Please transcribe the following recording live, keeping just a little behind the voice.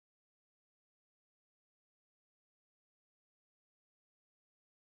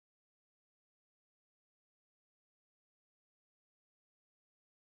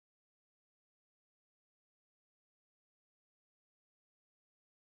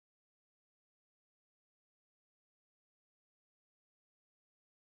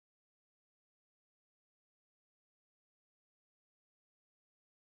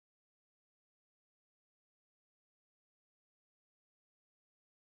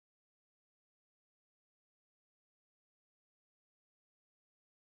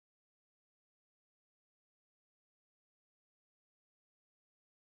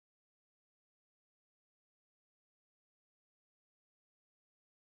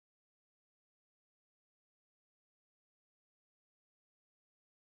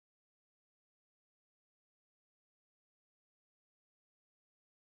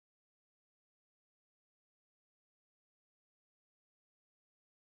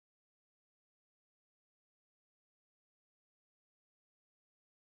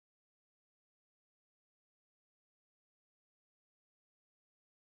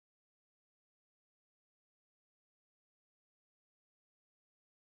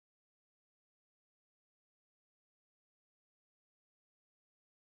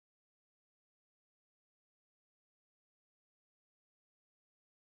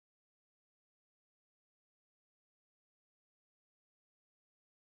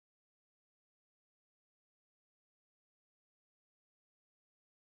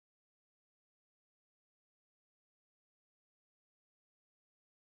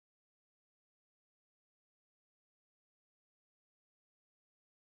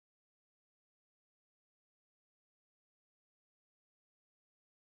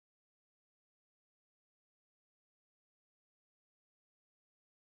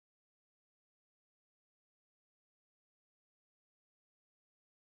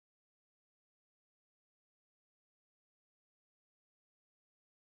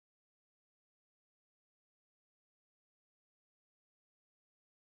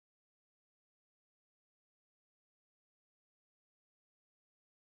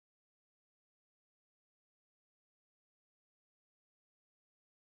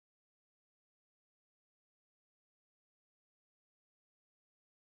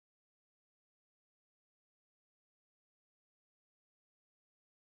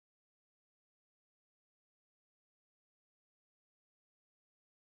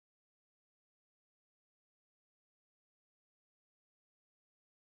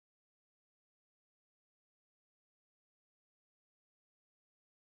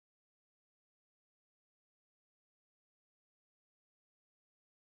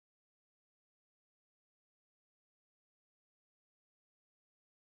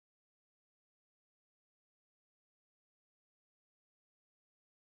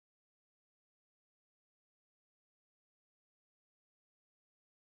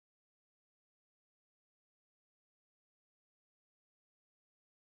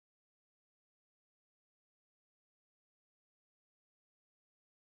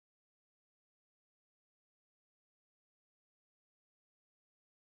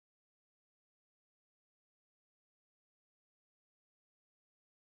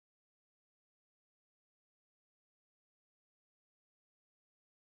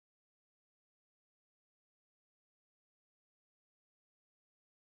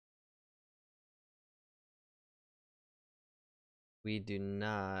We do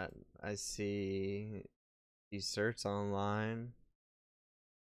not. I see these certs online.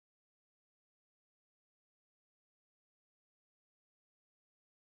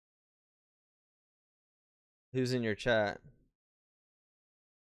 Who's in your chat?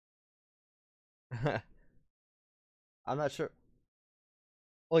 I'm not sure.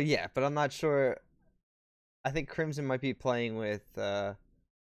 Well, yeah, but I'm not sure. I think Crimson might be playing with. No,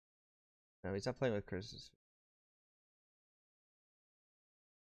 he's not playing with Chris.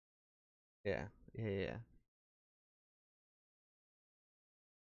 Yeah, yeah.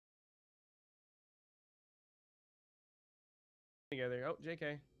 Together. Oh,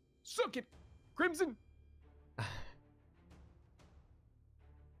 JK. Suck it, Crimson.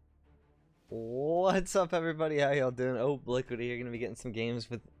 What's up, everybody? How y'all doing? Obliquity. You're gonna be getting some games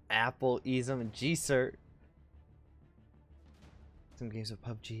with Apple, Easem, and G-Cert. Some games with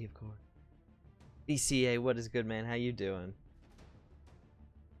PUBG, of course. BCA, what is good, man? How you doing?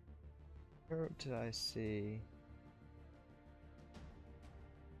 Where did I see?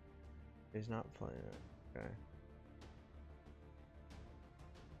 He's not playing it. Okay.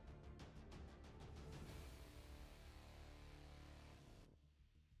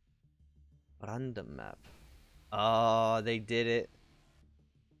 Random map. Oh, they did it.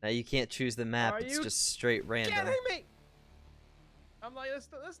 Now you can't choose the map. It's just straight random. Kidding me? I'm like, let's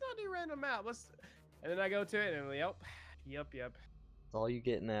not do random map. And then I go to it and I'm like, yep. That's all you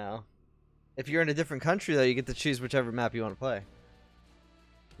get now. If you're in a different country, though, you get to choose whichever map you want to play.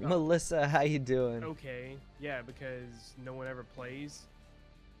 Oh. Melissa, how you doing? Okay, yeah, because no one ever plays.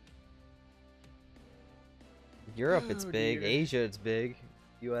 Europe, it's big. Dear. Asia, it's big.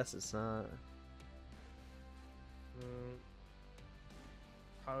 US, it's not.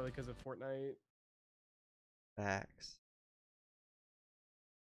 Probably because of Fortnite. Facts.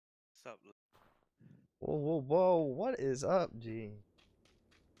 What's up? Whoa. What is up, G?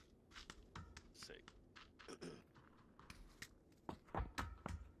 Sick.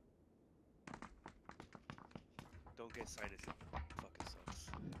 Don't get sinuses. Fucking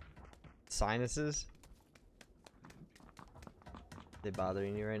sucks. Sinuses? They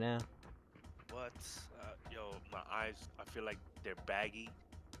bothering you right now? What? Yo, my eyes, I feel like they're baggy.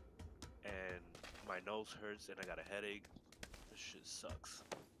 And my nose hurts and I got a headache. This shit sucks.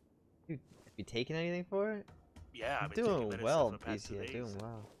 Dude, have you taken anything for it? Yeah, I've been doing well, BC. Doing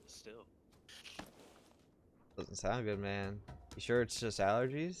well. Still. Doesn't sound good, man. You sure it's just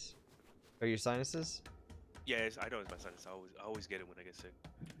allergies? Or your sinuses? Yes, I know it's my sinus. I always get it when I get sick.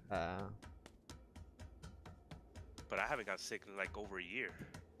 But I haven't got sick in like over a year.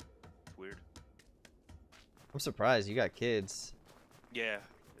 It's weird. I'm surprised. You got kids. Yeah.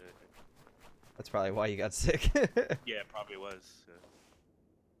 That's probably why you got sick. Yeah, it probably was.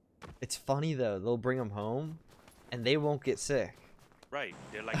 It's funny though. They'll bring them home, and they won't get sick. Right.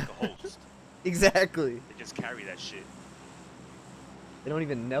 They're like the host. Exactly. They just carry that shit. They don't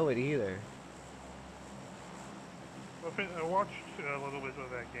even know it either. I watched a little bit of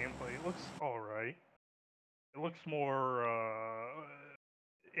that gameplay. It looks alright. It looks more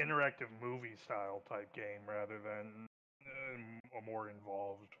interactive movie style type game rather than a more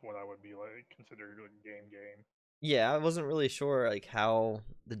involved, what I would be like considered a game. Yeah, I wasn't really sure like how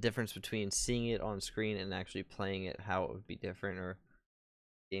the difference between seeing it on screen and actually playing it, how it would be different or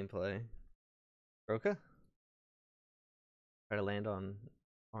gameplay. Roka? Try to land on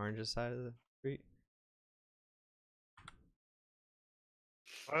Orange's side of the street.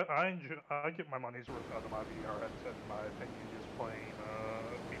 I get my money's worth out of my VR headset, in my opinion, just playing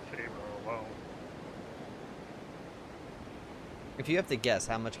Beat Saber alone. If you have to guess,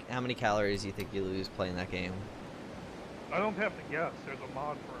 how many calories do you think you lose playing that game? I don't have to guess. There's a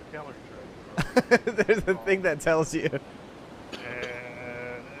mod for a calorie tracker. There's a thing that tells you. And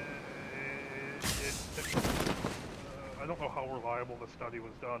I don't know how reliable the study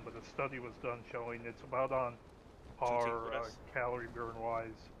was done, but the study was done showing it's about on par calorie burn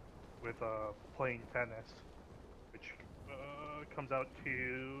wise with playing tennis, which comes out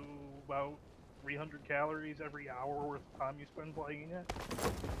to about 300 calories every hour worth of time you spend playing it.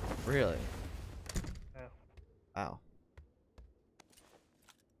 Really? Yeah. Wow.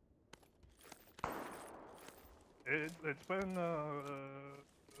 It's been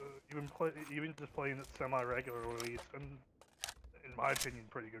even just playing it semi-regularly. It's been, in my opinion,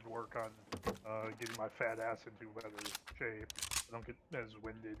 pretty good work on getting my fat ass into better shape. I don't get as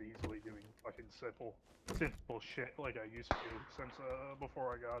winded easily doing fucking simple shit like I used to since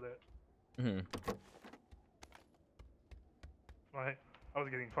before I got it. I was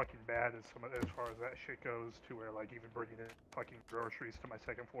getting fucking bad as far as that shit goes, to where like even bringing in fucking groceries to my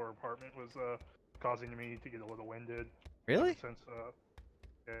second floor apartment was causing me to get a little winded. Really? Since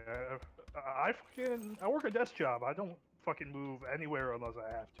yeah, I work a desk job. I don't fucking move anywhere unless I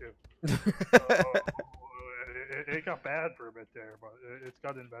have to. It got bad for a bit there, but it's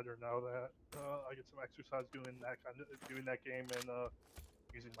gotten better now that I get some exercise doing that game and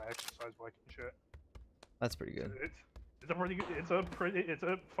using my exercise bike and shit. That's pretty good. It's a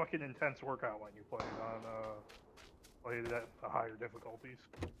fucking intense workout when you play it on play it at the higher difficulties.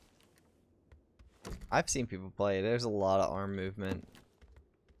 I've seen people play it. There's a lot of arm movement.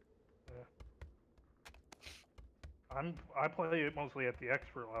 I play it mostly at the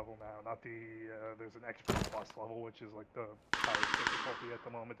expert level now, not the there's an expert plus level, which is like the highest difficulty at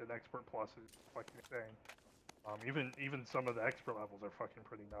the moment. And expert plus is fucking insane. Even some of the expert levels are fucking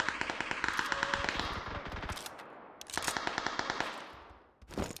pretty nuts.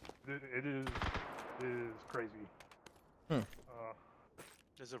 It is crazy.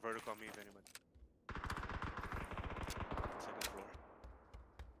 There's a vertical on me if anyone. Second floor.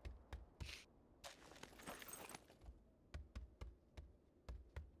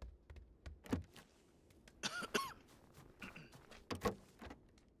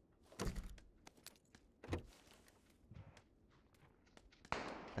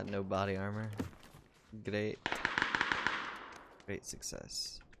 Got no body armor. Great. Great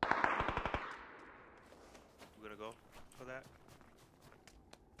success. We're gonna go for that.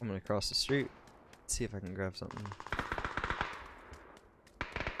 I'm gonna cross the street. See if I can grab something.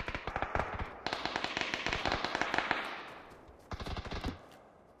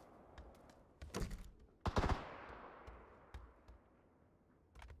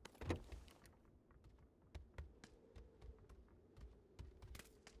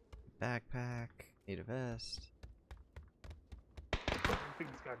 Backpack. Need a vest. I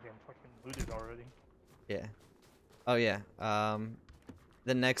think it's goddamn fucking looted already. Yeah. Oh yeah.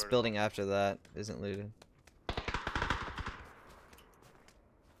 The next Vertical. building after that isn't looted.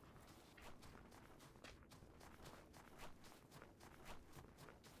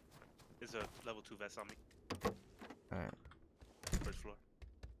 There's a level 2 vest on me. Alright. First floor.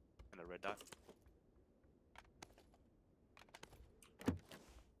 And a red dot.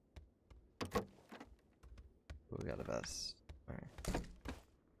 We got a vest. Alright.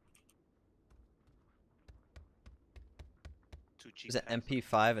 There's an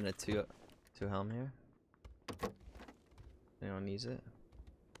MP5 and a two helm here. Anyone needs it?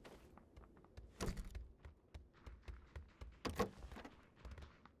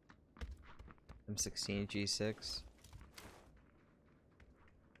 M16 G6.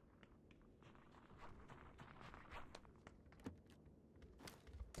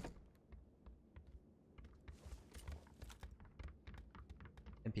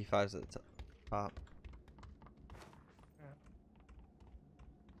 MP5's at the top.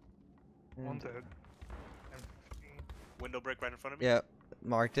 One's at M15. Window break right in front of me. Yep,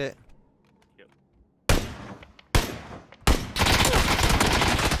 marked it. Yep.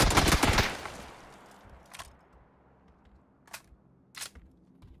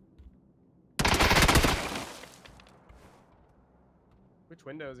 Which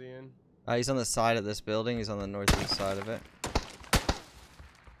window is he in? He's on the side of this building. He's on the northeast side of it.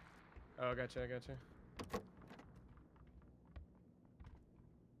 Oh, gotcha, gotcha.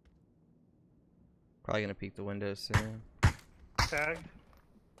 Probably gonna peek the windows soon. Tagged.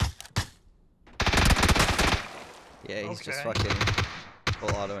 Yeah, he's just Okay. fucking full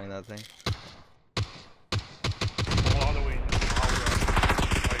autoing that thing.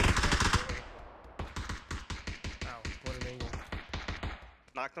 Ow, what an angle.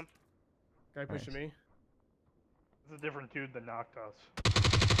 Knocked him. Guy pushing me. It's a different dude that knocked us.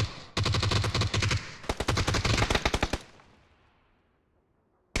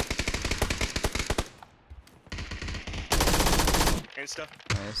 Insta.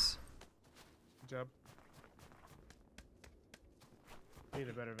 Nice. Good job. Need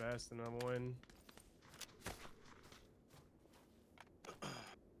a better vest than I'm in.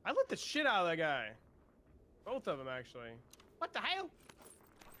 I lit the shit out of that guy. Both of them, actually. What the hell?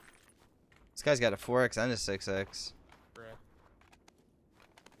 This guy's got a 4x and a 6x. Bruh.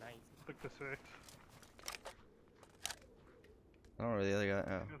 Nice. Took the 6. I don't know where the other guy.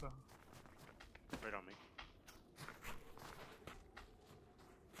 Oh. Right on me.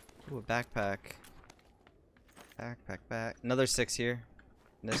 Ooh, a backpack. Back. Another 6 here.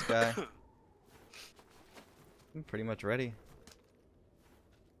 And this guy. I'm pretty much ready.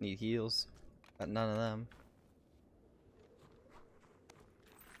 Need heals. Got none of them.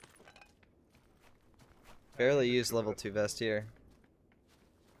 Barely used level 2 vest here.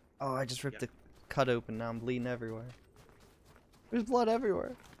 Oh, I just ripped the cut open. Now I'm bleeding everywhere. There's blood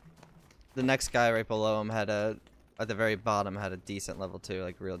everywhere. The next guy right below him had a at the very bottom had a decent level 2,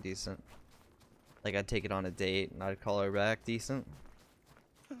 like real decent. Like I'd take it on a date and I'd call her back decent.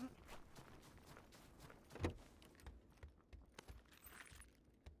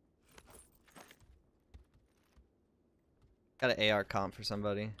 Got an AR comp for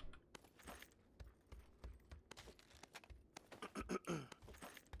somebody.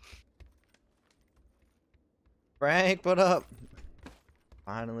 Frank, what up?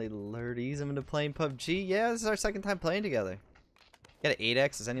 Finally lured him into playing PUBG. Yeah, this is our second time playing together. Got an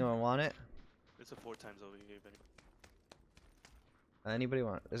 8x. Does anyone want it? It's a 4 times over here, buddy. Anybody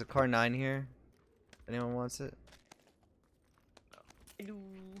want? There's a car 9 here. Anyone wants it? I do.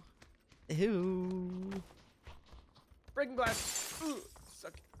 Ew. Breaking glass. Ooh,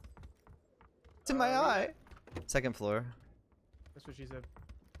 suck. It's in my eye. Second floor. That's what she said.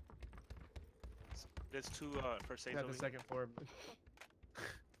 There's 2 first aids Not over the here. second floor.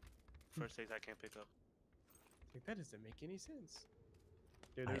 First aids I can't pick up. Like, that doesn't make any sense.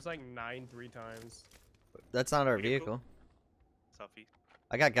 Dude, there's like 9 3 times. That's not our Vehicle? vehicle. Southeast.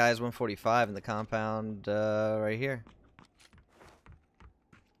 I got guys 145 in the compound right here.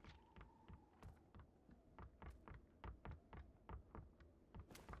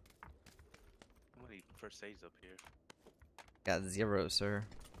 How many first aids up here? Got 0, sir.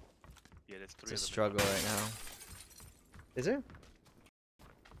 Yeah, there's 3 It's a of them. struggle right now. Is there?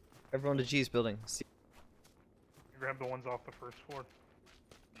 Everyone to G's building. See You grab the ones off the first floor.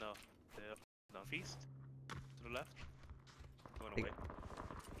 No. Northeast? To the left? Going Think- away. oh,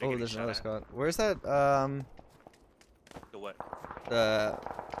 They're getting there's shot another at. squad. Where's that? The what? The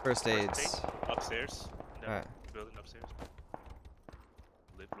first First aids. aid? Upstairs. In that Alright. building upstairs.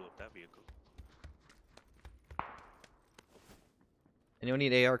 They blew up that vehicle. Anyone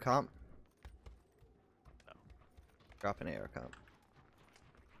need AR comp? No. Drop an AR comp.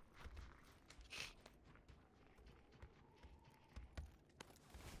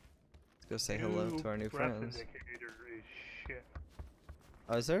 Let's go say hello to our new breath friends. indicator is shit.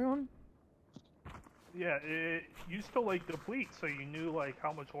 Oh, is there one? Yeah, it used to like deplete, so you knew like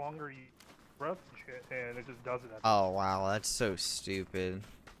how much longer you breath and shit, and it just does it. At Oh wow, that's so stupid.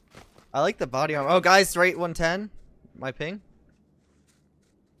 I like the body armor. Oh, guys, right 110. My ping.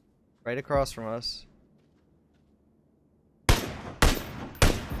 Right across from us.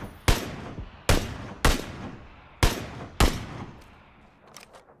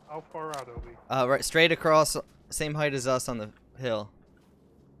 How far out, Obi? Right, straight across, same height as us on the hill.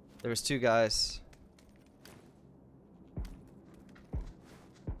 There was 2 guys.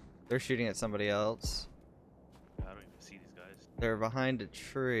 They're shooting at somebody else. I don't even see these guys. They're behind a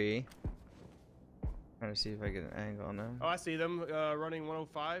tree. Trying to see if I get an angle on them. Oh, I see them running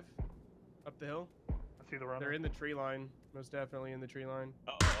 105 up the hill. I see the runner. They're in the tree line. Most definitely in the tree line.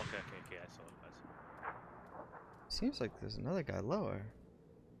 Oh, okay. I saw it. Seems like there's another guy lower.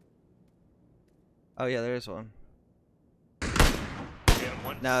 Oh yeah, there is one. Get him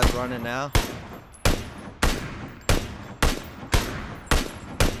one. Now it's running now.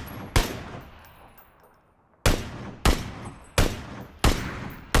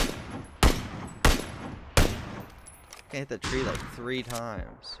 I hit the tree like 3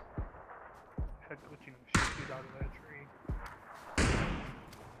 times. Head glitching the shit out of that tree.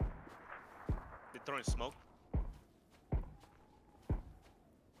 They're throwing smoke.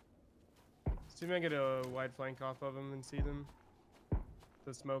 See if I can get a wide flank off of them and see them.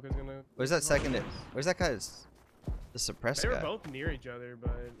 The smoke is gonna. Where's that second? Where's that guy's? The suppressed They were guy. both near each other,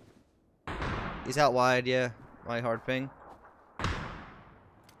 but He's out wide, yeah. My hard ping.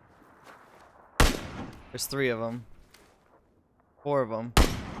 There's 3 of them. 4 of them.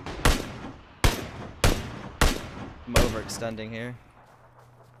 I'm overextending here.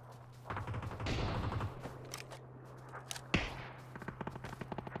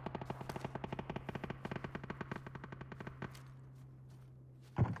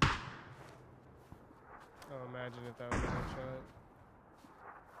 oh, imagine if that was a headshot.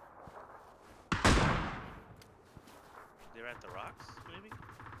 They're at the rocks, maybe?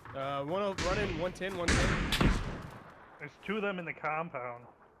 Running 110, 110. There's 2 of them in the compound.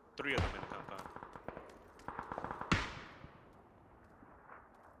 3 of them in the compound.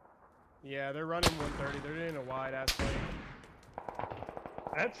 Yeah, they're running 130. They're in a wide ass flank.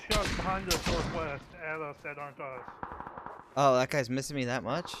 That's shots behind us northwest, at us, that aren't us. Oh, that guy's missing me that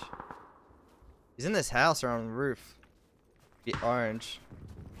much? He's in this house or on the roof. The orange.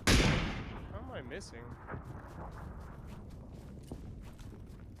 How am I missing?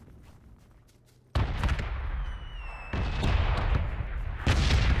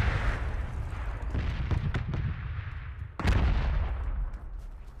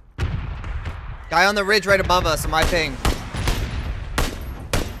 Guy on the ridge right above us, on my ping.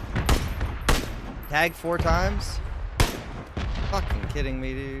 Tagged 4 times? Fucking kidding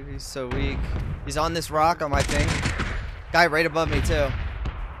me, dude. He's so weak. He's on this rock on my ping. Guy right above me, too.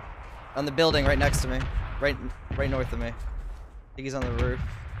 On the building right next to me. Right north of me. I think he's on the roof.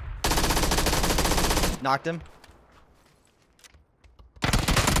 Knocked him.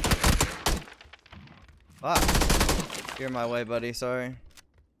 Fuck. You're in my way, buddy. Sorry.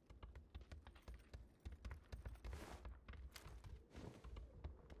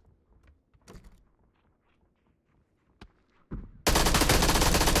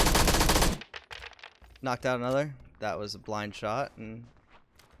 Knocked out another. That was a blind shot, and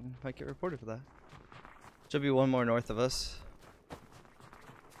might get reported for that. Should be one more north of us.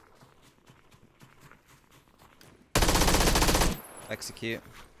 Execute.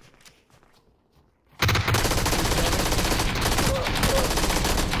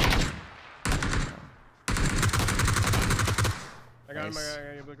 I got him. Nice.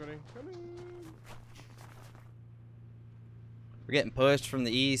 I got Obliquity. Coming. We're getting pushed from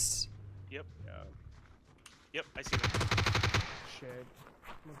the east. Yep. Yeah. Yep, I see them. Shit.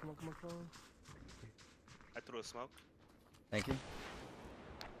 Come on. I threw a smoke. Thank you.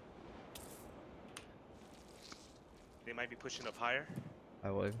 They might be pushing up higher.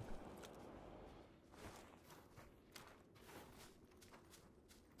 I would.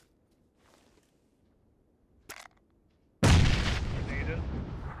 Needed.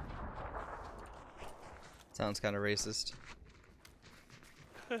 Sounds kind of racist.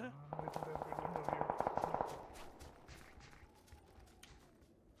 Oh,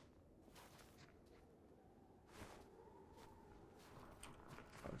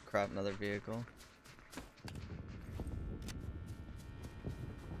 crap, another vehicle.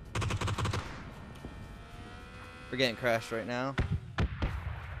 We're getting crashed right now.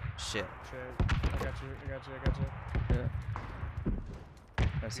 Shit. Shit. I got you. Yeah.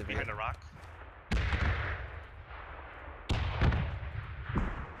 Nice of you. Behind a rock.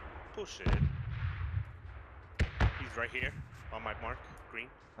 Bullshit. He's right here on my mark, green.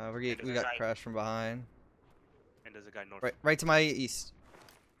 We got crashed from behind. And there's a guy north. Right to my east.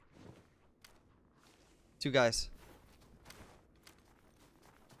 2 guys.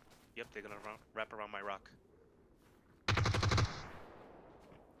 Yep, they're gonna wrap around my rock.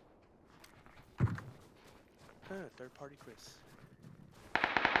 Third party Chris.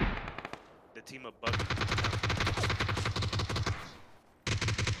 The team above you.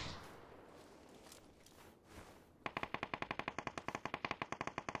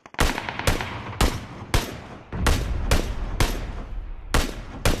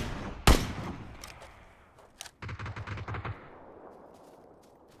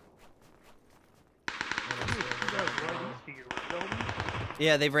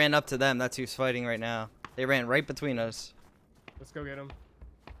 Yeah, they ran up to them. That's who's fighting right now. They ran right between us. Let's go get him.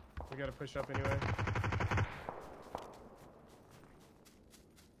 We gotta push up anyway.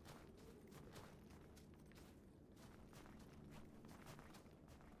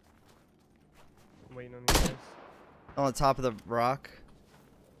 I'm waiting on these guys. On the top of the rock.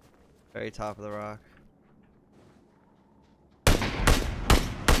 Very top of the rock.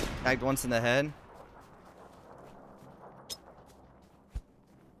 Tagged once in the head.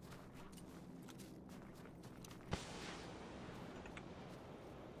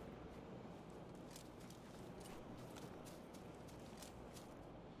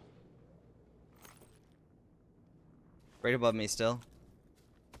 Right above me still.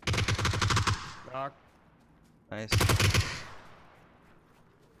 Knock. Nice.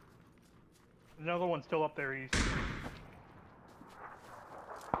 Another one's still up there east.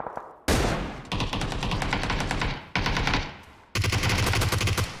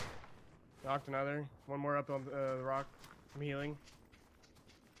 Knocked another. One more up on the rock. I'm healing.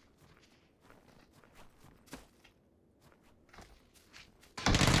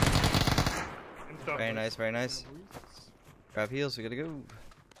 Very nice, very nice. Grab heals, we gotta go.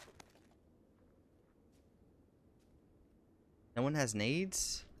 No one has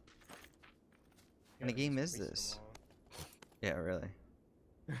nades? What kind of game is this? Yeah, really.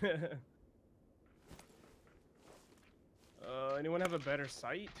 Anyone have a better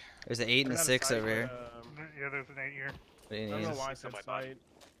sight? There's an 8 and a 6 over here. Yeah, there's an 8 here. What do you I don't need? know why I said sight.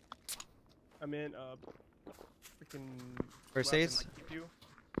 I meant freaking. First weapon, aids? like, you.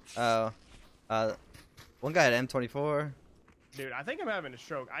 Oh. One guy had M24. Dude, I think I'm having a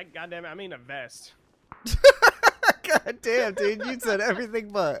stroke. Goddamn it, I mean a vest. God damn, dude, you said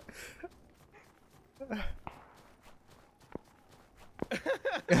everything but.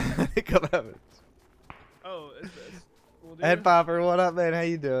 Come on. Oh, it's this. We'll do Head it. Popper, what up, man? How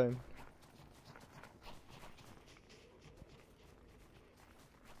you doing?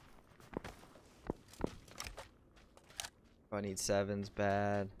 Oh, I need sevens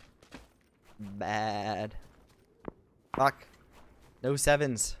bad. Bad. Fuck. No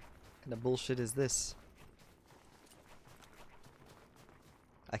sevens. What kind of bullshit is this?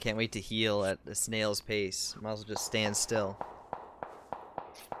 I can't wait to heal at a snail's pace. Might as well just stand still.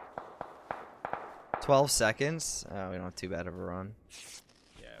 12 seconds? Oh, we don't have too bad of a run.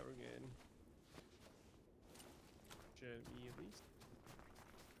 Yeah, we're good. Should be at least.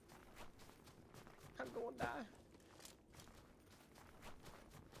 I'm going to die.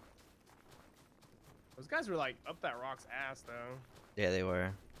 Those guys were like up that rock's ass though. Yeah, they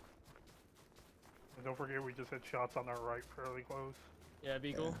were. And don't forget, we just had shots on our right fairly close. Yeah,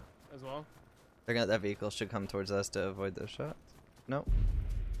 vehicle as well. That vehicle should come towards us to avoid those shots. Nope.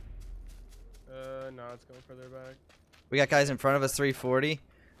 No, it's going further back. We got guys in front of us, 340.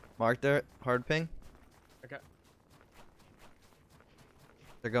 Mark there, hard ping. Okay.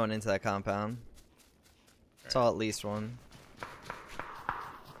 They're going into that compound. Right. Saw at least one.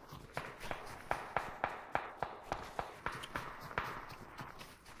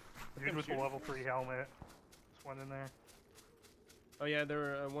 Dude with the level 3 helmet. Just went in there. Oh yeah, there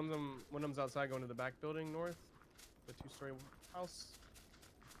were one of them's outside going to the back building north, the 2-story house.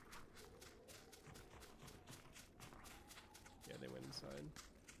 Yeah, they went inside.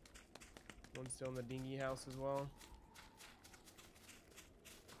 One's still in the dingy house as well.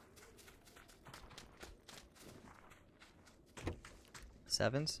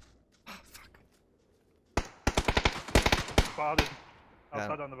 Sevens? Spotted. Got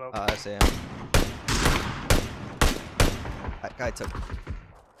Outside him. on the boat. Oh, I see him. That guy took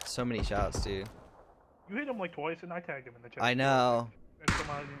so many shots, dude. You hit him like twice and I tagged him in the chest. I know. And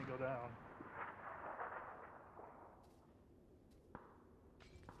somehow he didn't go down.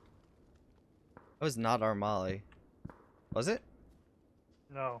 That was not our molly. Was it?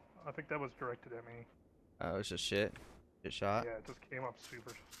 No, I think that was directed at me. Oh, it was just shit. Good shot. Yeah, it just came up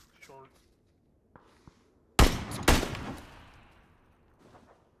super short.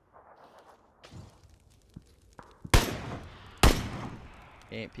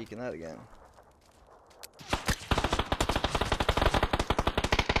 He ain't peeking that again.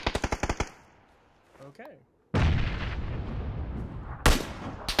 Okay. The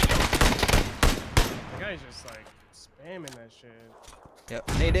guy's just like spamming that shit. Yep,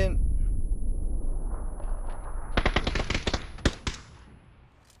 nade in.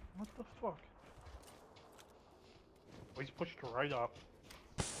 What the fuck? Oh, he's pushed right up.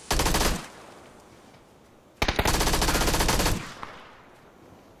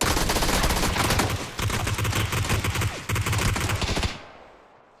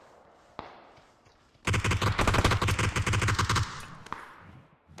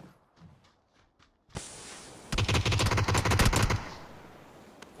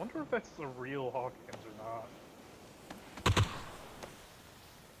 Wonder if that's the real Hawkins or not.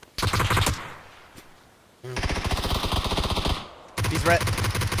 He's red.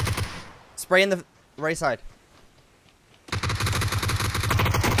 Spray in the right side.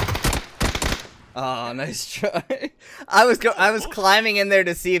 Oh, nice try. I was climbing in there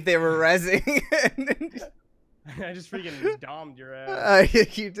to see if they were rezzing. I just freaking domed your ass.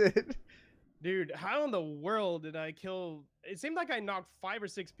 You did. Dude, how in the world did I kill? It seemed like I knocked 5 or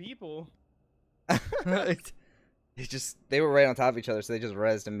 6 people. They were right on top of each other, so they just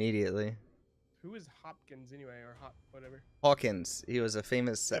rezzed immediately. Who is Hopkins anyway, or whatever? Hawkins. He was a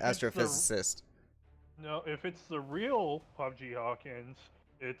famous If it's astrophysicist. No, if it's the real PUBG Hawkins,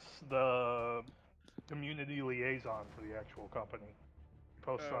 it's the community liaison for the actual company. He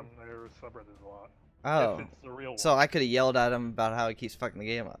posts on their subreddit a lot. Oh. If it's the real So one. I could have yelled at him about how he keeps fucking the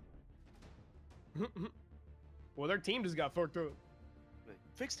game up. Well, their team just got fucked up.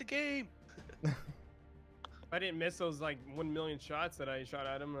 Fix the game. I didn't miss those like 1 million shots that I shot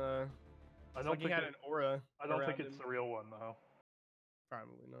at him. I It's don't like he think had it- an aura. I don't think around it's him. the real one though.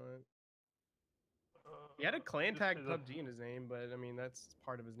 Probably not. He had a clan Just tag as a- PUBG in his name, but I mean that's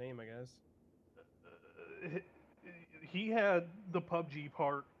part of his name, I guess. He had the PUBG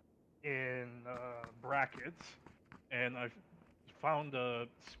part in brackets, and I found a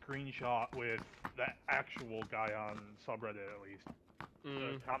screenshot with the actual guy on subreddit at least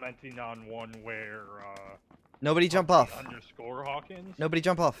commenting on one where Nobody jump PUBG off. underscore Hawkins Nobody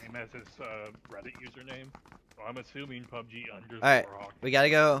jump off. same as his Reddit username. So I'm assuming PUBG underscore Alright, Hawkins. we gotta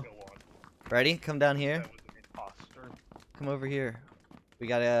go. is the one. Ready? Come down here. That was an imposter. Come over here. We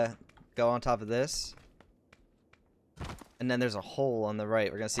gotta go on top of this. And then there's a hole on the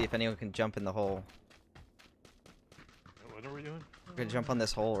right. We're gonna see if anyone can jump in the hole. What are we doing? We're gonna jump on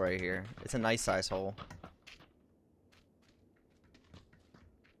this hole right here. It's a nice size hole.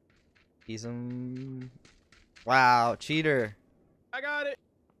 He's Wow, cheater. I got it.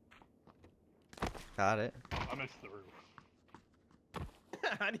 Got it. I missed the roof.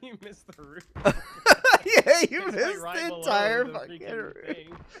 How do you miss the roof? Yeah, you It's, like, missed right the below entire the fucking freaking roof.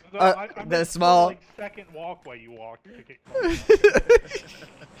 thing. No, I the missed small- the, like, second walkway you walked to get close.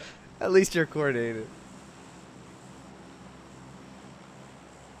 At least you're coordinated.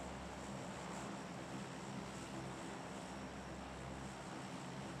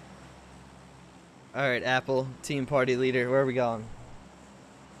 All right, Apple, team party leader, where are we going?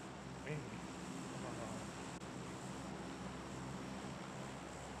 Me.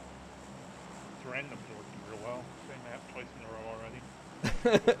 It's random's working real well. Same map twice in a row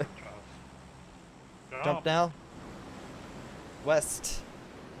already. Good jobs. Jump now. West.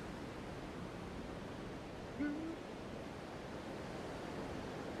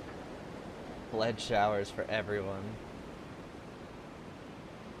 Lead showers for everyone.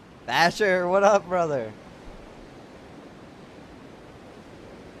 Basher, what up, brother?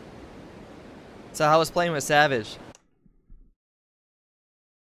 So how was playing with Savage?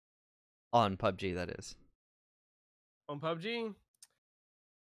 On PUBG, that is. On PUBG,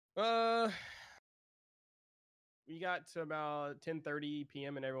 we got to about 10:30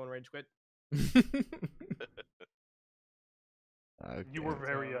 p.m. and everyone rage quit. Okay. You were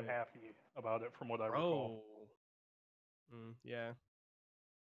very So- unhappy about it from what I recall. Yeah.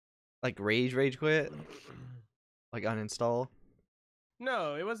 Like rage quit? Like uninstall?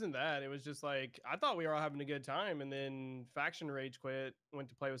 No, it wasn't that. It was just like I thought we were all having a good time, and then faction rage quit, went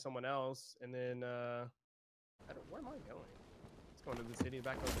to play with someone else, and then where am I going? It's going to the city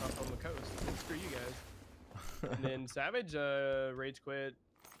back on the coast. Screw you guys. And then Savage rage quit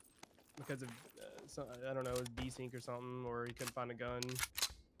because of I don't know, it was desync or something, or he couldn't find a gun.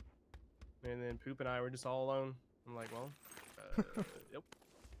 And then Poop and I were just all alone. I'm like, well, yep.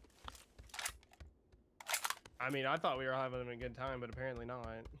 I mean, I thought we were having a good time, but apparently not.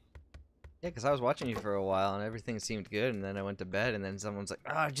 Yeah, because I was watching you for a while and everything seemed good, and then I went to bed, and then someone's like,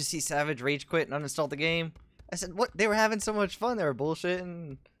 "Ah, did you see Savage rage quit and uninstall the game?" I said, "What? They were having so much fun. They were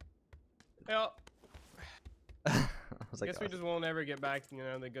bullshitting." Well, I was I like, guess we just won't ever get back to,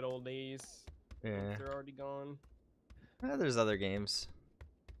 the good old days. yeah. They're already gone. There's other games.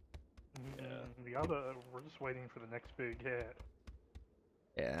 Yeah. The other, we're just waiting for the next big hit.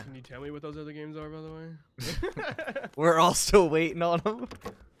 Yeah. Can you tell me what those other games are, by the way? We're all still waiting on them.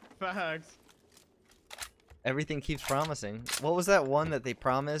 Facts. Everything keeps promising. What was that one that they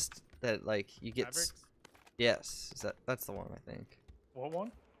promised that like you get? Mavericks? Yes, that's the one I think. What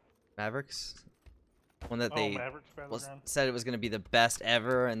one? Mavericks. One that Oh, they Mavericks Battleground. said it was gonna be the best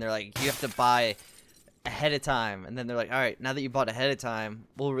ever, and they're like, you have to buy ahead of time, and then they're like, all right, now that you bought ahead of time,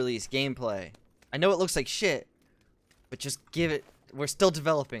 we'll release gameplay. I know it looks like shit, but just give it. We're still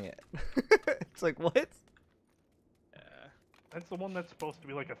developing it. It's like, what? Yeah. That's the one that's supposed to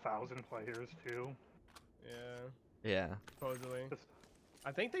be like 1,000 players too. Yeah. Yeah. Supposedly. Just-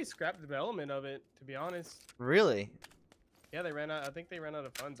 I think they scrapped development of it, to be honest. Really? Yeah, they ran out. I think they ran out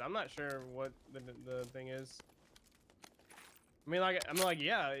of funds. I'm not sure what the thing is. I mean, like, I'm like,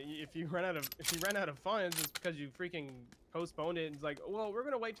 yeah, if you ran out of funds, it's because you freaking postponed it. It's like, well, we're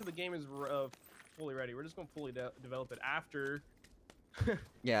gonna wait till the game is fully ready. We're just gonna fully develop it after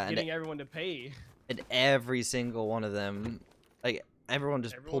Yeah. getting everyone to pay. And every single one of them, like everyone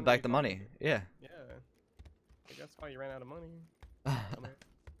just Everyone pulled back made the money. money. Yeah. Yeah, like, that's why you ran out of money. Yeah.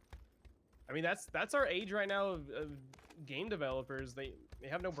 I mean, that's our age right now of game developers. They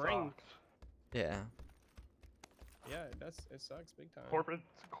have no brain. Sucks. Yeah, it sucks big time.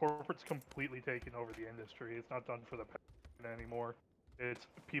 Corporate's completely taken over the industry. It's not done for the passion anymore. It's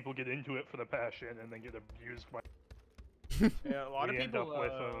people get into it for the passion and then get abused by. Yeah, a lot of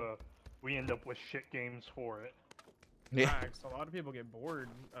people. We end up with shit games for it. Yeah. Facts. A lot of people get bored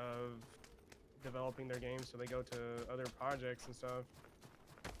of developing their games, so they go to other projects and stuff.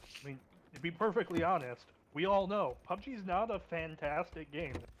 I mean, to be perfectly honest, we all know PUBG's not a fantastic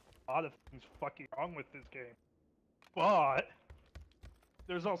game. There's a lot of things fucking wrong with this game. But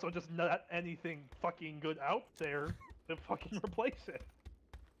there's also just not anything fucking good out there to fucking replace it.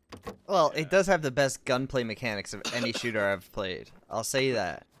 Well, Yeah. it does have the best gunplay mechanics of any shooter I've played. I'll say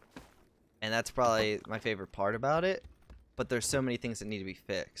that. And that's probably my favorite part about it. But there's so many things that need to be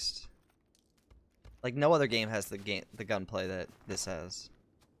fixed. Like no other game has the gunplay that this has,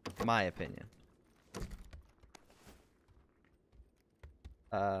 in my opinion.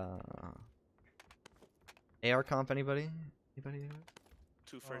 AR comp, anybody? Anybody?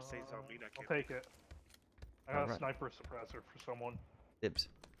 2 first aids on me. I I'll can't. take it. I got a Alright. sniper suppressor for someone. Dibs.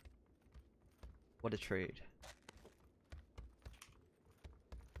 What a trade.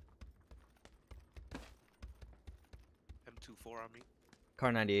 M24 on me.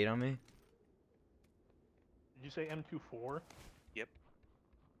 Car 98 on me. Did you say M24? Yep.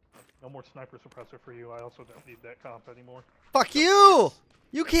 No more sniper suppressor for you. I also don't need that comp anymore. Fuck you!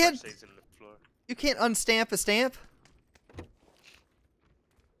 You The can't. first aid's in the floor. You can't unstamp a stamp.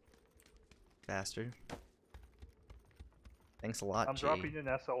 Bastard. Thanks a lot, I'm G. dropping an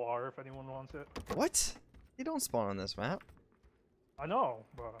SLR if anyone wants it. What? You don't spawn on this map. I know,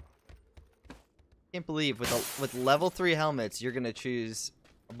 but Can't believe with level 3 helmets you're gonna choose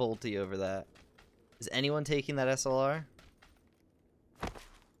a bolty over that. Is anyone taking that SLR?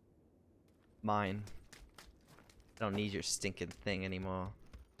 Mine. I don't need your stinking thing anymore.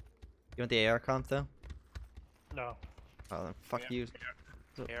 You want the AR comp though? no. Oh then fuck you.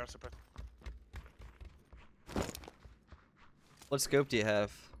 AR suppressor. What scope do you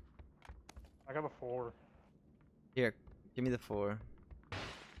have? I got a 4. Here, give me the 4.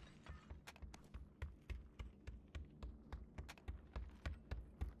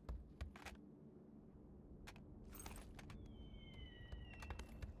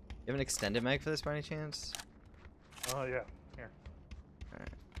 You have an extended mag for this by any chance? Oh yeah. Here. Alright.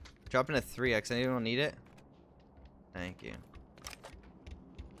 Drop in a 3x. Anyone need it? Thank you.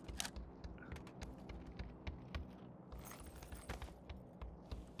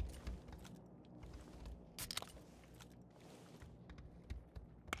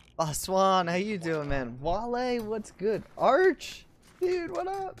 Oh, Swan, how you doing, man? Wale, what's good? Arch! Dude, what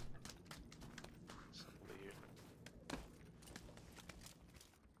up? Something here.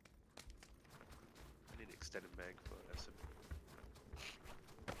 I need extended mag for SM.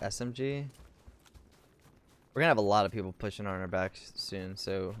 SMG? We're gonna have a lot of people pushing on our back soon,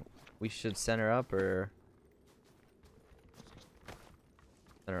 so we should center up or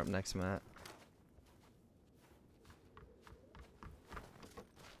center up next, Matt.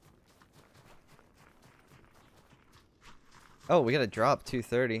 Oh, we got a drop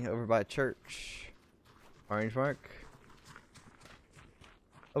 230 over by church. Orange mark.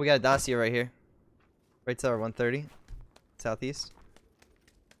 Oh, we got a Dacia right here. Right to our 130. Southeast.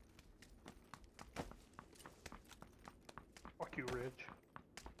 Fuck you, Ridge.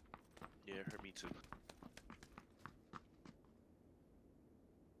 Yeah, hurt me too.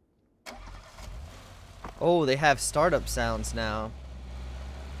 Oh, they have startup sounds now.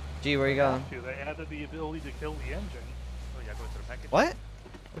 Gee, where you going? They added the ability to kill the engine. Oh, y'all going to the package? What?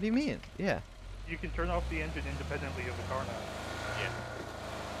 What do you mean? Yeah. You can turn off the engine independently of the car now. Yeah.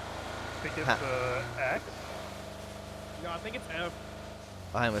 I think it's X. No, I think it's F.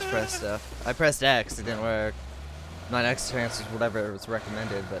 I almost pressed F. I pressed X, it didn't work. Not X chances, whatever was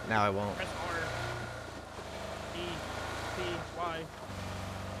recommended, but now I won't. Press R. E. P. Y.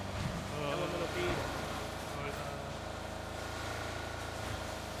 Elemental P.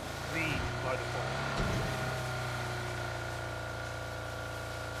 Z by default.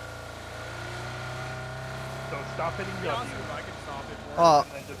 So stop hitting Yeah, I'll W see if I can stop it for Oh,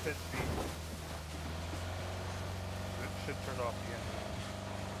 and then just hit Z. It should turn off the engine.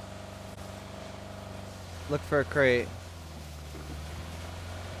 look for a crate.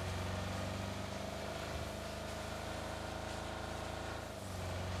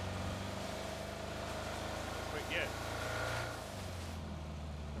 Wait, yeah.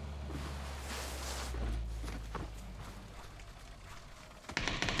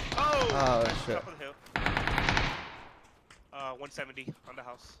 Oh! Oh, Nice, shit. Top of the hill. 170 on the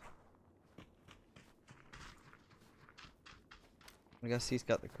house. I guess he's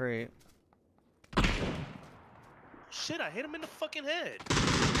got the crate. Shit, I hit him in the fucking head.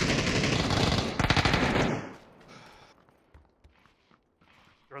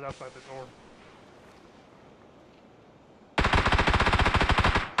 Right outside the door.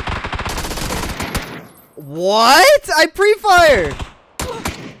 What? I pre-fired!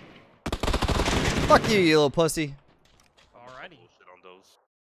 Fuck you, you little pussy. Alrighty. Bullshit on those.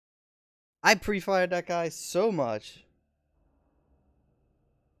 I pre-fired that guy so much.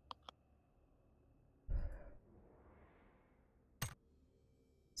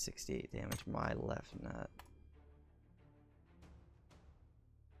 $68 damage, my left nut.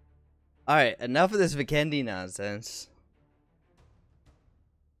 Alright, enough of this Vikendi nonsense.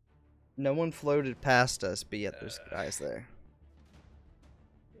 No one floated past us, but yet there's guys there.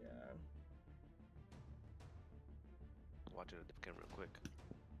 Yeah. Watching the camera real quick.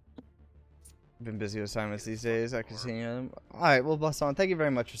 Been busy with assignments these days. I can see them. Alright, well, bust on. Thank you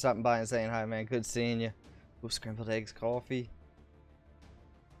very much for stopping by and saying hi, man. Good seeing you. Ooh, scrambled eggs, coffee.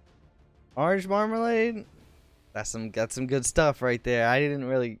 Orange marmalade. That's some good stuff right there. I didn't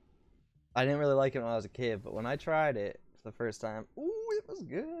really like it when I was a kid, but when I tried it for the first time, ooh, it was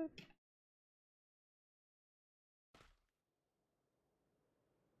good.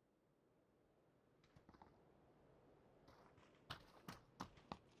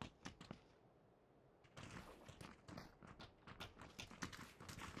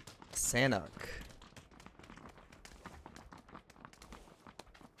 Sanuk.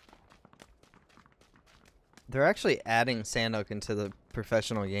 They're actually adding Sanuk into the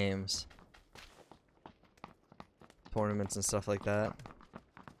professional games. Tournaments and stuff like that.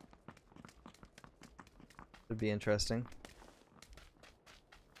 Would be interesting.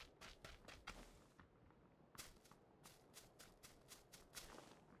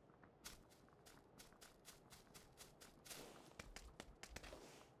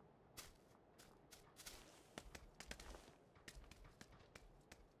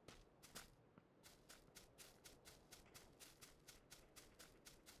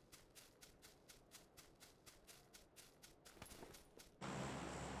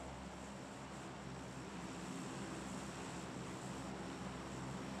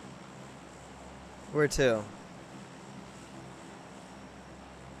 Where to?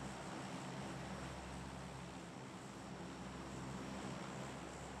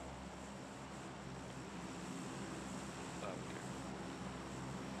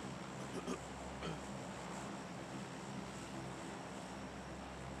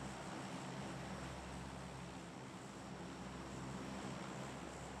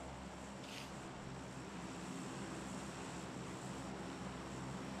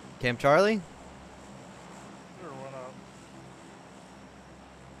 Camp Charlie? Sure, why not?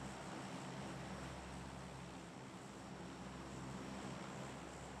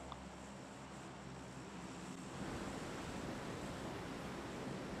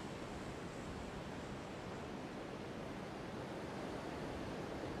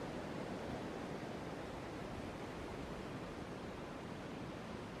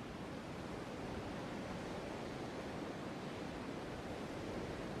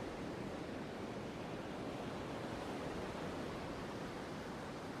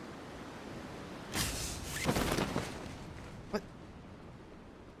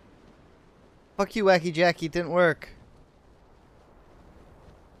 Fuck you, Wacky Jackie. It didn't work.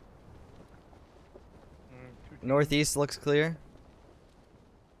 Northeast looks clear.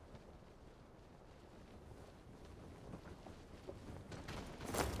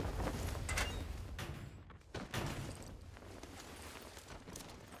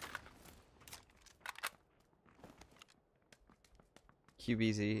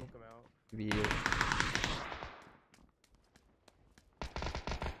 QBZ. Smoke 'em out. Video.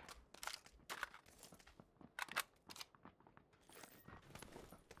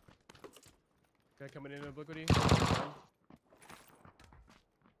 Guy coming in Obliquity.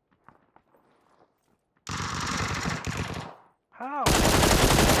 How?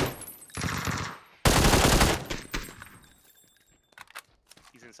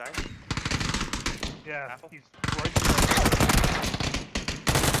 He's inside. Yeah, Apple? he's right there.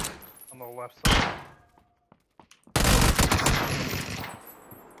 On the left side.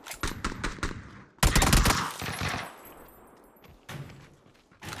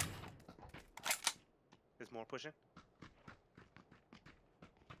 There's more pushing.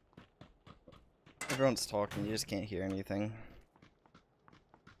 Everyone's talking, you just can't hear anything.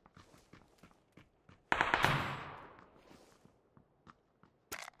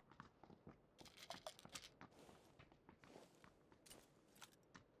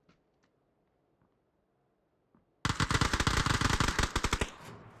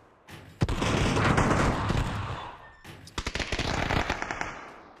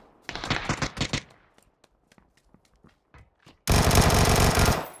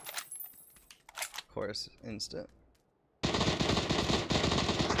 Of course, instant.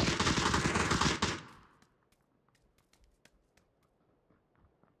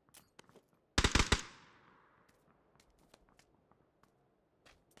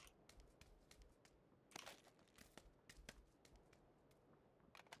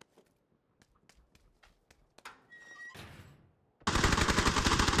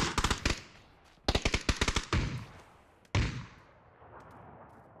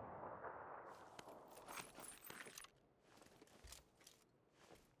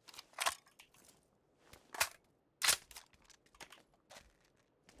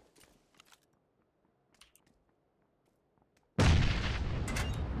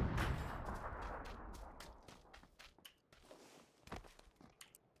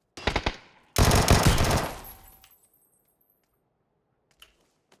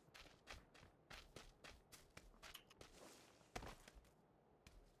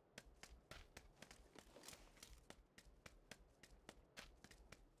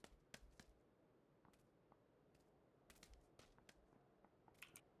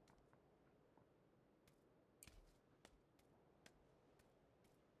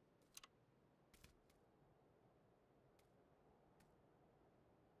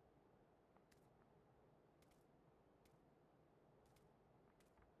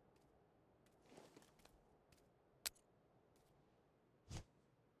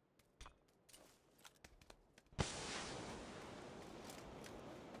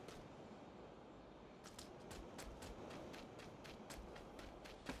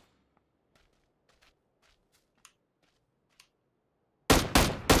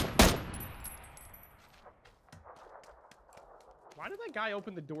 did that guy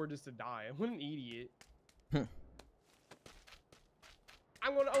open the door just to die? What an idiot. I'm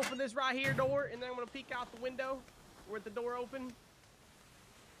gonna open this right here door, and then I'm gonna peek out the window with the door open.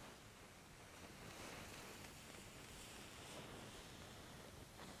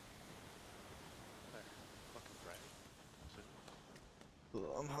 Fucking right.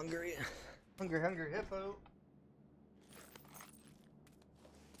 Oh, I'm hungry. Hungry hippo.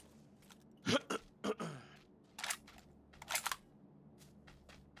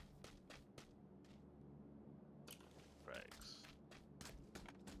 Frags.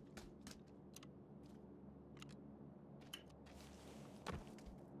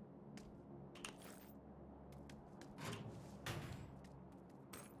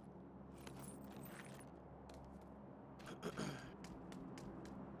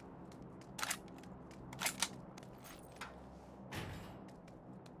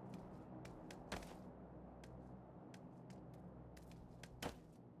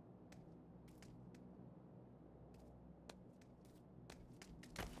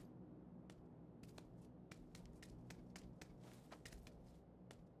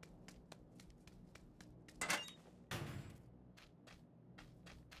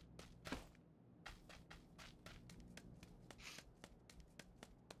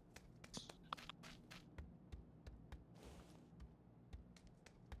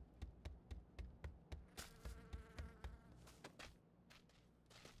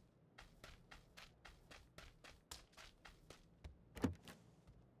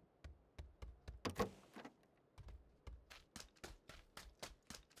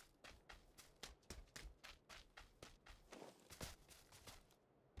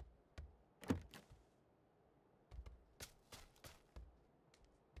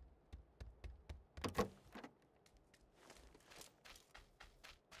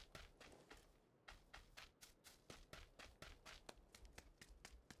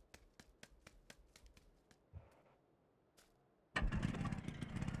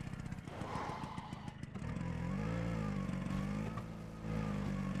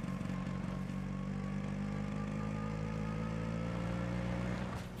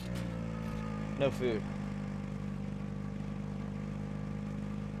 No food.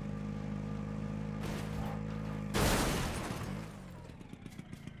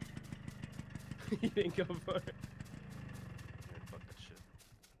 You didn't go for it. Yeah, fuck that shit.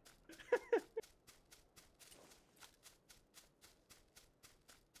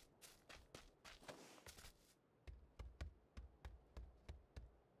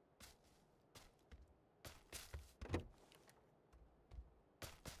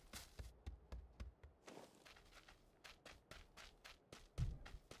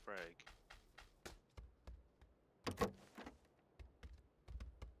 Frag.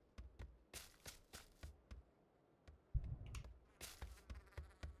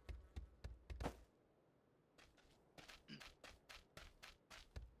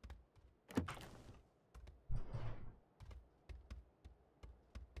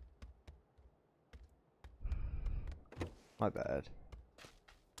 My bad.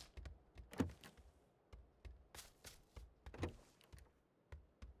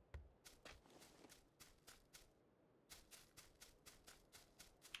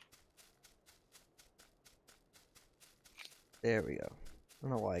 There we go. I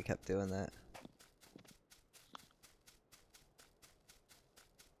don't know why I kept doing that.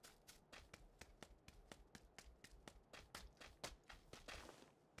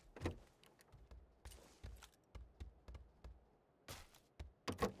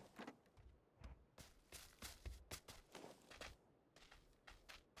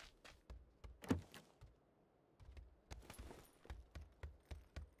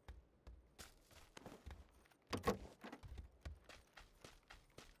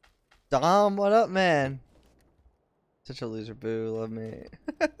 Dom, what up, man? Such a loser, boo. Love me.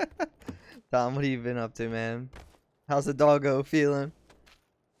 Dom, what have you been up to, man? How's the doggo feeling?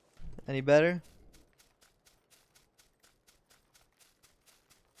 Any better?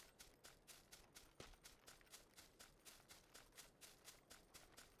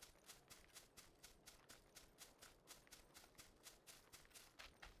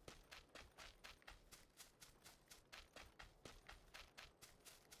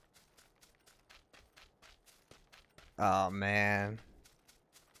 Oh, man.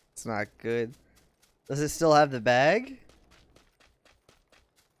 It's not good. Does it still have the bag?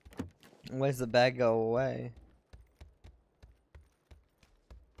 Where's the bag go away?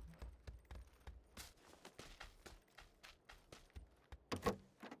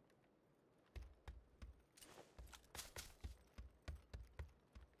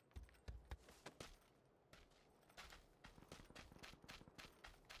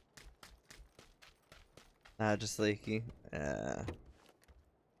 Just leaky.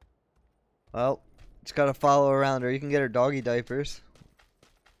 Well, just gotta follow around her. You can get her doggy diapers.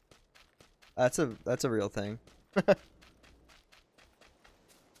 That's a real thing.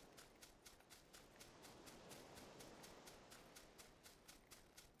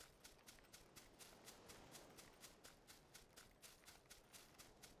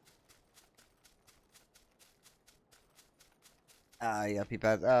 Yeah,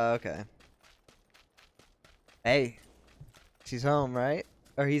 Peapad. Oh, okay. Hey, she's home, right?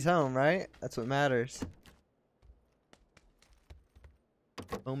 Or he's home, right? That's what matters.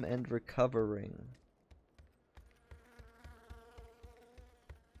 Home and recovering.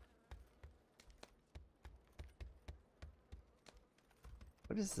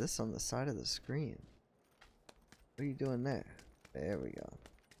 What is this on the side of the screen? What are you doing there? There we go.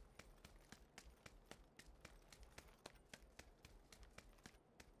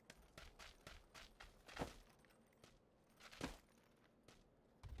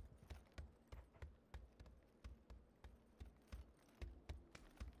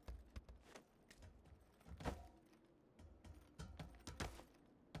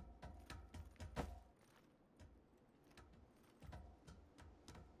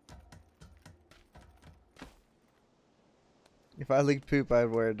 If I leaked poop, I'd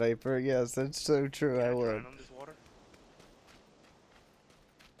wear a diaper. Yes, that's so true. Can I I would. drown on this water?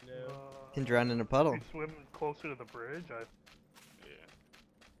 No. Can drown in a puddle. You swim closer to the bridge. Yeah.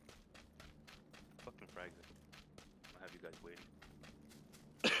 Fucking fragment. I'll have you guys waiting.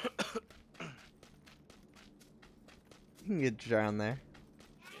 You can get drowned there.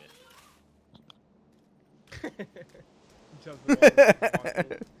 Jump in the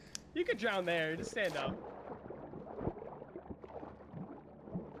water. You could drown there. Just stand up.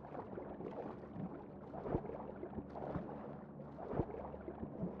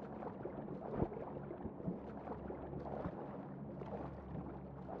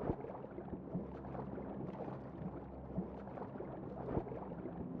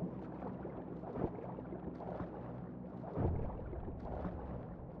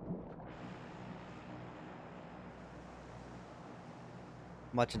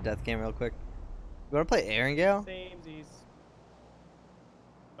 I'm watching Death Game real quick. You wanna play Erangel? Samesies.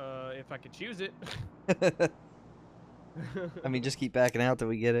 If I could choose it. I mean, just keep backing out till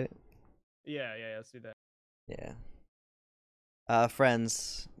we get it. Yeah, let's do that. Yeah.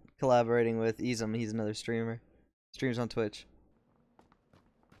 Friends collaborating with Ezum. He's another streamer. Streams on Twitch.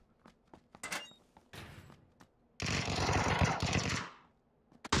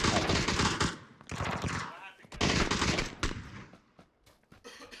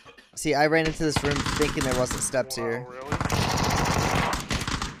 See, I ran into this room thinking there wasn't steps Wow, here. really?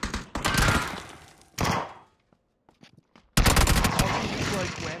 Oh, he,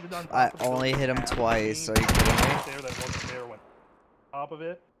 like, landed on top I of the only building hit him half twice. scene, Are you kidding me? right there that wasn't there went top of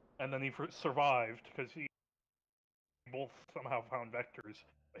it, and then he survived because he both somehow found vectors.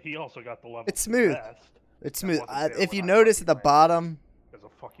 But he also got the level. It's smooth. Best, It's that smooth. wasn't there If when you I notice fucking at the ran bottom, because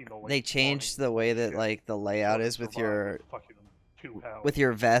of fucking the, like, they changed the way that like the layout is with your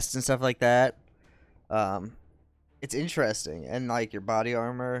vest and stuff like that. It's interesting, and like your body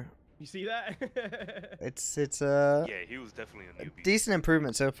armor. You see that? It's Yeah, he was definitely a a newbie. decent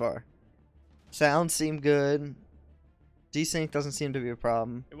improvement so far. Sound seemed good. Desync doesn't seem to be a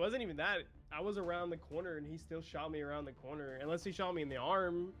problem. It wasn't even that. I was around the corner and he still shot me around the corner. Unless he shot me in the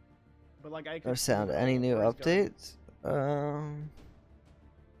arm. But like I could No sound. see Any new where he's going. updates?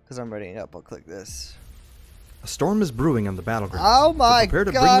 Because I'm ready up. I'll click this. A storm is brewing on the battleground. Oh my prepare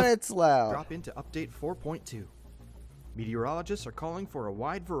to bring god, the it's loud. Drop into update 4.2. Meteorologists are calling for a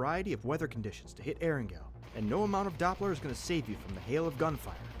wide variety of weather conditions to hit Erangel, and no amount of Doppler is going to save you from the hail of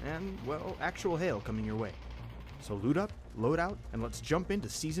gunfire and, well, actual hail coming your way. So loot up, load out, and let's jump into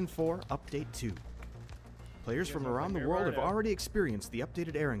Season 4, Update 2. Players You guys from wanna around play the world Miramar have now? already experienced the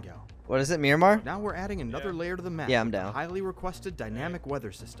updated Erangel. What is it, Miramar? Now we're adding another Yeah. layer to the map. Yeah, I'm with the down. highly requested dynamic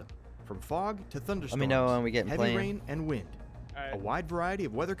weather system, from fog to thunderstorms, Let me know when we get in heavy plane. rain and wind. Alright. A wide variety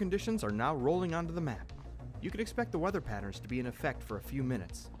of weather conditions are now rolling onto the map. You can expect the weather patterns to be in effect for a few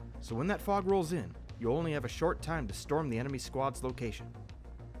minutes, so when that fog rolls in, you'll only have a short time to storm the enemy squad's location.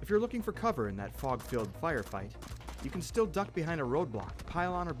 If you're looking for cover in that fog-filled firefight, you can still duck behind a roadblock,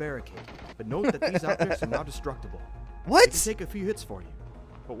 pylon, or barricade, but note that these objects are now destructible. They can What? take a few hits for you,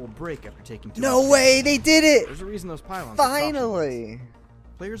 but will break after taking too No much way, damage. they did it! There's a reason those pylons are caution lights. Finally!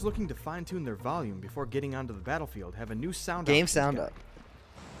 Players looking to fine-tune their volume before getting onto the battlefield have a new sound Game options sound guide. up.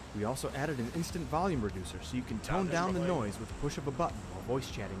 We also added an instant volume reducer so you can tone down the noise with the push of a button while voice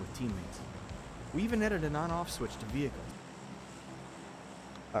chatting with teammates. We even added an on-off switch to vehicles.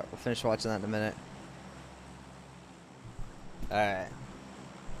 Alright, we'll finish watching that in a minute. Alright.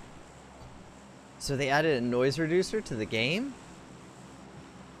 So they added a noise reducer to the game?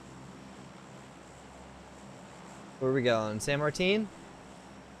 Where are we going? San Martin?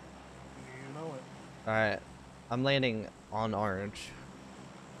 You know it. Alright. I'm landing on orange.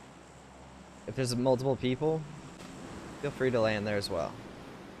 If there's multiple people, feel free to land there as well.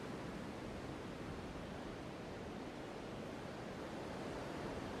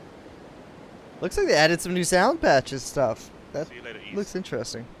 Looks like they added some new sound patches stuff. That See you later, East. looks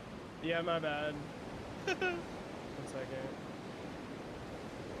interesting. Yeah, my bad. 1 second.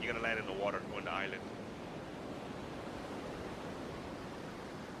 You're gonna land in the water on the island.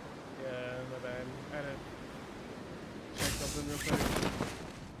 Yeah, my bad. I had to check something real quick.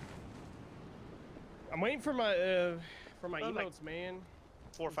 I'm waiting for my Oh, like emotes, man.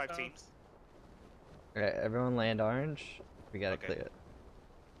 4 or 5 Stuff. teams. Alright, everyone land orange. We gotta Okay. clear it.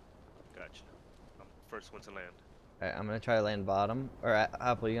 Gotcha. I'm first one to land. Alright, I'm gonna try to land bottom. Or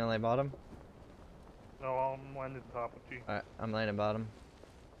Apple, you gonna land bottom? No, I'm landing top with G. Alright, I'm landing bottom.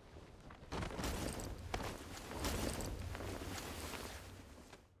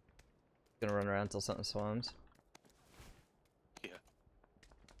 Gonna run around until something swarms. Yeah.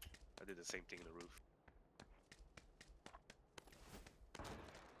 I did the same thing in the roof.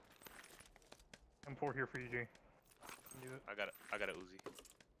 M4 here for you, G. Need it. I got a Uzi.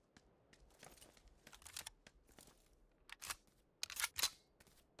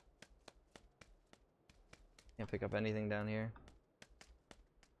 Can't pick up anything down here.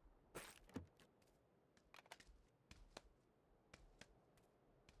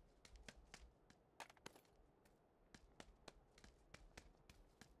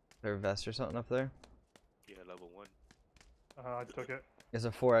 Is there a vest or something up there? Yeah, level 1. I took it. There's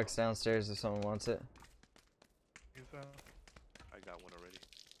a 4X downstairs if someone wants it. Use that. I got one already.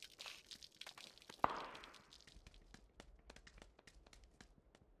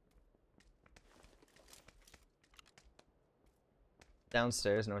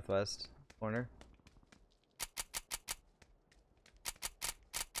 Downstairs, northwest corner.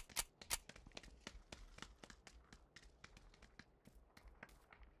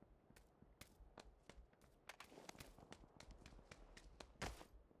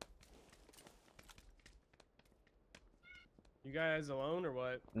 You guys alone or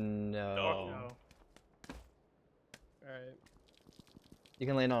what? No. No. Alright. You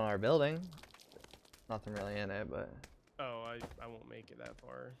can land on our building. Nothing really in it, but Oh, I won't make it that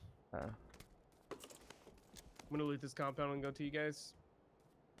far. uh, I'm gonna loot this compound and go to you guys.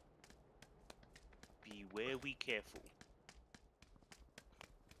 Beware, we careful.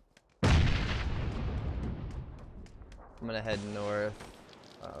 I'm gonna head north.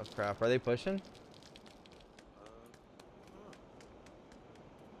 Oh crap, are they pushing?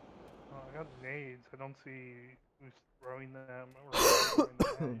 I got nades. I don't see who's throwing them or throwing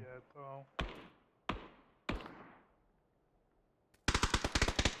them yet, though.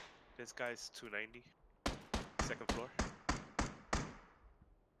 This guy's 290. 2nd floor.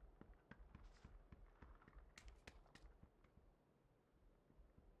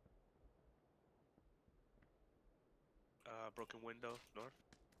 Broken window, north.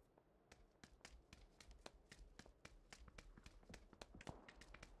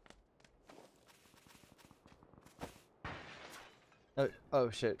 Oh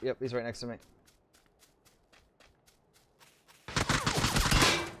shit, yep, he's right next to me.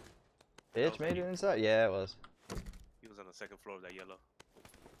 Bitch, made it inside? Yeah, it was. He was on the 2nd floor of that yellow.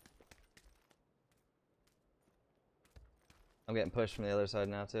 I'm getting pushed from the other side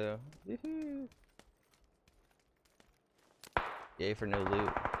now too. Yoo-hoo. Yay for no loot.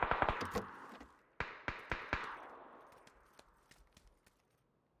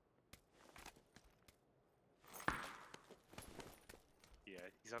 Yeah,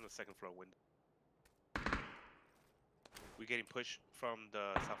 he's on the 2nd floor window. We getting pushed from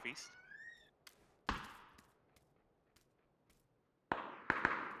the southeast.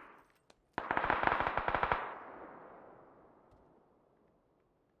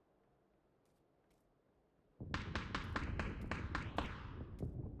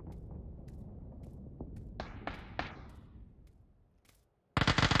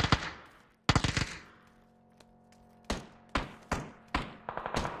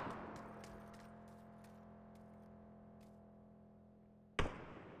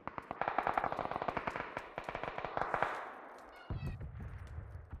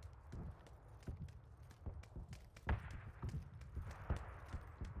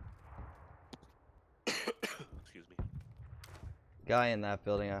 Excuse me. Guy in that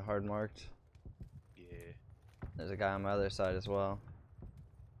building I hard marked. Yeah. There's a guy on my other side as well.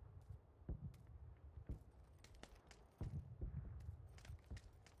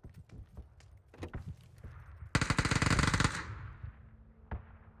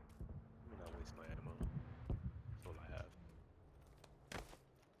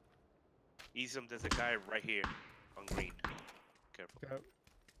 Ease him. There's a guy right here on green. Careful. Yep.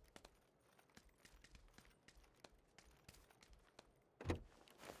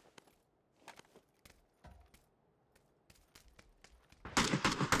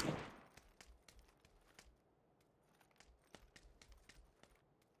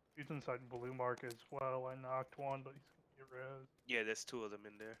 He's inside blue mark as well. I knocked one, but he's gonna get res. Yeah, there's 2 of them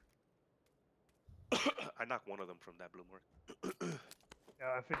in there. I knocked one of them from that blue mark.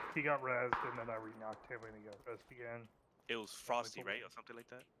 Yeah, I think he got rezzed, and then I re-knocked him, and he got rezzed again. It was Frosty, right, or something like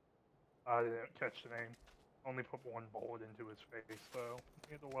that. I didn't catch the name. Only put 1 bullet into his face, though.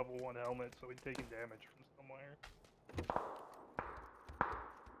 He had a level 1 helmet, so he'd taken damage from somewhere.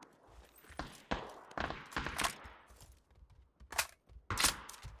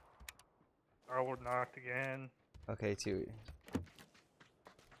 Starlord knocked again. Okay, two.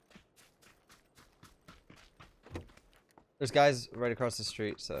 There's guys right across the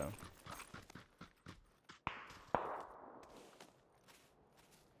street, so.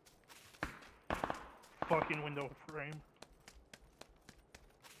 Fucking window frame.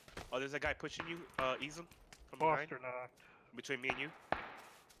 Oh, there's a guy pushing you, ease him from behind. Foster knocked. Between me and you.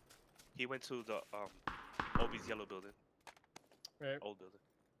 He went to the Obi's yellow building. Right. Old building.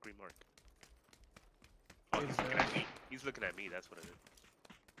 Green mark. Oh, he's looking at me. He's looking at me, that's what it is.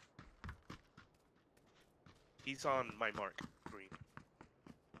 He's on my mark, green.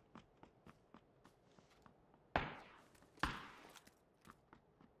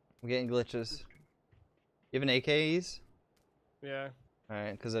 I'm getting glitches. You have an AKs? Yeah.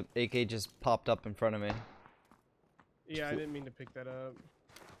 Alright, because an AK just popped up in front of me. Yeah, I didn't mean to pick that up.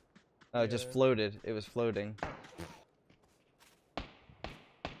 Oh, it just Yeah. floated. It was floating.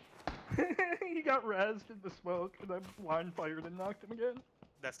 He got rezzed in the smoke, and I blind fired and knocked him again.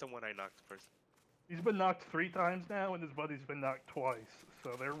 That's the one I knocked first. He's been knocked 3 times now, and his buddy's been knocked twice.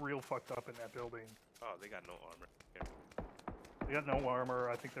 So they're real fucked up in that building. Oh, they got no armor. Careful. They got no armor.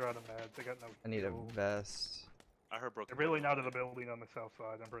 I think they're out of meds. They got no. I need a fuel. vest. I heard broken. They're really windows. out of the building on the south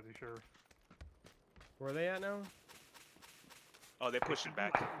side. I'm pretty sure. Where are they at now? Oh, they're pushing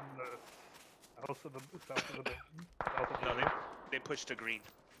back. In the house of the south of the building. South of the No, building. they pushed to green.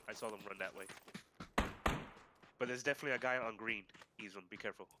 I saw them run that way. But there's definitely a guy on green. Ease him. Be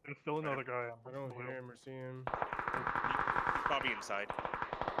careful. There's still another guy on I don't blue. hear him or see him. He's probably inside.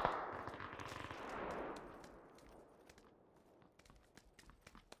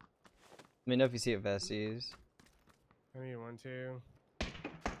 Let me know if you see a vest use. I need one too.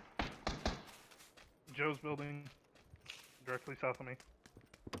 Joe's building, directly south of me.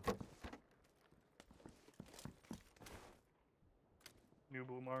 New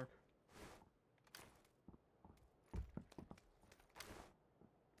blue mark.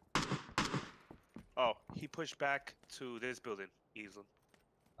 Oh, he pushed back to this building. Ease him.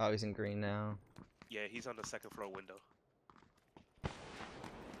 Oh, he's in green now. Yeah, he's on the 2nd floor window.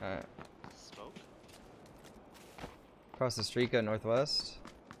 Alright. Smoke? Across the street, go northwest.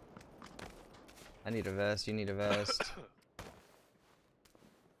 I need a vest. You need a vest.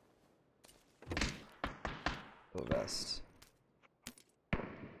 Oh, vest.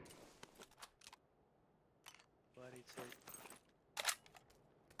 Bloody tape.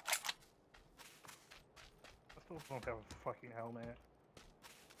 I still don't have a fucking helmet.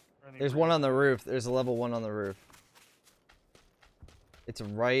 Or any There's one on the roof. There's a level 1 on the roof. It's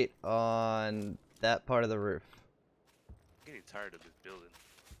right on that part of the roof. I'm getting tired of this building.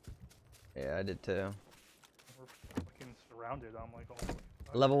 Yeah, I did too. We're fucking surrounded. I'm like,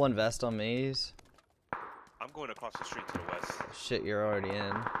 oh. Level 1 vest on maze. I'm going across the street to the west. Shit, you're already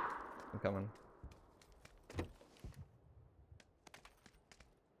in. I'm coming.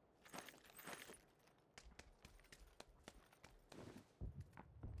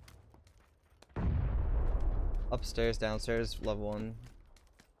 Upstairs, downstairs, level 1.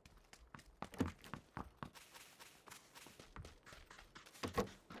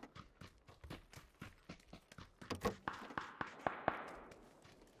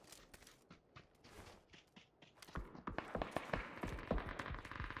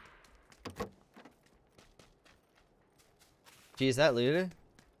 Gee, is that looted?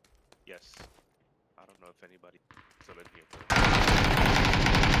 Yes. I don't know if anybody still in here.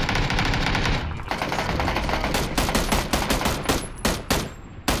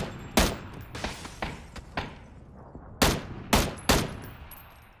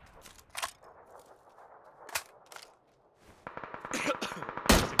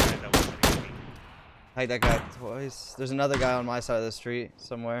 There's a guy that was hitting me. Hide that guy twice. There's another guy on my side of the street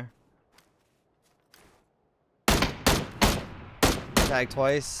somewhere. Tag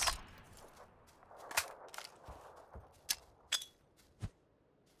twice.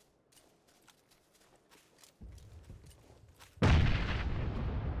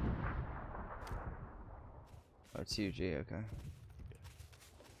 it's UG. Okay.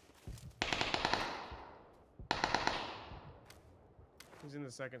 He's in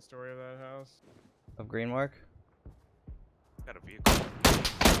the second story of that house. Of green mark. Got a vehicle.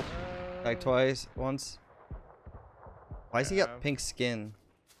 Back twice. Once. Why has he Yeah. got pink skin?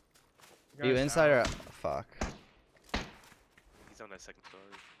 The Are you guy's inside or out. fuck? He's on that second story.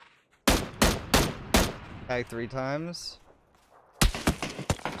 Tag 3 times.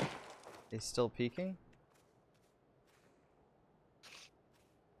 He's still peeking.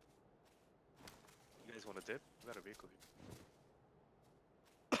 You guys want to dip? We got a vehicle here.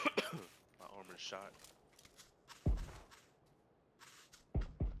 My armor's shot.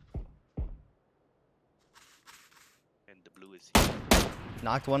 And the blue is here.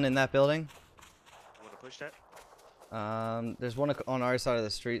 Knocked one in that building. You want to push that? There's one on our side of the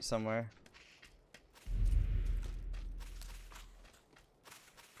street somewhere.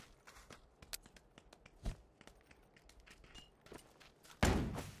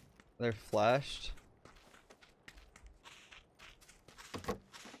 They're flashed.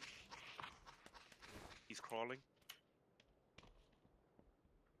 He's crawling.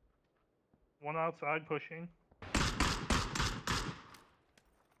 One outside pushing.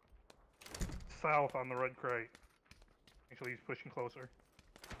 South on the red crate. Actually, he's pushing closer.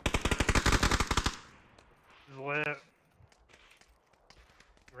 He's lit.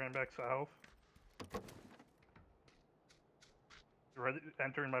 He ran back south. Ready,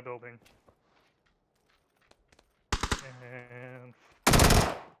 entering my building. And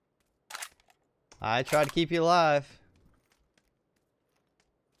I tried to keep you alive.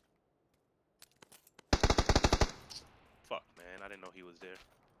 Fuck, man. I didn't know he was there.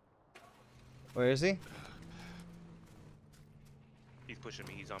 Where is he? He's pushing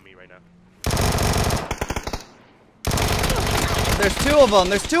me. He's on me right now. There's two of them.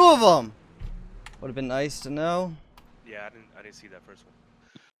 There's two of them. Would have been nice to know. Yeah, I didn't see that first one.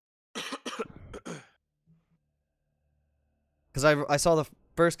 Cause I saw the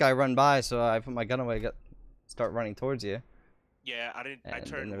first guy run by, so I put my gun away, start running towards you. Yeah, I didn't. I And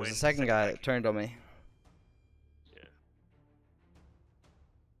turned. then there was when a second guy guy that turned on me. Yeah.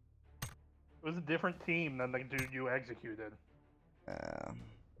 it was a different team than the dude you executed. Of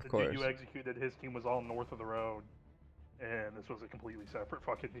The course. dude you executed, his team was all north of the road. And this was a completely separate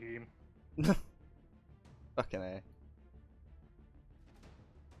fucking team. Fucking A.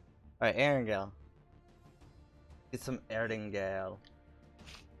 Alright, Erangel. Get some Erangel.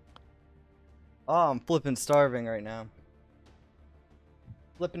 Oh, I'm flipping starving right now.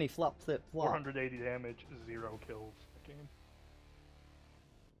 Flippity flop, flip, flop. 480 damage, 0 kills.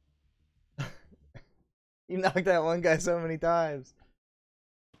 That game. You knocked that one guy so many times.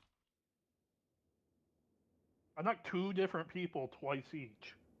 I knocked 2 different people twice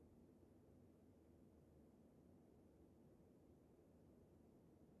each.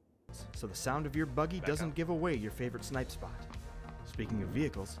 So the sound of your buggy doesn't give away your favorite snipe spot. Speaking of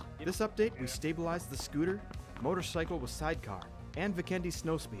vehicles, this update we stabilized the scooter, motorcycle with sidecar, and Vikendi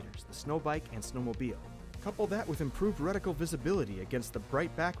snow speeders, the snow bike and snowmobile. Couple that with improved reticle visibility against the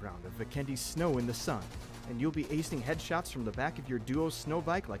bright background of Vikendi's snow in the sun, and you'll be acing headshots from the back of your duo's snow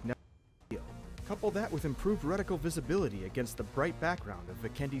bike like never before. Couple that with improved reticle visibility against the bright background of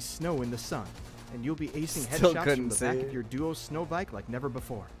Vikendi's snow in the sun, and you'll be acing Still headshots couldn't from the back see of it. your duo's snow bike like never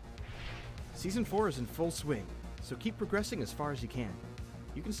before. Season 4 is in full swing, so keep progressing as far as you can.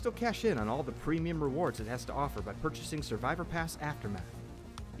 You can still cash in on all the premium rewards it has to offer by purchasing Survivor Pass Aftermath.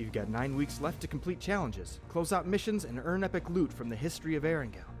 You've got 9 weeks left to complete challenges, close out missions, and earn epic loot from the history of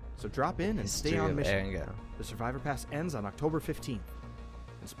Erangel. So drop in and stay on mission. Erangel. The Survivor Pass ends on October 15th.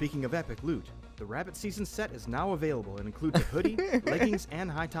 And speaking of epic loot, the Rabbit Season set is now available and includes a hoodie, leggings, and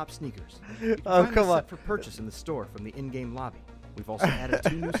high-top sneakers. You can Oh, find come the on. set for purchase in the store from the in-game lobby. We've also added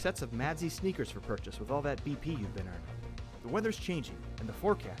 2 new sets of Madsy sneakers for purchase with all that BP you've been earning. The weather's changing, and the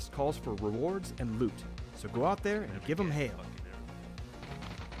forecast calls for rewards and loot. So go out there and give them hail.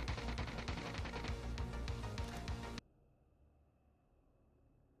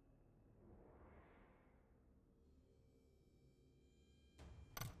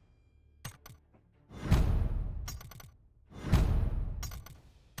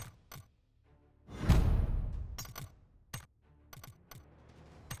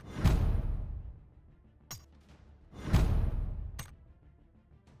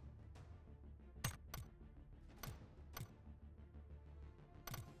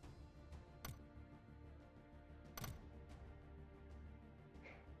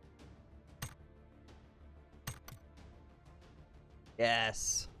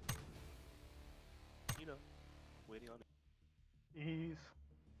 Yes. You know, waiting on it. He's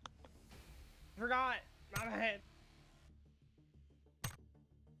Forgot. My bad.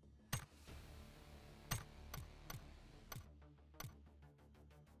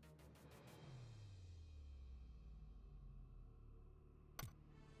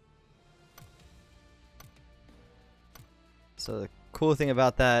 So the cool thing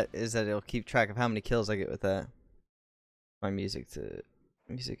about that is that it'll keep track of how many kills I get with that. My music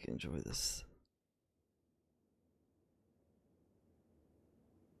enjoy this.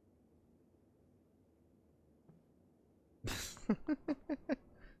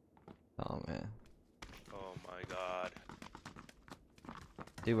 Oh man. Oh my god.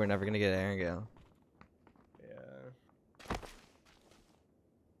 Dude, we're never gonna get Aaron Gale. Yeah.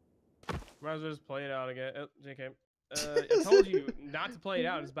 Might as well just play it out again. Oh, JK. I told you not to play it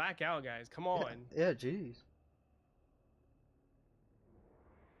out. It's back out, guys. Come on. Yeah, jeez.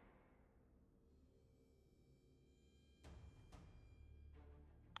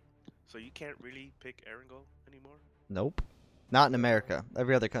 So you can't really pick Erangel anymore? Nope. Not in America.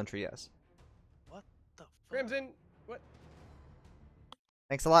 Every other country, yes. What the fuck? Crimson, what?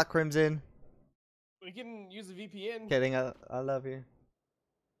 Thanks a lot, Crimson. We can use the VPN. Kidding, I love you.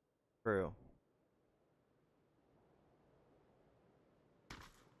 For real.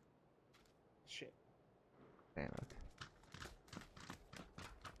 Shit. Damn, okay.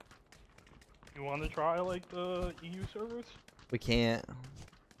 You want to try like the EU servers? We can't.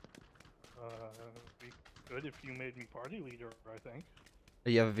 Be good if you made me party leader, I think.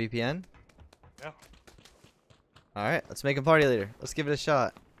 You have a VPN? Yeah. Alright, let's make a party leader. Let's give it a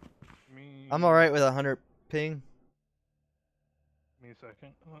shot. I'm Me... alright with 100 ping. Give me a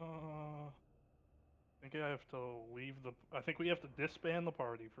second. I think I have to leave the... I think we have to disband the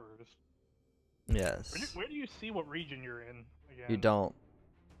party first. Yes. Where do you see what region you're in again? You don't.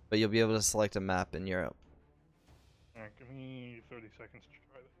 But you'll be able to select a map in Europe. Alright, give me 30 seconds to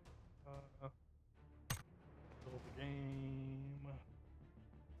try that. Build the game.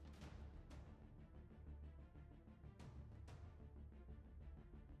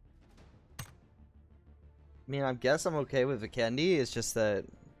 I mean, I guess I'm okay with Vikendi. It's just that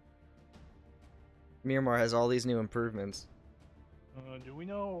Miramar has all these new improvements. Do we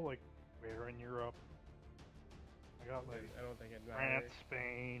know, like, where in Europe? I got, like, I don't think it matters. France,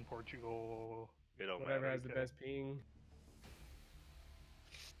 Spain, Portugal. It don't Whatever matter. has the best ping.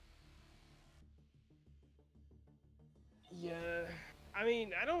 Yeah. I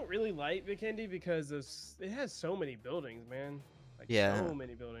mean, I don't really like Vikendi because it has so many buildings, man. Like, Yeah. so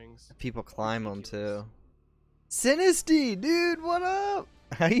many buildings. People climb them Ridiculous. too. Sinisty, dude, what up?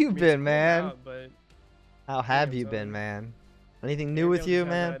 How you I mean, it's been, cool man? out, but How have I'm you been, telling. man? Anything new with Maybe you, I'll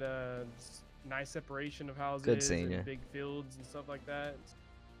just have man? That, nice separation of houses Good seeing and ya. big fields and stuff like that.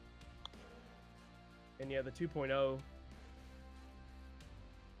 And yeah, the 2.0.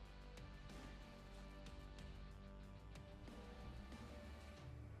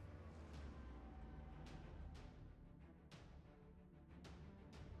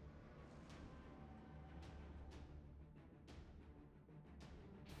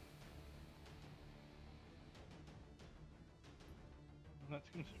 That's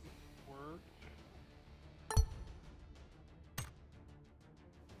gonna work.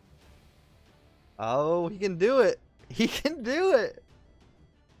 Oh, he can do it. He can do it.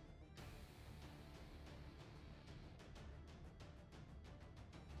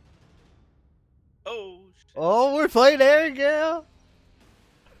 Oh, shit. Oh, we're playing Aaron Gale.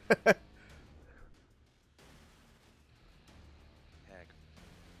 Heck.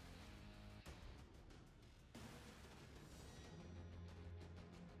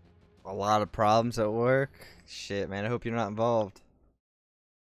 A lot of problems at work. Shit, man. I hope you're not involved.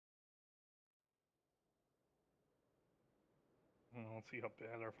 Let's see how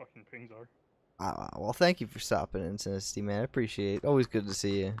bad our fucking pings are. Well, thank you for stopping in, Sinisty, man. I appreciate it. Always good to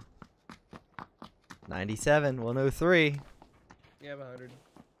see you. 97, 103. You have 100.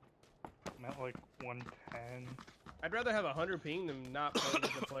 I'm at like 110. I'd rather have 100 ping than not play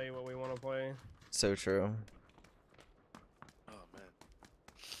to play what we want to play. So true. Oh, man.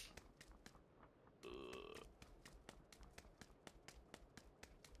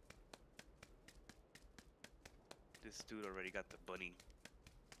 This dude already got the bunny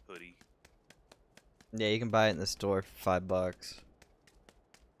hoodie. Yeah, you can buy it in the store for $5.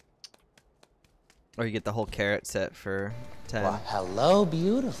 Or you get the whole carrot set for 10. Well, hello,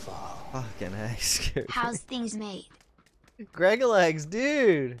 beautiful. Fucking heck. How's things made? Greg legs,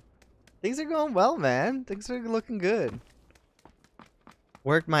 dude. Things are going well, man. Things are looking good.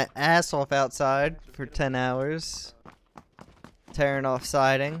 Worked my ass off outside for 10 hours. Tearing off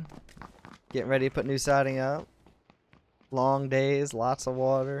siding. Getting ready to put new siding up. Long days, lots of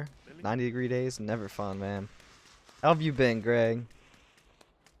water. 90-degree days, never fun, man. How have you been, Greg?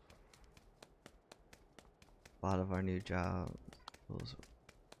 A lot of our new jobs.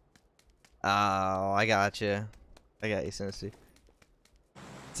 Oh, I got you. I got you, Sinisty.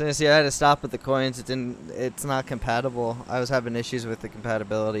 Since I had to stop with the coins, it's not compatible. I was having issues with the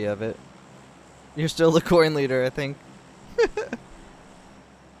compatibility of it. You're still the coin leader, I think. Do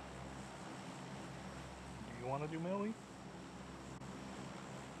you want to do melee?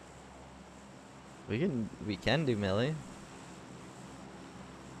 We can do melee.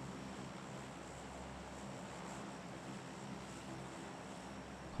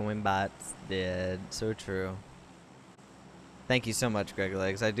 Coinbot's dead. So true. Thank you so much, Greg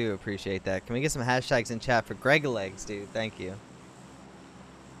Legs. I do appreciate that. Can we get some hashtags in chat for Greg Legs, dude? Thank you.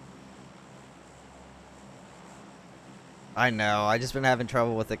 I know. I just been having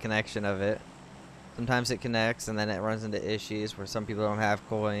trouble with the connection of it. Sometimes it connects and then it runs into issues where some people don't have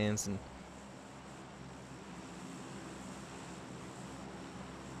coins and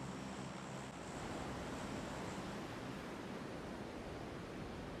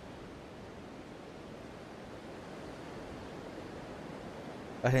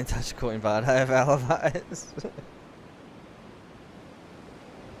I didn't touch Coinbot. I have alibis.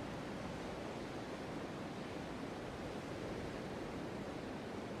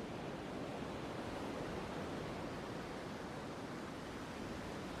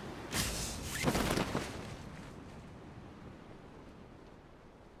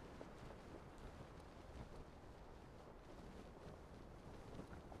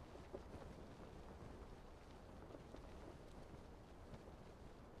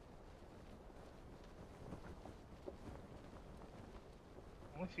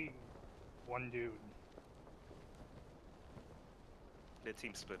 I only see one dude. Their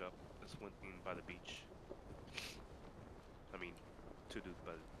team split up. There's one team by the beach. I mean, two dudes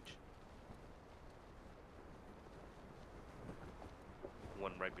by the beach.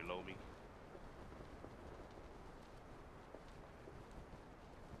 One right below me.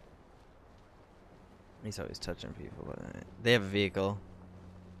 He's always touching people, but they have a vehicle.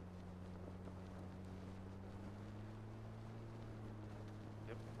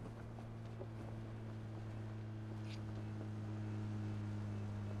 Yep.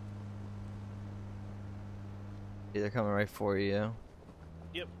 Yeah, they're coming right for you.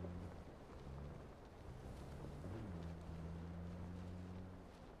 Yep.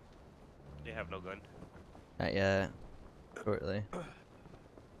 They have no gun. Not yet. Shortly.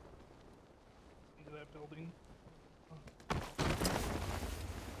 Into that building.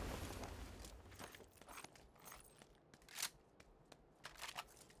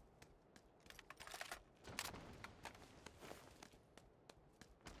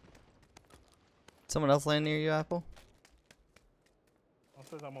 Someone else land near you, Apple? Not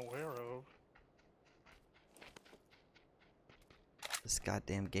that I'm aware of. This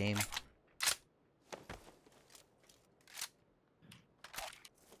goddamn game.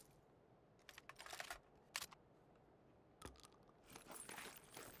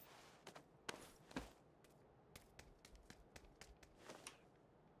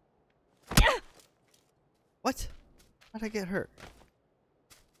 What? How'd I get hurt?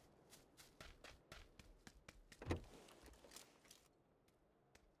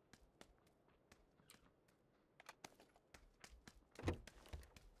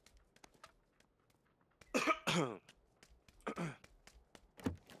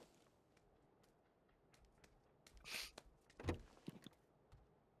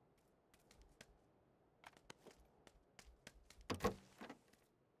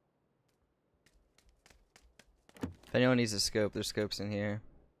 If anyone needs a scope, there's scopes in here.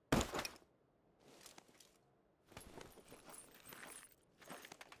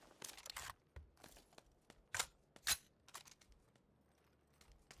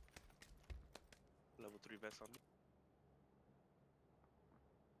 Level 3 vest on me.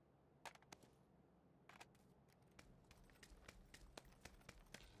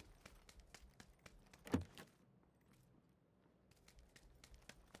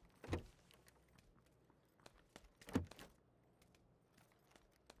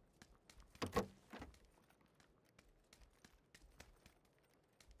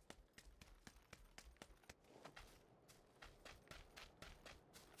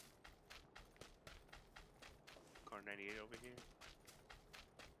 Car 98 over here.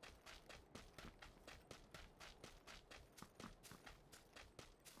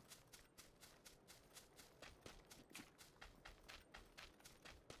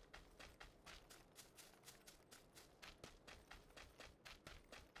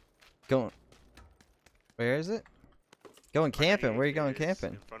 Going. Where is it? Going Car camping. Where are you 98 going is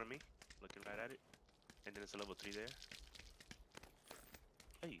camping? In front of me, looking right at it. And then it's a level 3 there.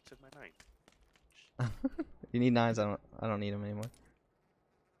 Hey, you took my 9. You need nines? I don't need them anymore.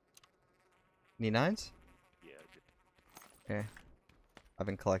 Need nines? Yeah, I did. Okay. I've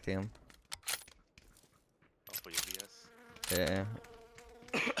been collecting them. Oh, for your VS. Yeah.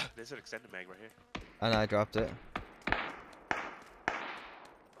 There's an extended mag right here. I know, I dropped it.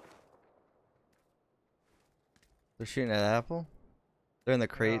 They're shooting at Apple? They're in the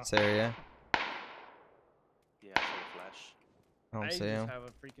crates area. Yeah, I saw the flash. I don't I see just him. have a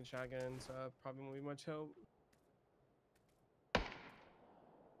freaking shotgun, so I probably won't be much help. There's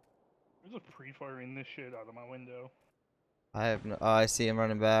a pre-firing this shit out of my window. I have no. Oh, I see him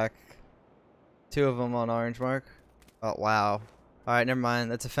running back. 2 of them on orange mark. Oh, wow. Alright, never mind.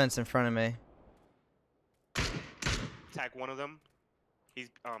 That's a fence in front of me. Tag one of them. He's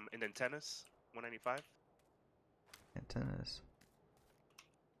in antennas. 195. Antennas.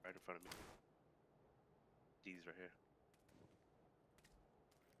 Right in front of me. These right here.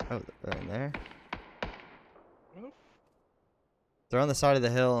 Oh, they're in there. Where the f- They're on the side of the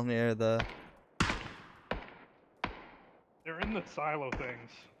hill near the. They're in the silo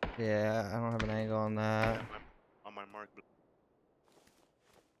things. Yeah, I don't have an angle on that. Yeah, on my mark.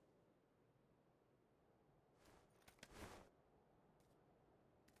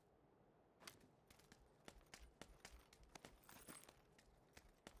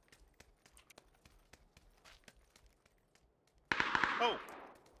 Oh!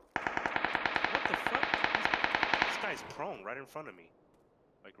 What the fuck? This guy's prone right in front of me.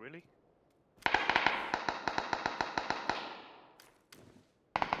 Like, really?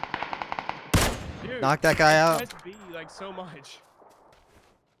 Dude, Knock that guy out. press B like so much.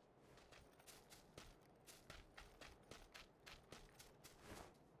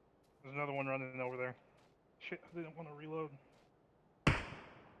 There's another one running over there. Shit, I didn't want to reload.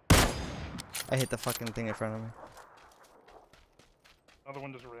 I hit the fucking thing in front of me. Another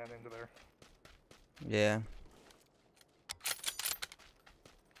one just ran into there. Yeah.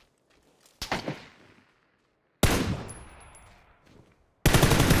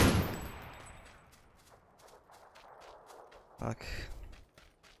 Fuck.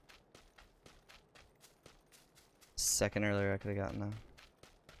 Second earlier, I could have gotten them.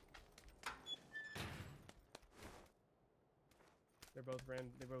 They both ran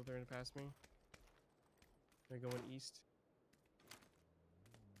past me. They're going east.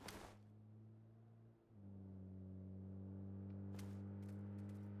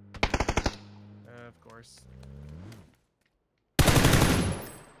 Of course.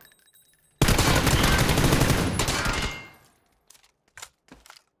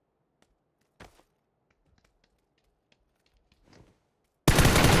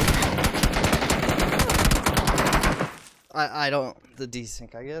 I don't. The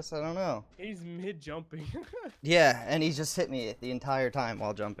desync, I guess. I don't know. He's mid jumping. Yeah, and he just hit me the entire time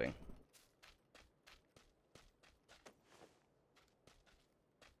while jumping.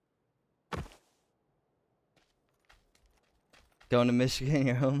 Going to Michigan,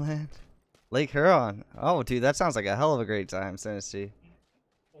 your homeland? Lake Huron. Oh, dude, that sounds like a hell of a great time, Tennessee.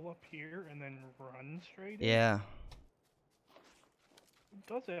 Pull up here and then run straight in? Yeah. Who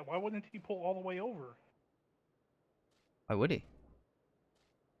does that? Why wouldn't he pull all the way over? Why would he?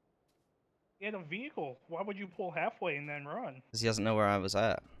 He had a vehicle. Why would you pull halfway and then run? Because he doesn't know where I was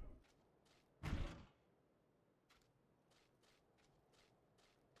at.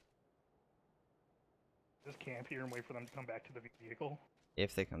 Just camp here and wait for them to come back to the vehicle.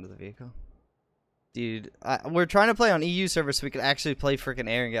 If they come to the vehicle. Dude, we're trying to play on EU server so we could actually play freaking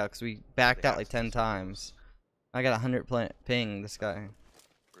airing out because we backed out like 10 times. I got 100 ping, this guy.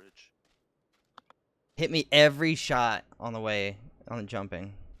 Bridge. Hit me every shot on the way, on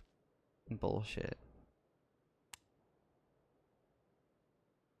jumping. Bullshit.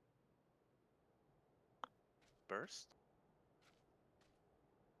 Burst?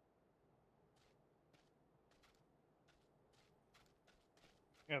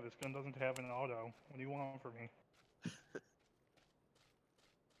 Yeah, this gun doesn't have an auto. What do you want from me?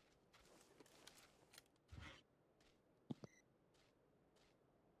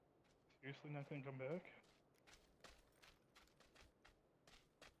 Seriously not gonna come back?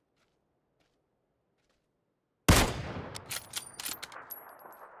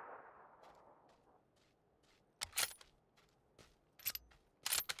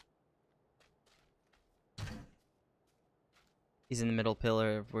 He's in the middle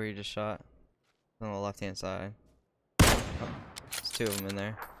pillar of where you just shot. On the left-hand side. Oh, there's 2 of them in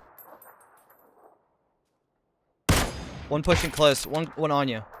there. One pushing close. One on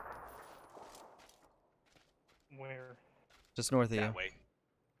you. Where? Just north of you. That way.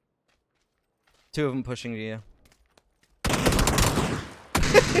 2 of them pushing to you.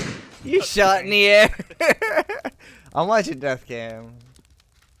 You shot in the air. I'm watching Death Cam.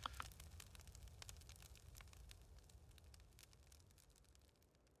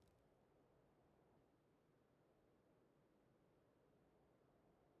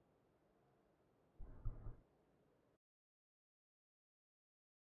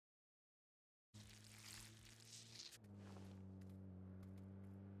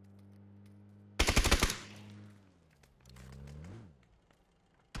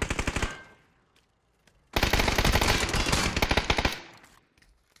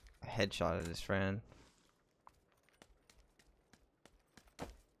 headshotted his friend.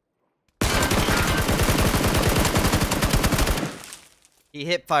 He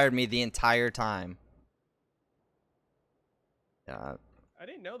hip fired me the entire time. Yeah. I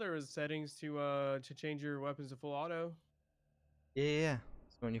didn't know there was settings to change your weapons to full auto. Yeah.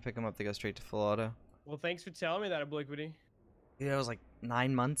 So when you pick them up, they go straight to full auto. Well, thanks for telling me that, Obliquity. Dude, that was like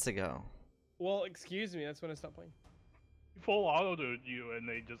 9 months ago. Well, excuse me, that's when I stopped playing. Full autoed you, and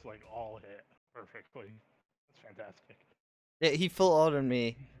they just like all hit perfectly. That's fantastic. Yeah, he full autoed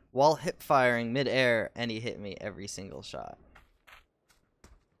me while hip firing mid-air, and he hit me every single shot.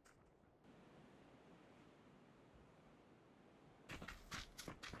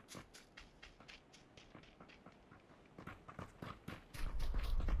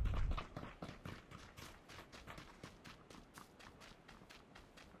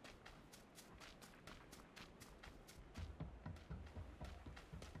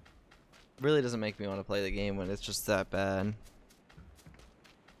 Really doesn't make me want to play the game when it's just that bad.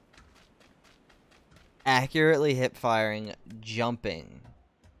 Accurately hip firing, jumping.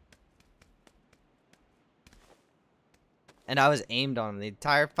 And I was aimed on him the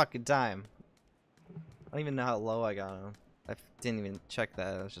entire fucking time. I don't even know how low I got him. I didn't even check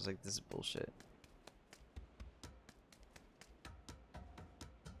that. I was just like, this is bullshit.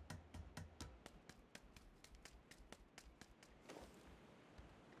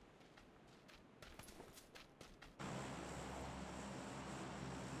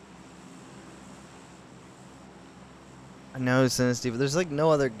 I know, Sinisty, but there's like no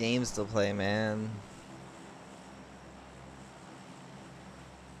other games to play, man.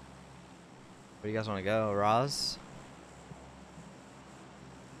 Where do you guys want to go? Roz?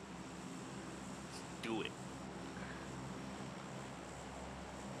 Do it.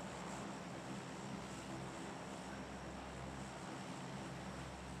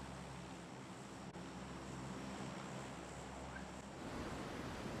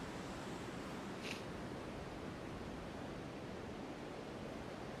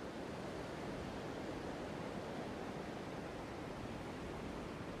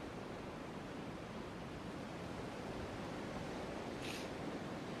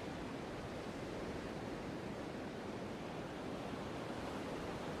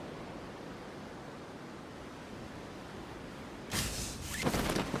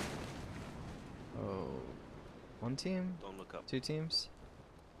 One team? Don't look up. 2 teams?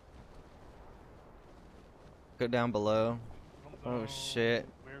 Go down below. Oh shit.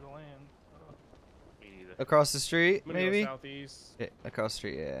 Where to land? Me neither. Across the street, I'm gonna maybe? go southeast. Yeah, across the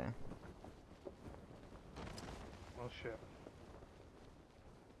street, yeah. Oh shit.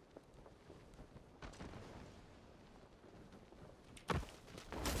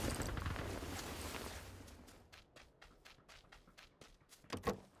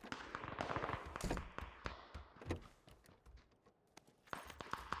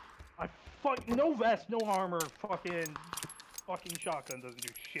 No vest, no armor, fucking shotgun doesn't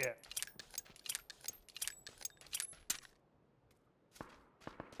do shit.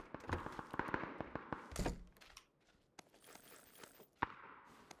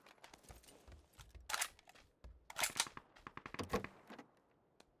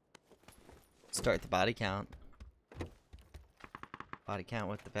 Start the body count. Body count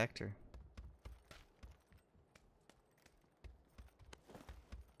with the vector.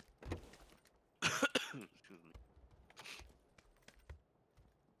 Excuse me.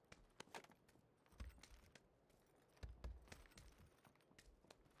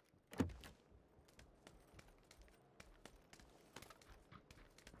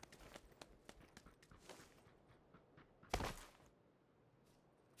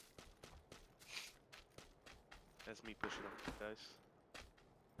 That's me pushing up, guys.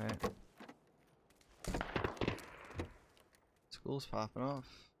 Alright. School's popping off.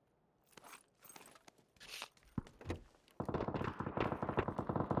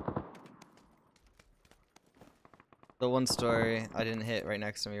 The one story I didn't hit right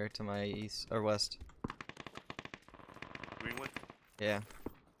next to me or to my east or west. Green one? Yeah.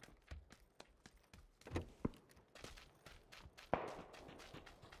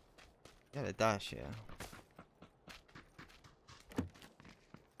 Got a dash, yeah.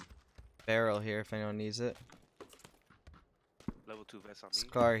 Barrel here if anyone needs it. Level 2 vest on me.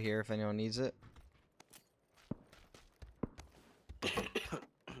 Scar here if anyone needs it.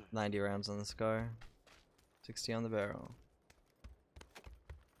 90 rounds on the scar. 60 on the barrel.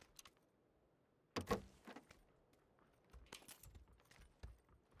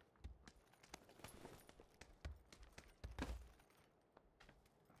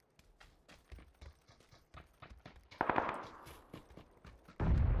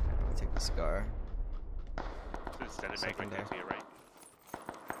 Take Scar. So it's standing back right Secondary. there to your right.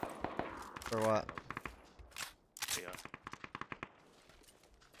 For what? Yeah.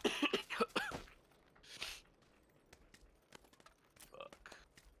 Fuck.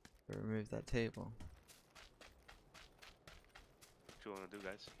 Remove that table. What you wanna do,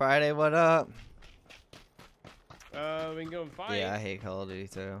 guys? Friday, what up? We can go and fight. Yeah, I hate Call of Duty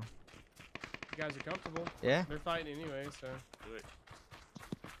too. You guys are comfortable. Yeah? They're fighting anyway, so Do it.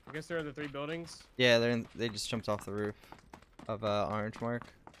 I guess they're in the 3 buildings. Yeah, they just jumped off the roof of Orange Mark.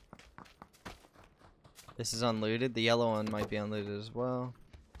 This is unlooted. The yellow one might be unlooted as well.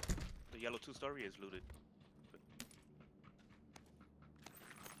 The yellow 2-story is looted.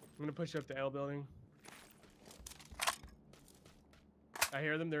 I'm gonna push up the L building. I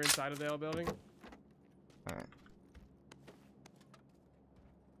hear them. They're inside of the L building. Alright.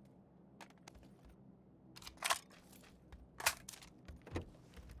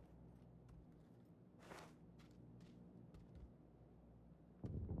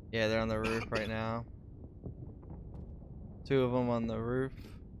 Yeah, they're on the roof right now. 2 of them on the roof.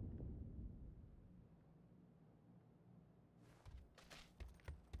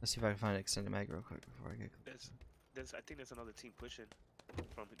 Let's see if I can find an extended mag real quick before I get. I think there's another team pushing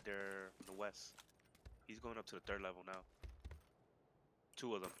from there from the west. He's going up to the 3rd level now.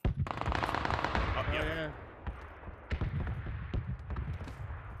 2 of them. Oh, Oh yeah. yeah.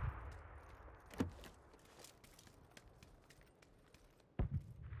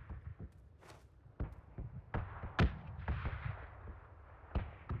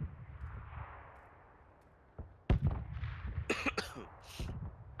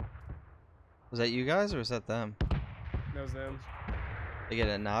 Was that you guys or was that them? That was them. They get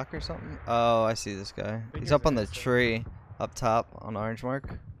a knock or something? Oh, I see this guy. think He's it's up on an the instant. tree up top on Orange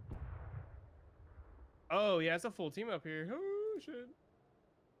Mark. Oh yeah, it's a full team up here. Oh shit.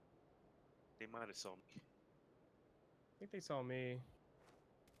 They might have saw me. I think they saw me.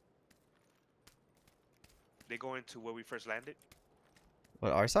 They go into where we first landed.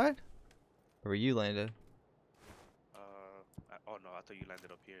 What, our side? Or where you landed? Oh no, I thought you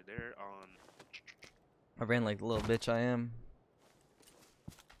landed up here. They're on I ran like the little bitch I am.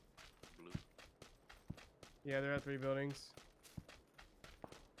 blue. Yeah, they're at 3 buildings.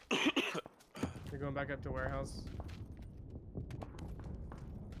 They're going back up to warehouse.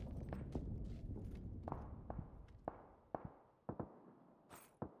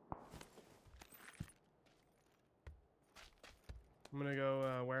 I'm gonna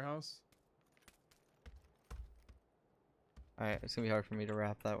go warehouse. Alright, it's gonna be hard for me to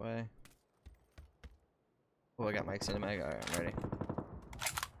wrap that way. Oh, I got my extended mag. Alright, I'm ready.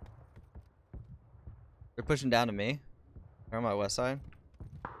 They're pushing down to me. They're on my west side.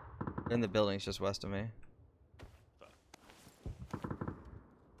 They're in the buildings just west of me.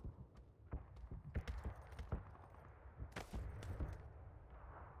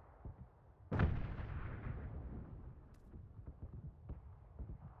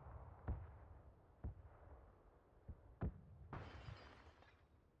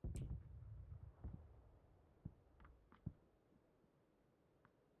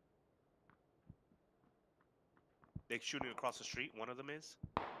 They're shooting across the street. One of them is.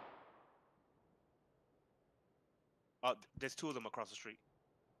 Oh, there's 2 of them across the street.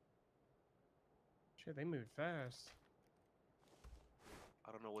 Shit, they moved fast.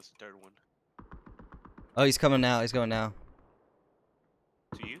 I don't know what's the 3rd one. Oh, he's coming now. He's going now.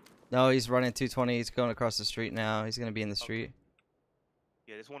 To you? No, he's running 220. He's going across the street now. He's gonna be in the street.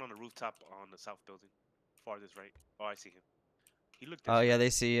 Yeah, there's one on the rooftop on the south building. Farthest right. Oh, I see him. He looked. Oh yeah, they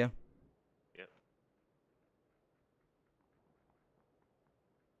see you. Yep.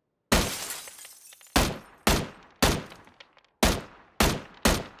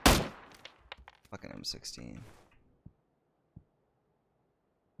 Fucking M16.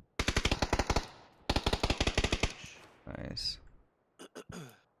 Nice.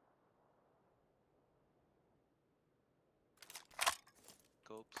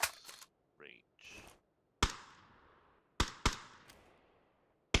 Scopes. Range.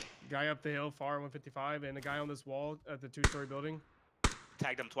 Guy up the hill, far 155, and the guy on this wall at the 2-story building.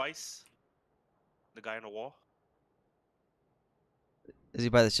 Tagged him twice. The guy on the wall. Is he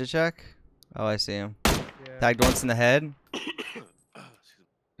by the shit shack? Oh, I see him. Yeah. Tagged once in the head. Excuse me.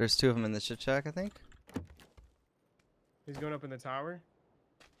 There's 2 of them in the shit shack, I think. He's going up in the tower.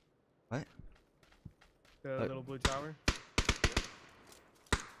 What? The little blue tower.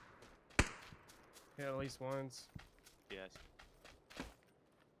 Yeah, at least once. Yes.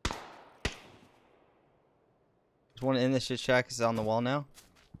 There's one in the shit shack. Is on the wall now.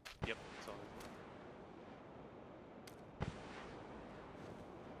 Yep. Saw him.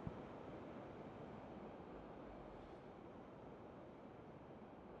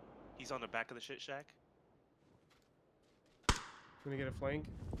 He's on the back of the shit shack. Gonna get a flank.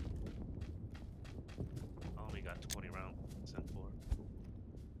 I only got 20 rounds. Sent 4.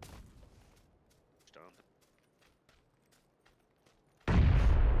 Down.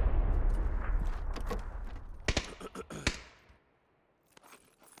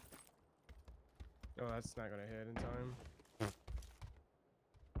 Oh, that's not gonna hit in time.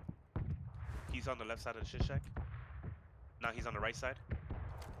 He's on the left side of the shit shack. Now he's on the right side.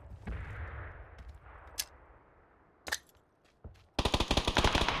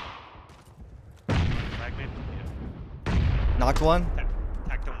 Fragment. Yeah. Knocked one.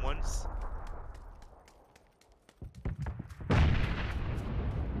 Tacked him once.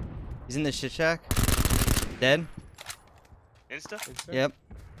 He's in the shit shack. Dead. Insta? Insta? Yep.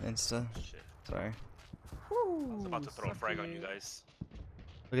 Insta. Shit. Sorry. I was about to throw a frag on you guys.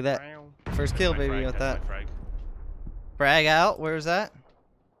 Look at that. Wow. First kill, My baby. frag, With that's that. my frag. Frag out. Where's that?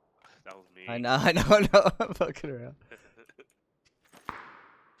 That was me. I know. I know. I'm fucking around.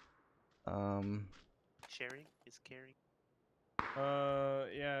 Sharing is caring.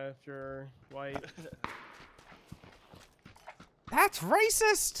 Yeah, if you're white. That's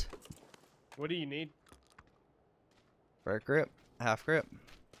racist. What do you need? Vert grip. Half grip.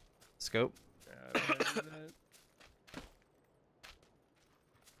 Scope. I don't have that.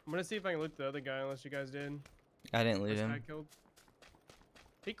 I'm gonna see if I can loot the other guy, unless you guys did. I didn't loot First guy him. killed.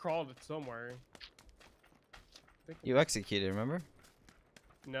 He crawled somewhere. You executed, remember?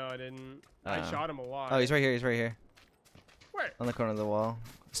 No, I didn't. I Oh. shot him a lot. Oh, he's right here. He's right here. Where? On the corner of the wall.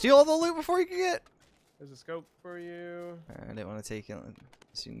 Steal all the loot before you can get. There's a scope for you. I didn't want to take it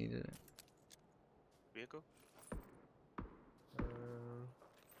unless you needed it. Vehicle? Uh,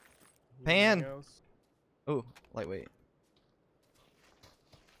 Pan. anything else? Oh, lightweight.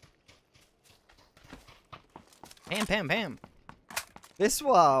 Pam.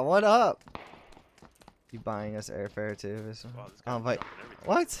 Biswa, what up? You buying us airfare too, Biswa? Wow, this I'll guy's invite. dropping everything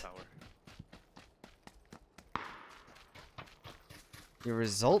What? in this tower. Your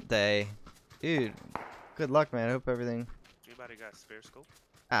result day, dude. Good luck, man. I hope everything. Anybody got a spare scope?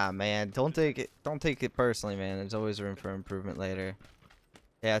 Ah, man, don't take it personally, man. There's always room for improvement later.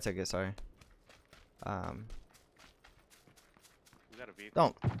 Yeah, I took it. Sorry. We got a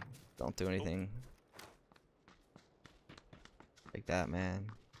vehicle. Don't do anything like that, man.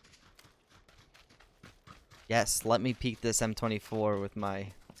 Yes, let me peek this M24 with my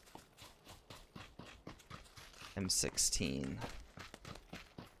M16.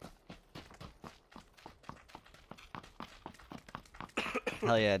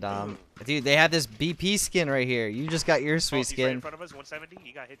 Hell yeah, Dom. Dude, they have this BP skin right here. You just got your sweet He's right skin. in front of us, 170.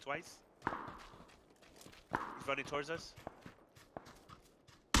 He got hit twice. He's running towards us.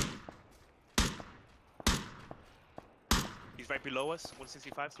 He's right below us,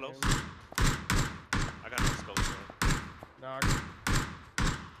 165, close. I got no scope, bro. Knock.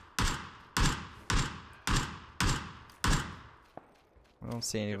 I don't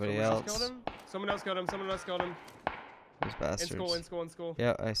see anybody Someone else else. killed him? Someone else killed him. Those bastards. In school.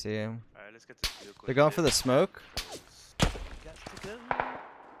 Yeah, I see him. Alright, let's get this vehicle. They're going for the smoke. Got to go.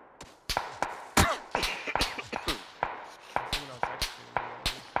 Someone else next to him.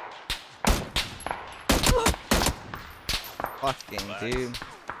 Fucking Relax. dude.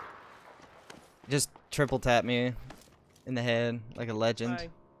 Just triple tap me in the head like a legend. Hi.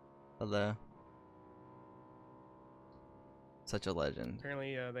 Hello. Such a legend.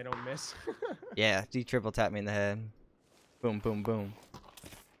 Apparently, they don't miss. Yeah, he triple tap me in the head. Boom, boom, boom.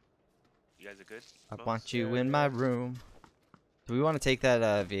 You guys are good? I Close? want you Yeah, in yeah. my room. Do we want to take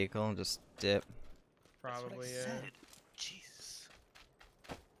that vehicle and just dip? That's what I Probably, yeah. said. Jesus.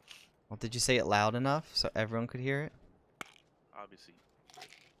 Well, did you say it loud enough so everyone could hear it? Obviously.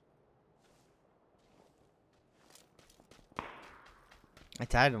 I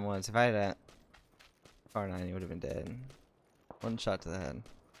tagged him once. If I had a R9, he would have been dead. One shot to the head.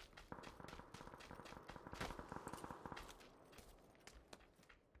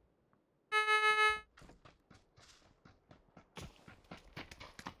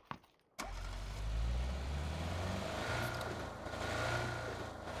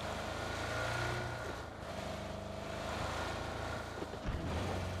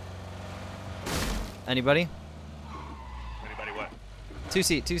 Anybody? Anybody what? Two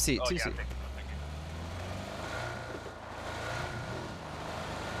seat. Oh, yeah, seat. thank you.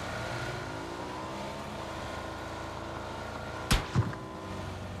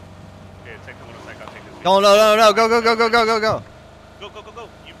 Here, take the one sec, I'll take this. No. Go. Go.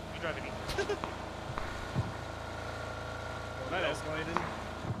 You driving me. Well, that escalated.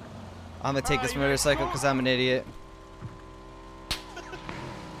 I'm gonna take Oh, this you're a motorcycle because I'm an idiot.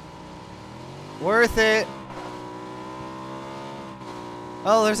 Worth it.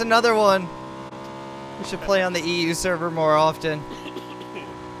 Oh, there's another one. We should play on the EU server more often.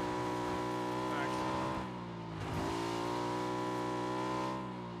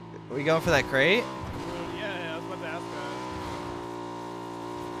 Are we going for that crate? Yeah, I was about to ask that.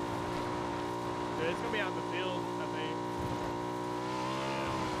 Dude, it's gonna be out in the field, I think.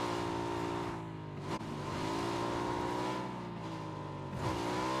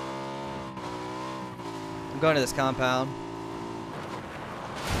 I'm going to this compound.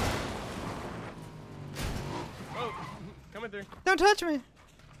 Oh, coming through. Don't touch me.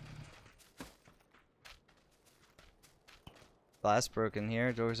 Glass broken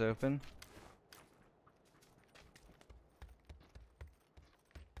here. Doors open.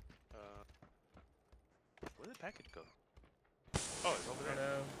 Where did the package go? Oh, it's over I there.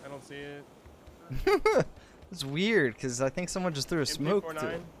 don't know. I don't see it. It's weird because I think someone just threw a smoke to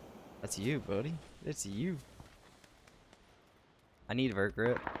M249. it. That's you, buddy. It's you. I need vert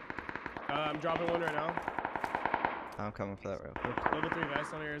grip. I'm dropping one right now. I'm coming for that real quick. Level 3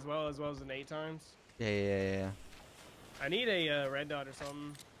 vest on here as well as an 8 times. Yeah. I need a red dot or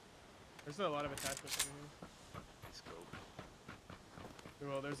something. There's a lot of attachments over here. Let's go.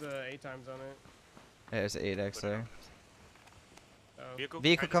 Well, there's a 8 times on it. Yeah, there's an 8x there. Oh. Vehicle?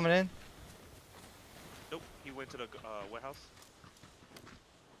 Vehicle Behind us? coming in. Nope. He went to the warehouse.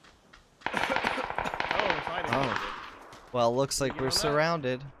 Oh, we're fighting. Oh. Well, looks Can we like get we're on that?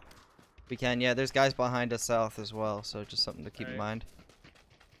 surrounded. We can, yeah. There's guys behind us south as well, so just something to keep in Right. mind.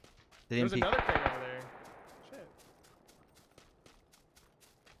 They There's didn't peek. another crate over there.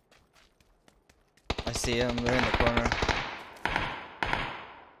 Shit. I see them. They're in the corner.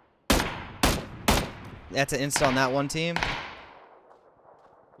 That's an insta on that one team.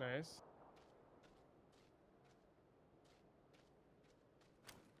 Nice.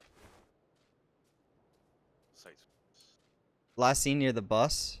 Sights. Last seen near the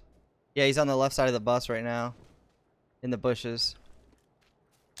bus. Yeah, he's on the left side of the bus right now. In the bushes.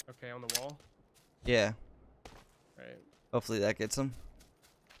 Okay, on the wall. Yeah. Right. Hopefully that gets him.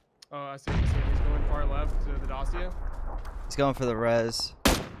 Oh, I see him. He's going far left to the dossier. He's going for the res.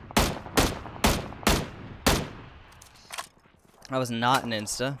 That was not an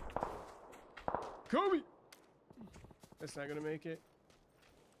insta. Kobe! That's not gonna make it.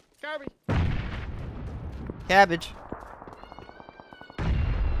 Kobe! Cabbage.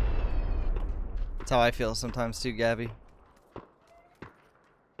 That's how I feel sometimes too, Gabby.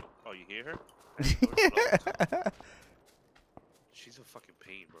 Oh, you hear her? She's a fucking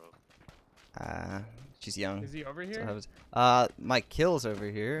pain, bro. She's young. Is he over So here? I was- my kill's over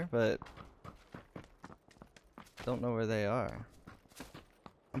here, but don't know where they are.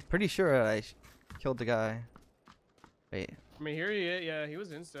 I'm pretty sure I killed the guy. Wait, I mean, here he is. Yeah, he was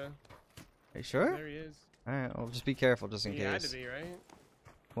insta. are you sure? There he is. All right, well, just be careful, just in He had to case. be, right?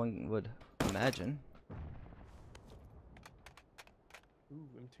 One would imagine. Ooh,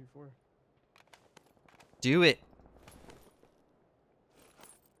 M24. Do it.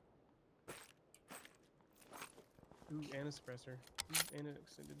 Ooh, and a suppressor. Ooh, and an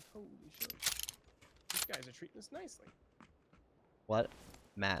extended. Holy shit. These guys are treating us nicely. What?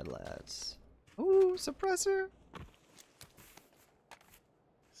 Mad lads. Ooh, suppressor.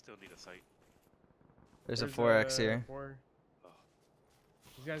 Still need a sight. There's a 4x here. 4. Oh.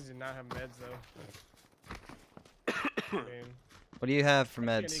 These guys did not have meds, though. I mean, What do you have for I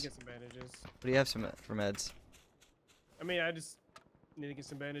need meds? to get some bandages. What do you have for meds? I mean, I just need to get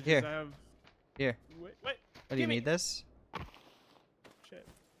some bandages. Here. I have. Here. Wait. What do you Gimme. need this? Shit.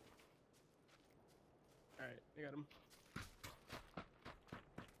 Alright, I got him.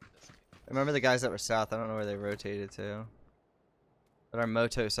 Remember the guys that were south? I don't know where they rotated to. But our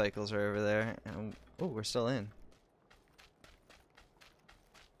motorcycles are over there. And oh, we're still in.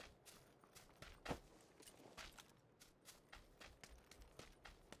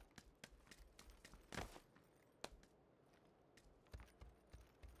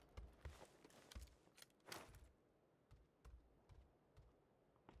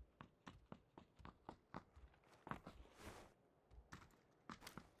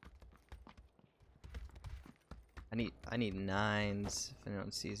 I need 9s if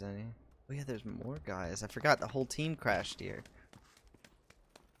anyone sees any. Oh yeah, there's more guys. I forgot the whole team crashed here.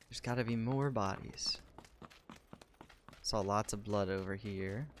 There's gotta be more bodies. Saw lots of blood over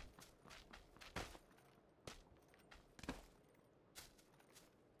here.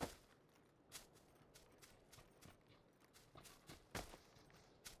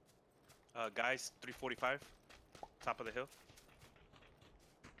 Guys, 345. Top of the hill.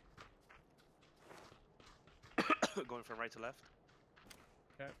 Going from right to left.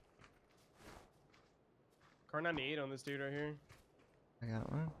 Okay. Car 98 on this dude right here. I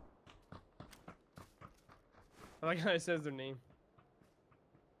got one. I like how it says their name.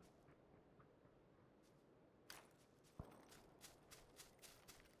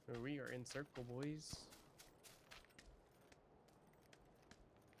 So we are in circle, boys.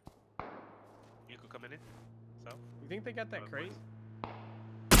 You could come in. So. You think they got that crate?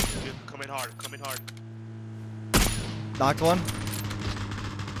 You could come in hard. Come in hard. Knocked one.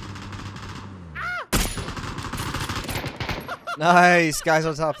 Nice. Guys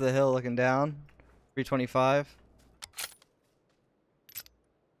on top of the hill looking down. 325.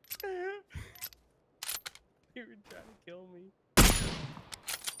 They were trying to kill me.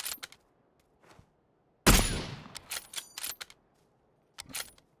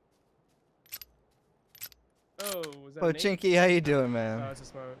 Oh, was that Oh, an eight? Chinky, how you doing, Oh, man? it's a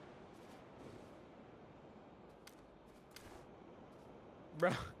smoke.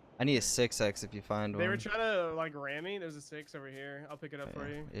 Bro, I need a 6x if you find they one. were trying to like ram me. There's a 6 over here. I'll pick it up for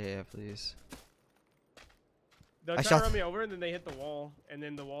you. Yeah, please. They'll I try shot to run me over and then they hit the wall. And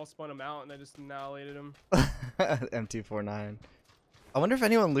then the wall spun them out and I just annihilated them. M249. I wonder if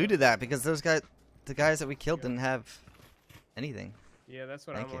anyone looted that because those guys, the guys that we killed didn't have anything. Yeah, that's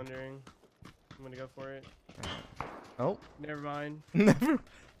what Thank I'm you. wondering. I'm gonna go for it. Oh. Never mind. Never.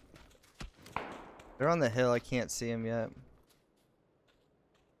 They're on the hill. I can't see them yet.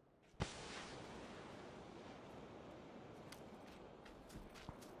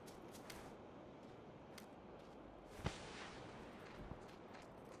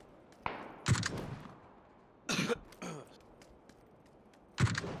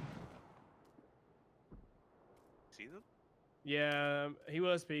 See them? Yeah, he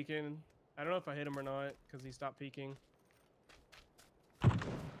was peeking. I don't know if I hit him or not because he stopped peeking.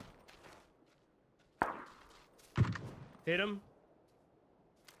 Hit him.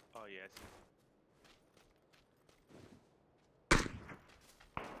 Oh yes.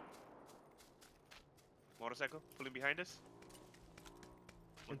 Motorcycle pulling behind us.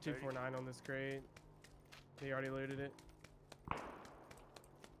 And 130. 249 on this crate. He already looted it.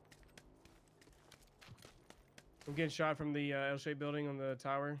 I'm getting shot from the L-shaped building on the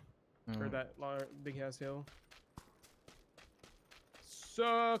tower. Or that big ass hill.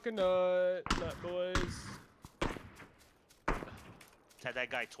 Suck a nut, boys. Had that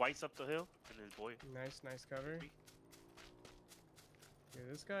guy twice up the hill, and his boy. Nice cover. Yeah,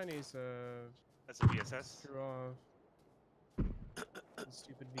 this guy needs to That's a VSS. screw off.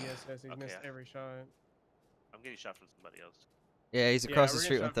 Stupid VSS. He's missed Okay, every shot. I'm getting shot from somebody else. Yeah, he's Yeah, across the we're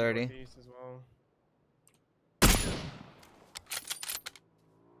street getting on shot from 30. northeast as well.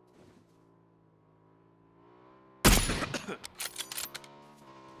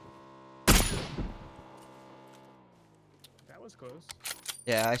 That was close.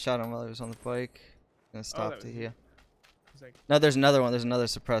 Yeah, I shot him while he was on the bike. Gonna that stop was to you. here. He's like, No, there's another one. There's another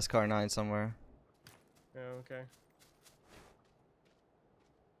suppressed car 9 somewhere. oh, okay.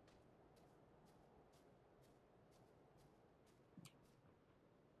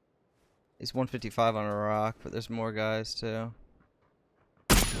 He's 155 on a rock, but there's more guys too.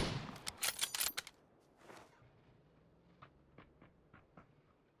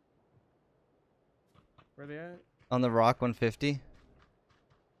 Where they at? On the rock 150.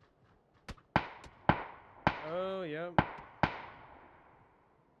 Oh, yep.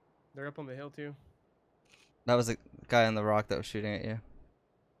 They're up on the hill too. That was the guy on the rock that was shooting at you.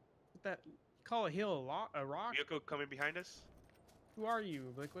 What that? Call a hill a rock? Vehicle coming behind us. Who are you,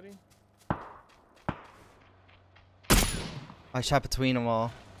 Obliquity? I shot between them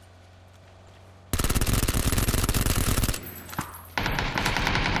all.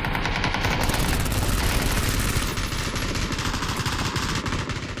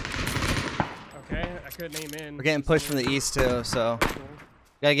 Okay, I couldn't aim in. We're getting pushed from the east too, so Cool.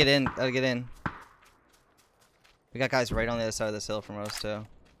 gotta get in. Gotta get in. We got guys right on the other side of this hill from us too.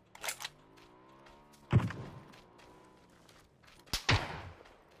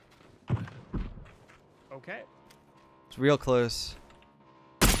 Okay. It's real close.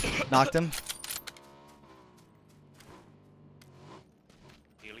 Knocked him.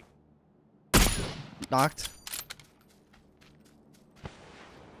 Healing. Knocked.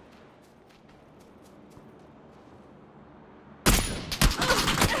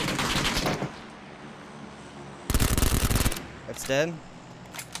 That's dead.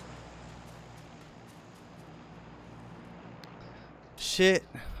 Shit.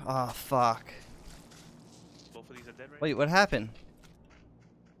 Oh, fuck. Both of these are dead right Wait, what happened?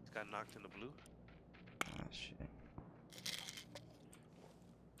 Just got knocked in the blue. Oh, shit.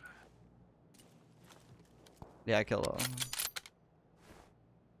 Yeah, I killed all of them.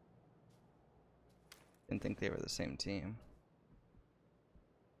 Didn't think they were the same team.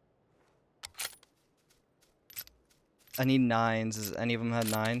 I need 9s. Does any of them have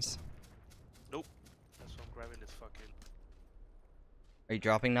 9s? Nope. That's why I'm grabbing this fucking. Are you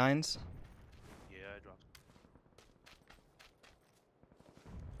dropping 9s? Yeah, I dropped.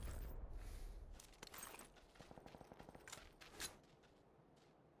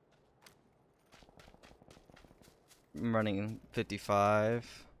 I'm running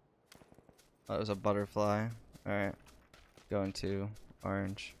 55. Oh, it was a butterfly. Alright. Going to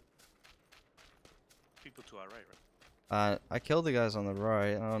orange. People to our right, right? I killed the guys on the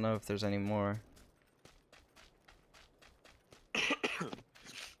right. I don't know if there's any more. Package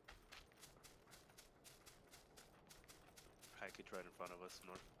right in front of us,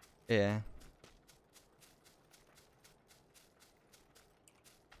 north. Yeah.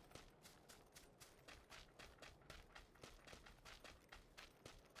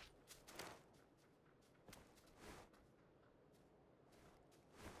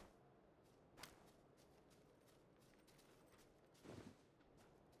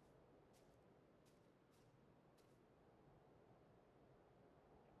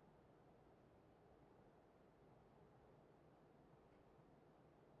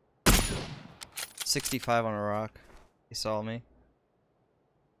 $65 on a rock. He saw me.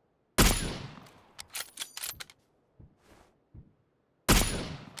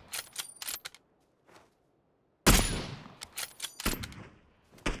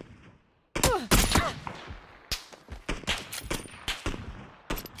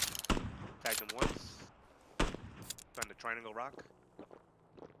 Tagged him once. Found the triangle rock.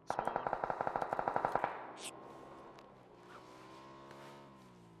 Small one.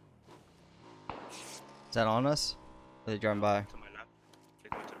 Is that on us? Or they driving by? To my left. They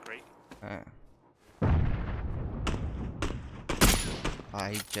go to the crate. Alright. Ah,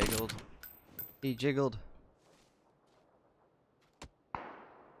 he jiggled. He jiggled.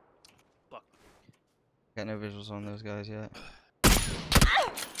 Fuck. Got no visuals on those guys yet.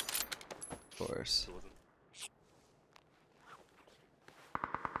 Of course. Two of them.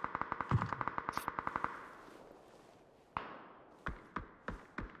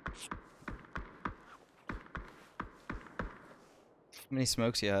 How many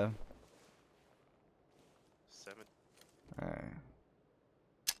smokes you have? 7. Alright.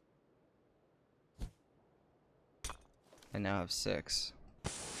 I now have 6.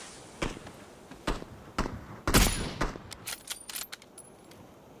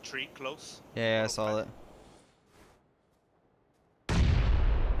 Tree close. Yeah, I saw it.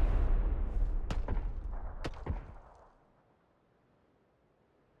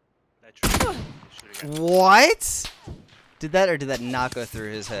 That tree. Shooting at What? Did that or did that not go through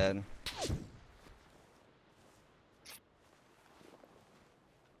his head?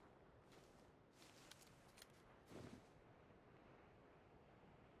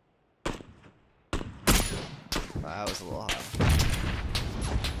 Wow, that was a little hot.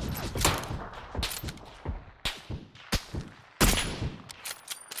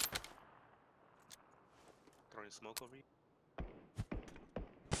 throwing smoke over you.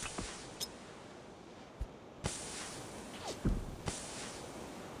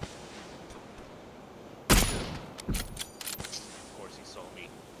 Of course he saw me.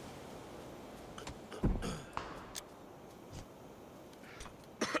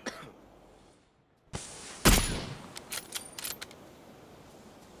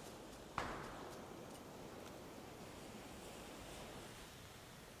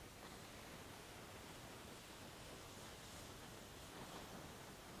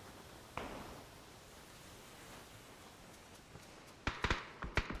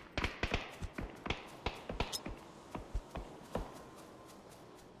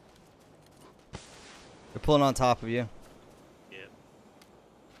 They're pulling on top of you. Yeah.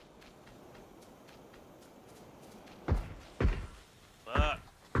 Fuck.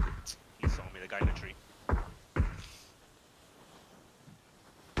 He saw me, the guy in the tree.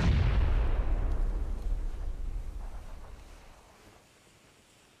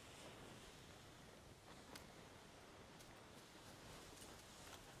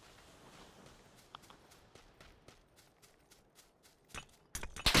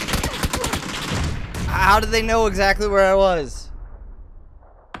 How did they know exactly where I was?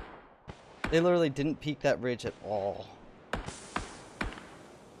 They literally didn't peek that bridge at all.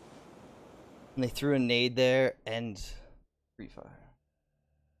 And they threw a nade there and free fire.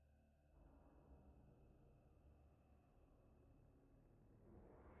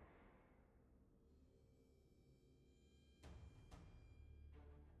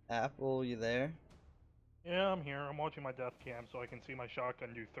 Apple, you there? Yeah, I'm here. I'm watching my death cam so I can see my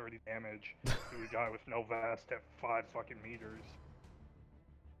shotgun do 30 damage to a guy with no vest at 5 fucking meters.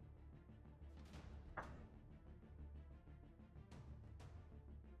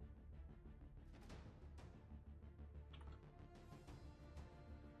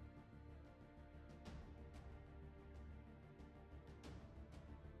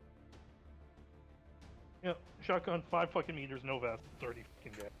 Yep, shotgun 5 fucking meters, no vest, 30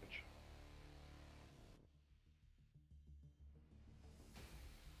 fucking damage.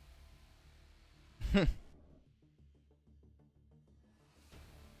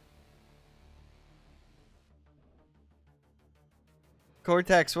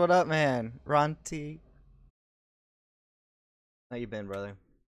 Cortex, what up, man? Ronti. How you been, brother?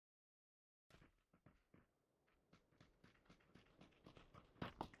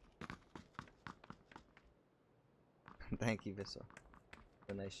 Thank you, Vissel.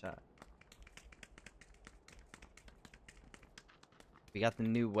 A nice shot. We got the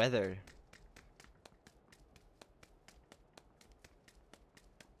new weather.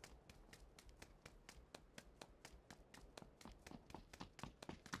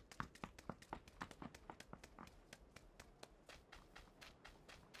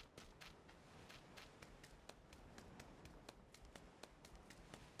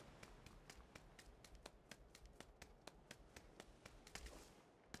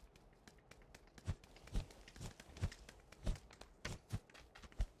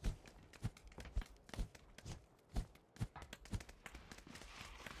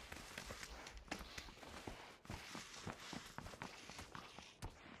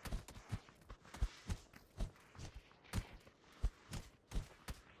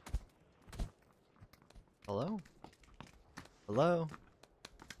 Hello? Hello?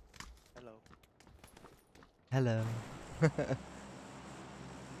 Hello.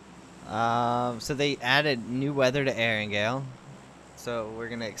 Hello. So they added new weather to Erangel. So we're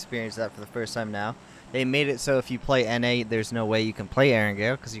gonna experience that for the first time now. They made it so if you play NA, there's no way you can play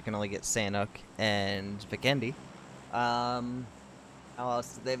Erangel because you can only get Sanuk and Vikendi. How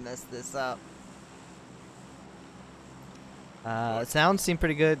else did they mess this up? Sounds seem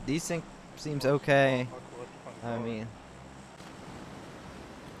pretty good. Desync seems okay. I mean,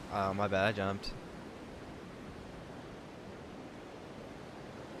 oh my bad, I jumped.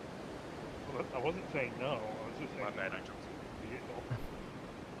 Well, I wasn't saying no, I was just saying My bad, I jumped. vehicle.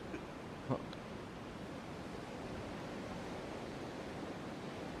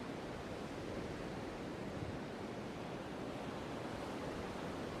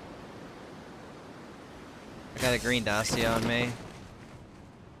 I got a green dossier on me.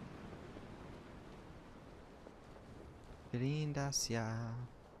 Green dossier.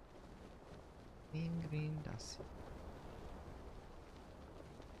 Green dossier.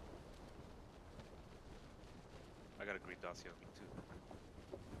 I got a green dossier on me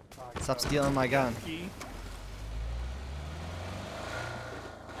too. Stop stealing my gun.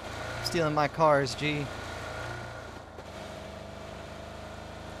 Stealing my cars, G.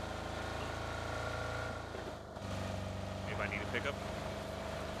 Anybody need a pickup?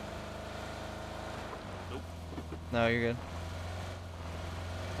 Nope. No, you're good.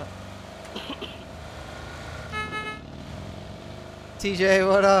 TJ,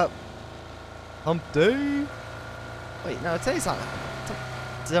 what up? Hump day? Wait, no, today's not.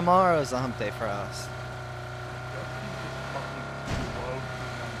 Tomorrow's a hump day for us.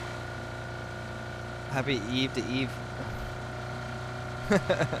 Happy Eve to Eve.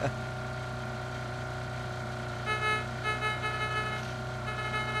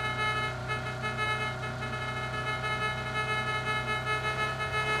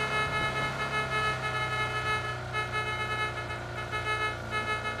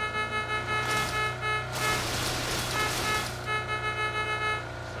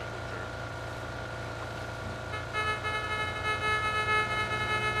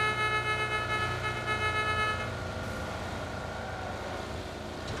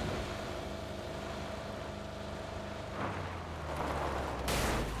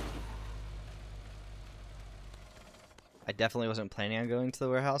 I definitely wasn't planning on going to the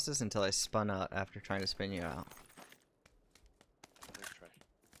warehouses until I spun out after trying to spin you out. Nice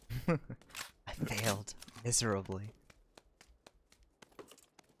try. I failed miserably.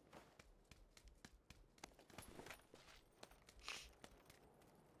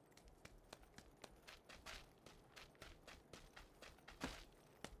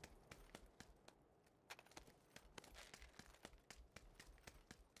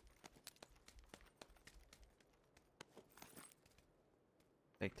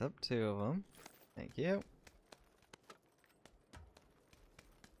 Picked up 2 of them. Thank you.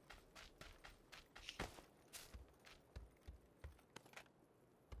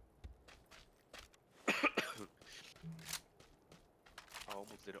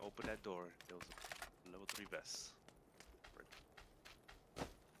 just didn't open that door. It was a level 3 vest.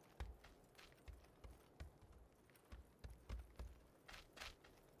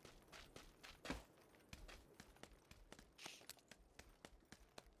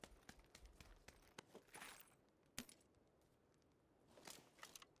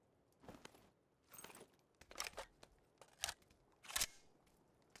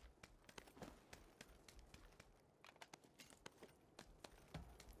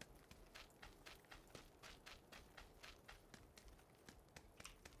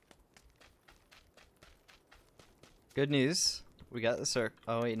 Good news. We got the circle.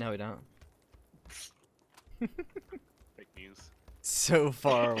 Oh wait, no, we don't. Fake news. So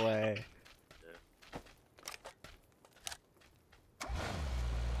far away.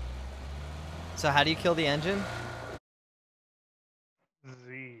 So how do you kill the engine?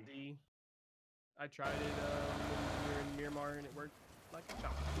 Z. D. I tried it when we were in Miramar and it worked like a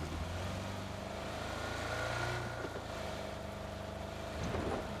chop.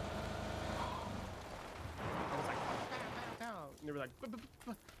 I was like, pow, pow, pow. And they were like,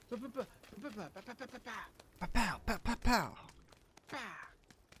 Pow, pow, pow, pow.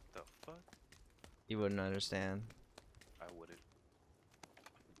 The fuck? You wouldn't understand. I wouldn't.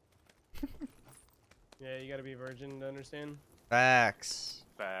 yeah, you gotta be a virgin to understand. Facts.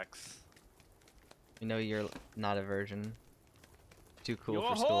 Facts. You know you're not a virgin. Too cool You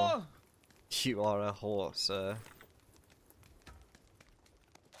for a school. whore? You are a whore, sir.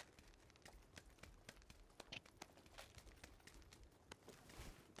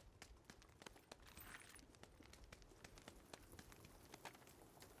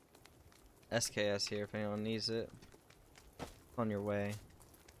 SKS here if anyone needs it. On your way.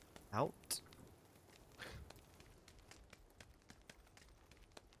 Out.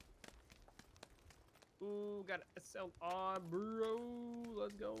 Ooh, got a SLR, bro.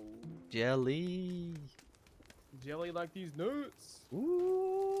 Let's go. Jelly. Jelly like these nuts.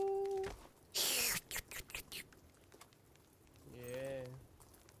 Ooh. Yeah.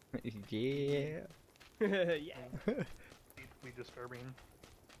 Yeah. yeah. Deeply disturbing.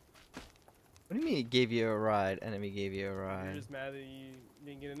 What do you mean it gave you a ride? Enemy gave you a You're ride. just mad that you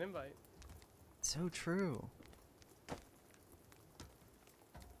didn't get an invite. So true.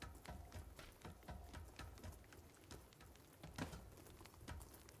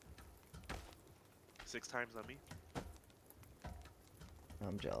 Six times on me.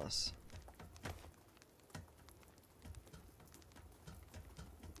 I'm jealous.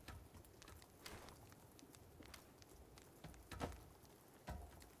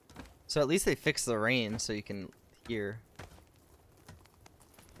 So at least they fixed the rain so you can hear.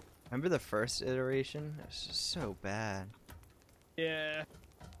 Remember the first iteration? It was just so bad. Yeah.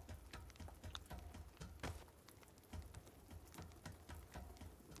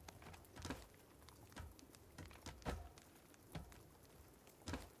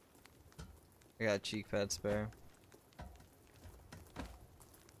 I got a cheek pad spare.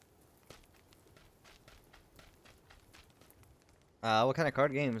 What kind of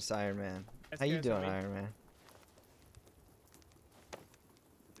card games, Iron Man? How you SKS doing, on me. Iron Man?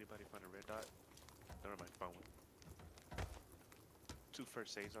 Anybody find a red dot? Never mind, found one. 2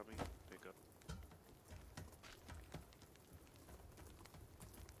 first saves on me. Pick up.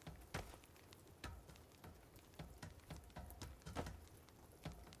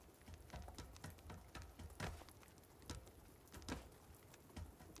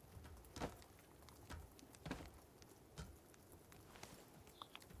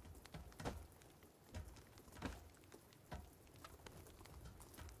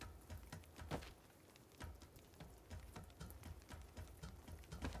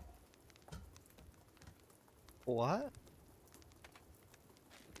 What?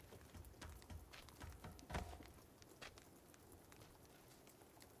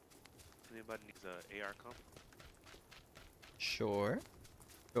 Anybody needs a AR comp? Sure.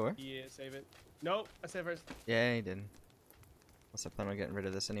 Sure. Yeah, save it. Nope, I said first. Yeah, he didn't. What's the plan on getting rid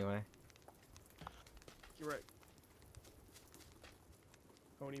of this anyway? You're right.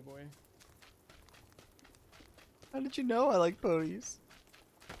 Pony boy. How did you know I like ponies?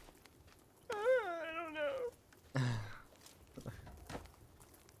 I don't know.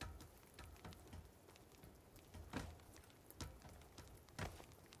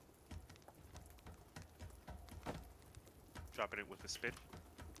 Dropping it with a spin.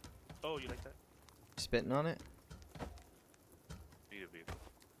 Oh, you like that? Spitting on it? Need a vehicle.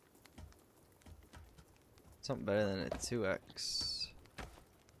 Something better than a 2X.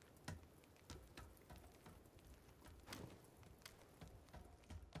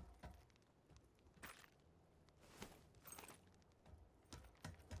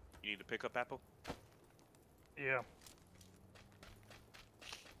 You need to pick up apple? Yeah.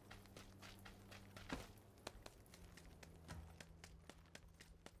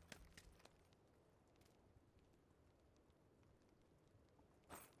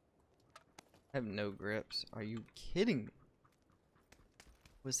 I have no grips. Are you kidding me?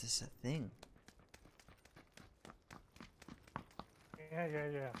 Was this a thing?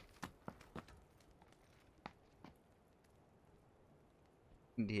 Yeah.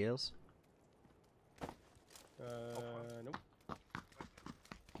 Deals. Nope.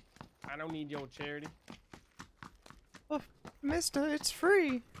 I don't need your charity. Oh, mister, it's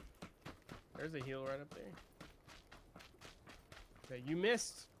free. There's a heal right up there. Okay, you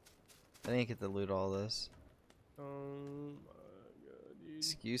missed. I didn't get to loot all this. Oh my god, dude.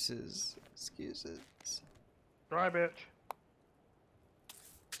 Excuses. Dry bitch.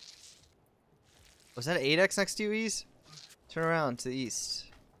 Was that an 8x next to you, Ease? Turn around to the east.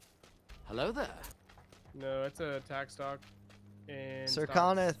 Hello there. No, it's a tack stock. And Sir stocks.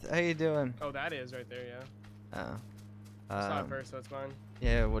 Conneth, how you doing? Oh, that is right there, yeah. Oh. It's not first, so it's fine.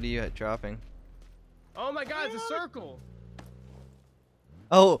 Yeah, what are you dropping? Oh my god, it's a circle!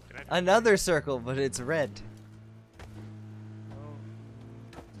 Oh, another circle, but it's red. Oh.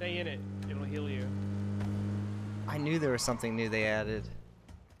 Stay in it. It'll heal you. I knew there was something new they added.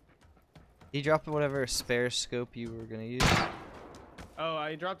 You dropped whatever spare scope you were gonna use. Oh,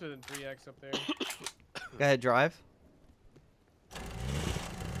 I dropped it in 3x up there. Go ahead, drive.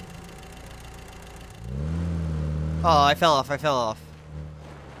 Oh, I fell off.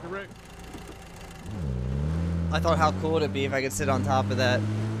 You're right. I thought how cool would it be if I could sit on top of that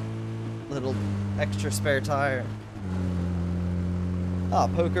little extra spare tire. Oh,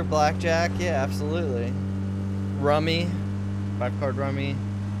 poker, blackjack, yeah, absolutely. Rummy, 5-card rummy.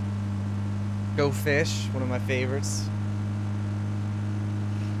 Go fish, one of my favorites.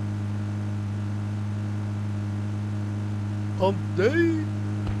 Hump day.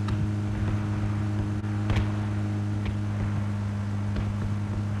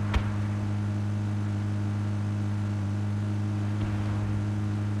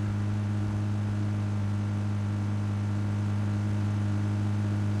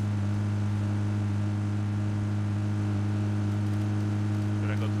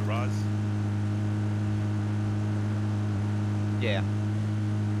 Should I go to Roz? Yeah.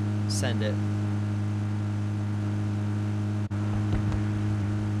 Send it.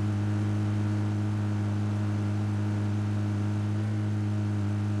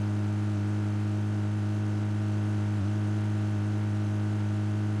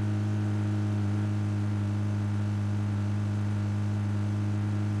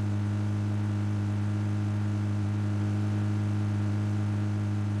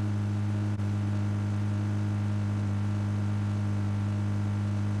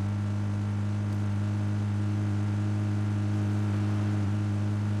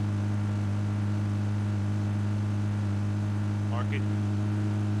 Market.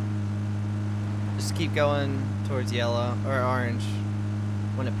 Just keep going towards yellow or orange.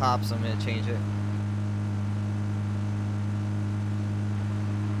 When it pops, I'm gonna change it.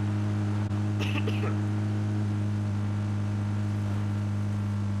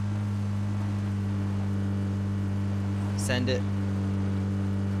 Send it.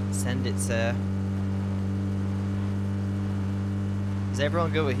 Send it, sir. Is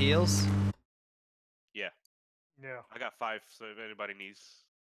everyone good with heals? Yeah, Yeah. I got 5, so if anybody needs.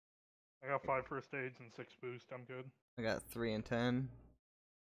 I got 5 first aids and 6 boost. I'm good. I got 3 and 10.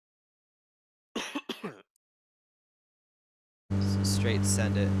 Straight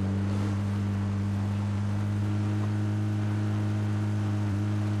send it.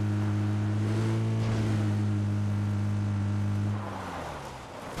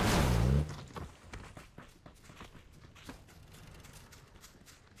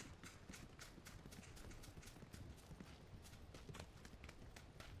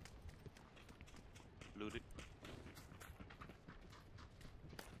 Looted.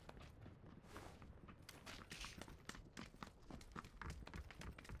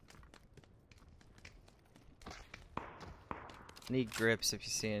 Need grips if you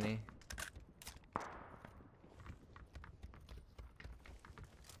see any.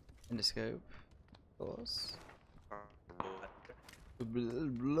 Endoscope. Close. Blah,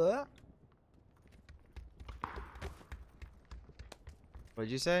 blah.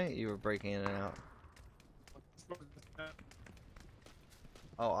 What'd you say? You were breaking in and out.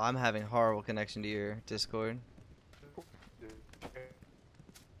 Oh, I'm having horrible connection to your Discord.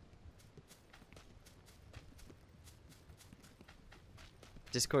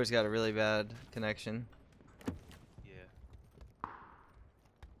 Discord's got a really bad connection. Yeah.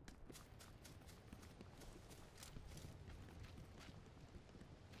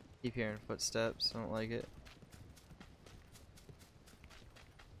 hearing footsteps. I don't like it.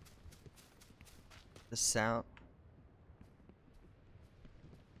 The sound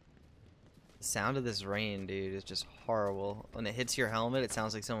of this rain, dude, is just horrible. When it hits your helmet, it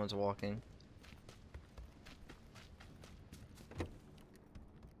sounds like someone's walking.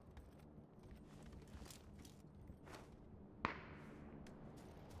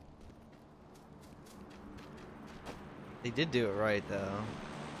 They did do it right, though.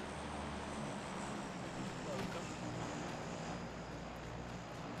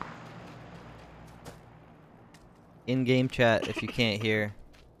 In-game chat if you can't hear.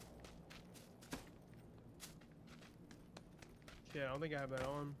 Yeah, I don't think I have that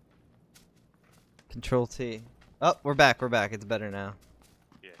on. Control T. Oh, we're back. We're back. It's better now.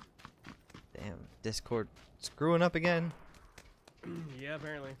 Yeah. Damn, Discord screwing up again. Yeah,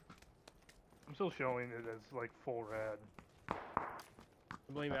 apparently. I'm still showing it as like full red.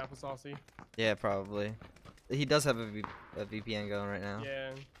 I blame Applesaucey. Yeah, probably. He does have a VPN going right now.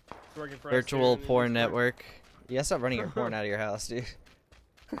 Yeah. It's working for us Virtual too, and porn it's network. You gotta stop running your porn out of your house, dude.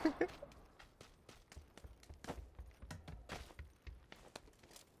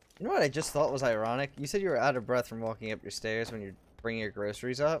 You know what I just thought was ironic? You said you were out of breath from walking up your stairs when you're bringing your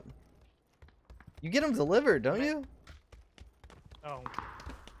groceries up. You get them delivered, don't you? Oh.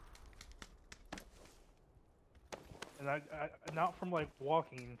 And I not from like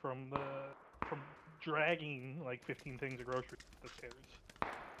walking, from dragging like 15 things of groceries up the stairs.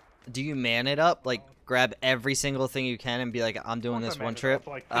 Do you man it up? Like, grab every single thing you can and be like, I'm doing Once this I one made it trip? up,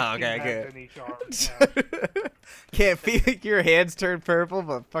 like Oh, 15 okay, bags good. in each arm. Yeah. Can't feel your hands turn purple,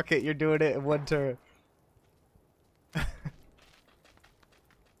 but fuck it, you're doing it in one turn.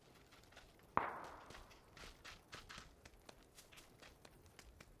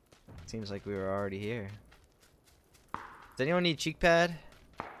 Seems like we were already here. Does anyone need cheek pad?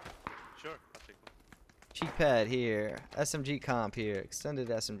 Sure, I'll take one. Cheek pad here. SMG comp here. Extended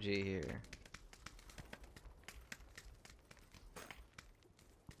SMG here.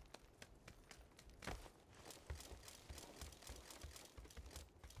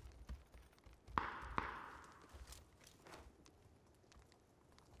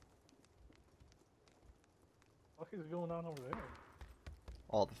 What is going on over there?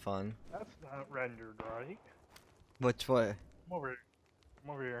 All the fun. That's not rendered right. Which way? Come over here.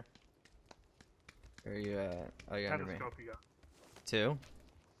 Come over here. Where are you at? Oh, you're under me. Telescope you got. 2?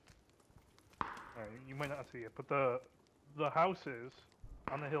 Alright, you might not see it, but the houses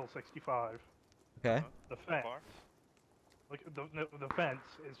on the hill 65. Okay. The fence. Far? Like the fence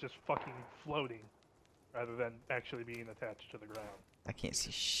is just fucking floating rather than actually being attached to the ground. I can't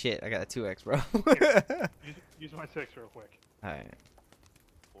see shit. I got a 2x, bro. Use my 6 real quick. Alright.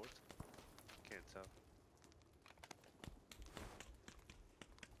 Fort? Can't tell.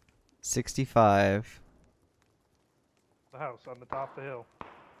 65. The house on the top of the hill.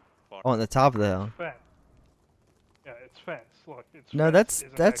 Far. Oh, on the top of the hill. Fence. Yeah, it's fence. Look, it's No, fence.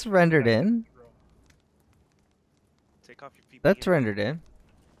 Isn't that's actually rendered attached in. to the ground. Take off your VPN. That's rendered in.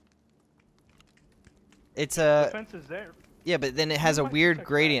 It's The a fence is there. yeah, but then it has a might weird check that.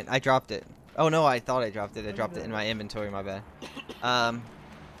 gradient. I dropped it. Oh no, I thought I dropped it. I you dropped it in didn't. my inventory. My bad.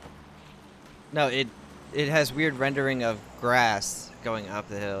 No, it has weird rendering of grass going up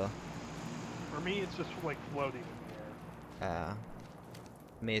the hill. For me, it's just like floating in the air.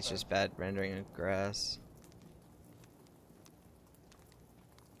 Me, it's just bad rendering of grass.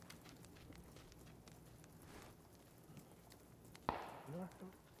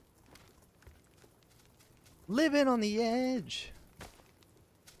 Living on the edge.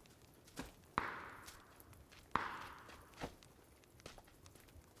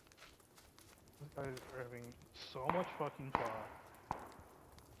 These guys are having so much fucking fun. I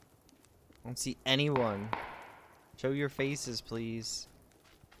don't see anyone. Show your faces, please.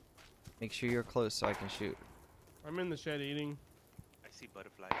 Make sure you're close so I can shoot. I'm in the shed eating. I see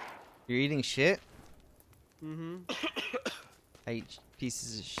butterflies. You're eating shit? Mm-hmm. I eat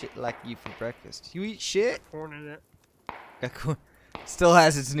pieces of shit like you for breakfast. You eat shit? Corn in it. Got corn. Still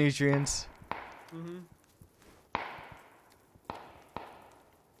has its nutrients. Mm-hmm.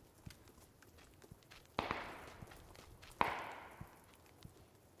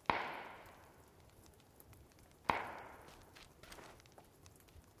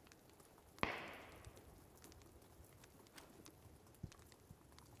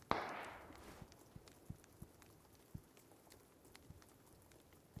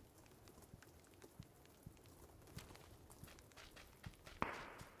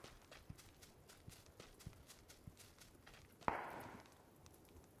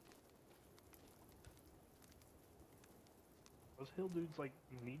 Those hill dudes like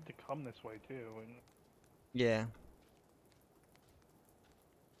need to come this way too, and Yeah.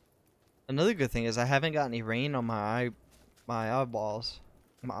 Another good thing is I haven't got any rain on my eyeballs.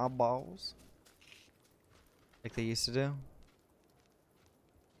 My eyeballs. Like they used to do.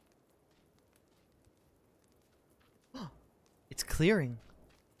 It's clearing.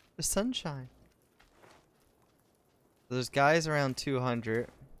 The sunshine. There's guys around 200.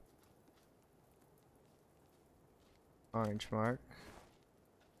 Orange mark.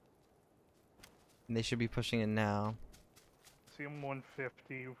 And they should be pushing in now. see them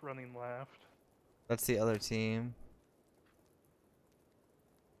 150 running left. That's the other team.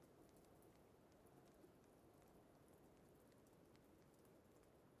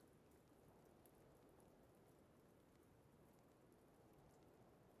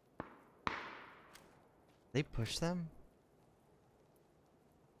 They push them?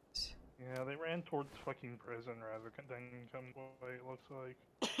 Yeah, they ran towards fucking prison rather than come away, it looks like.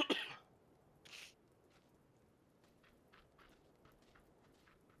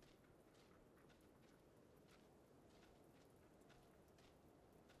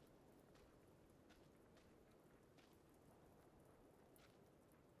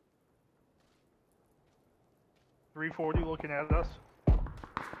 .340 looking at us.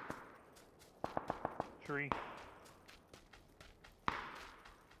 Tree.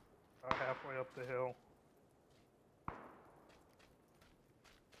 Halfway up the hill.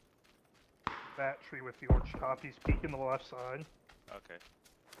 That tree with the orange top, he's peeking the left side. Okay.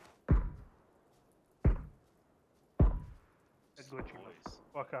 Head glitching the Boys.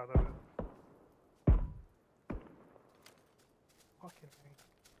 fuck out of it. Fucking thing.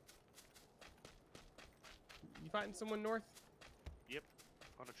 You fighting someone north? Yep.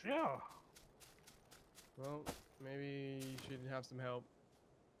 On a tree. Yeah. Well, maybe you should have some help.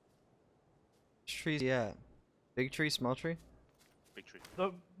 Which trees? Yeah. Big tree, small tree? Big tree.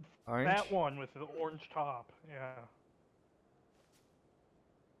 The Orange? that one with the orange top. Yeah.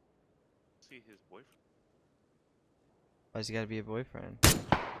 See his boyfriend. Why's he gotta be a boyfriend?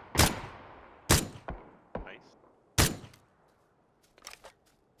 Nice.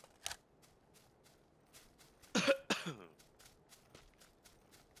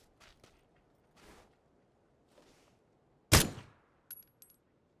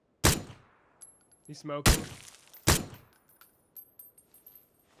 You smoking?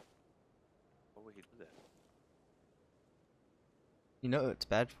 Why would he do that? You know it's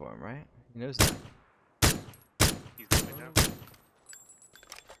bad for him, right? He knows that. He's coming down.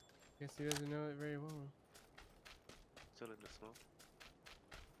 Guess he doesn't know it very well. Still in the smoke.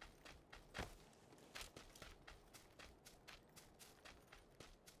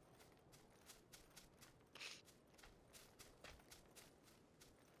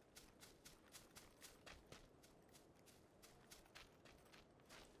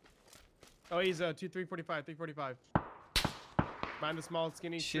 Oh, he's 345, 345. Mind the small,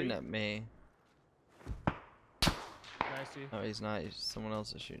 skinny Shooting tree. at me. Nice, G. No, he's not. Someone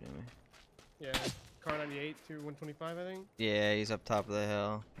else is shooting me. Yeah, car 98 to 125, I think. Yeah, he's up top of the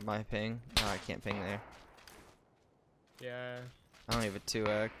hill. My ping. Oh, I can't ping there. Yeah. I don't have a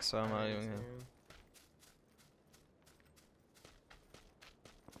 2x, so I'm not even gonna. understand.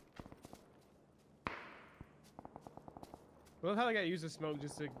 I love how they got to use the smoke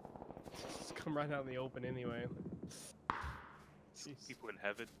just to just come right out in the open anyway. Jeez. People in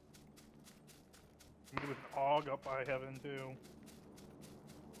heaven. With an AUG up by heaven too.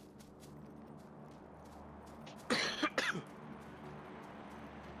 I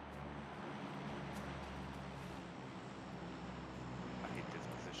hate this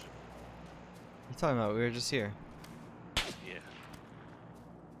position. You talking about? We were just here. Yeah.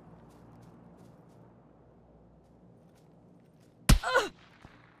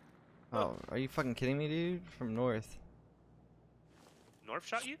 Oh, are you fucking kidding me, dude? From north. North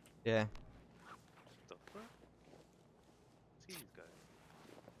shot you? Yeah. What the fuck? See these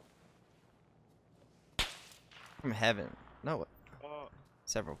guys. From heaven. No, Oh.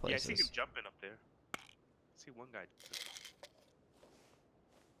 several Yeah, I places. see him jumping up there. I see one guy.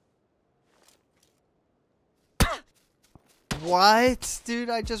 What? Dude,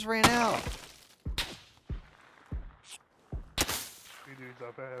 I just ran out. Two dudes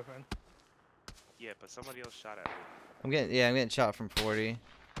up at heaven. Yeah, but somebody else shot at me. I'm getting shot from 40.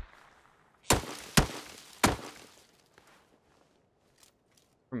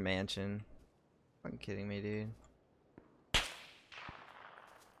 From mansion. Fucking kidding me, dude.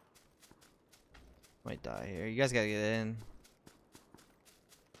 Might die here. You guys gotta get in.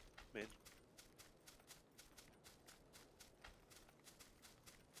 Man.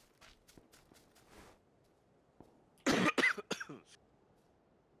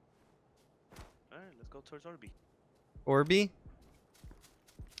 go towards Orby. Orby?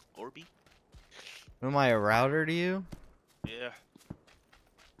 Orby? Am I a router to you? Yeah.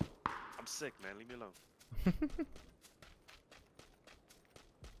 I'm sick, man. Leave me alone.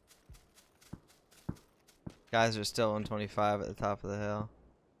 Guys are still 125 at the top of the hill.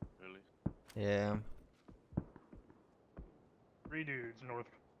 Really? Yeah. 3 dudes north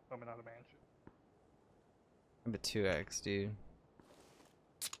coming out of mansion. I'm a 2x, dude.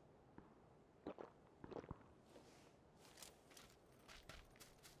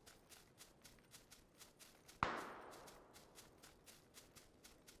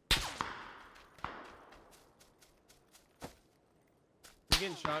 You're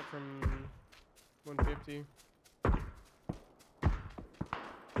getting shot from 150.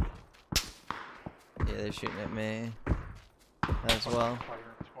 Yeah, they're shooting at me as well. Firing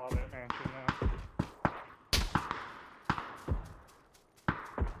squad at mansion now.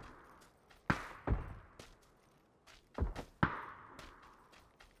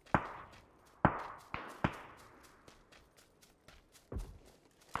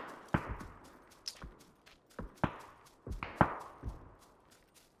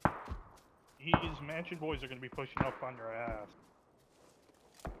 These mansion boys are going to be pushing up on your ass.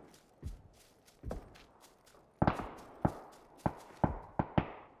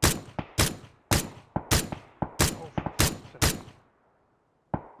 Oh, for fuck's sake.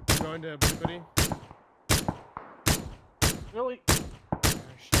 I'm going to Obliquity. Really? Oh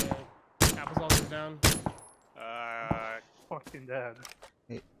shit. Applesauce is down. Fucking dead.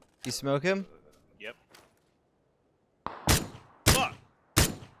 You smoke him? Yep. Fuck!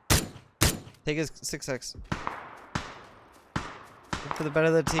 Take his 6x. For the better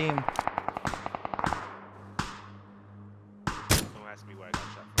of the team. Don't ask me where I got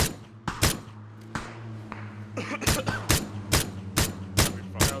shot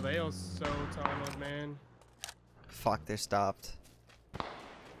from. Oh, they are so tunneled, man. Fuck, they're stopped.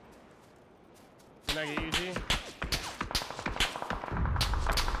 Can I get UG?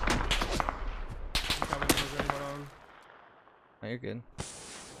 I'm coming. Is anyone on? Oh, you're good.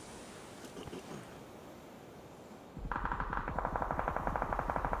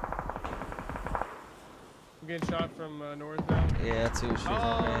 I'm getting shot from north now. Yeah, two shooting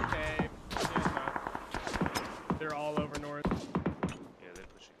Oh, at me. okay. Yeah, not. They're all over north. Yeah, they're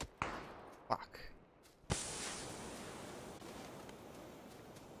pushing. Fuck.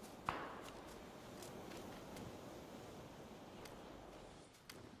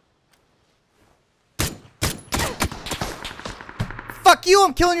 Fuck you,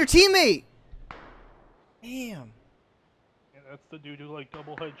 I'm killing your teammate! Damn. Yeah, that's the dude who like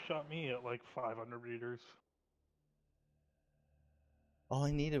double headshot me at like 500 meters. All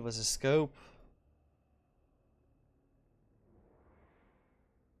I needed was a scope.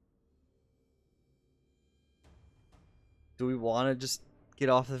 Do we want to just get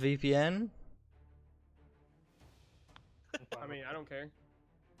off the VPN? I mean, I don't care.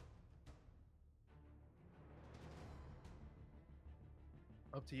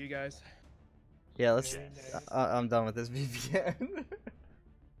 Up to you guys. Yeah, let's. Yes. I'm done with this VPN.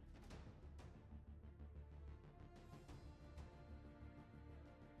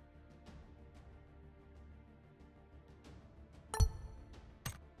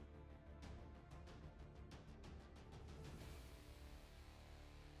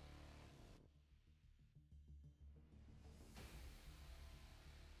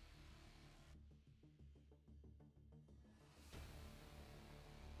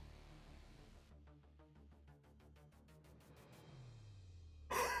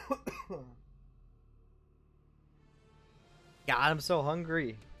 God, I'm so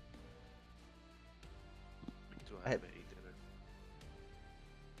hungry. Me too, I I had- haven't ate dinner.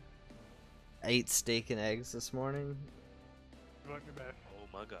 I ate steak and eggs this morning. You like me back? Oh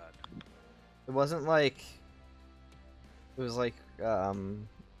my god. It wasn't like. It was like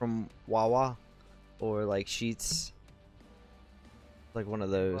from Wawa or like Sheets. Like one of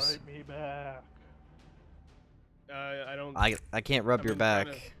those. Invite me back. I don't. I can't rub I've your been trying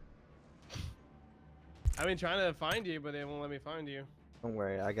back. to- I've been trying to find you, but they won't let me find you. Don't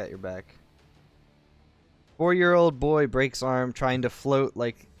worry, I got your back. 4-year-old boy breaks arm trying to float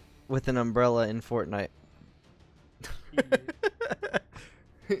like with an umbrella in Fortnite.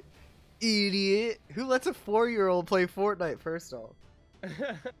 Idiot. Who lets a 4-year-old play Fortnite first off?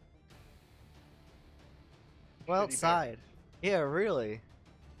 Well, Shitty outside. Yeah, really.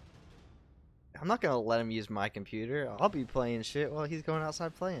 I'm not gonna let him use my computer. I'll be playing shit while he's going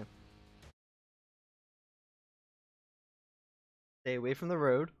outside playing. Stay away from the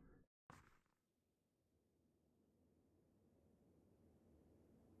road.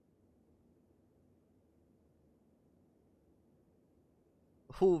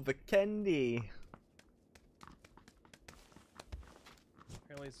 Cool Vikendi.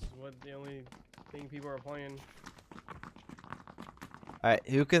 Apparently, this is what the only thing people are playing. Alright,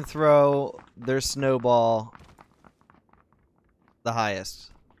 who can throw their snowball the highest?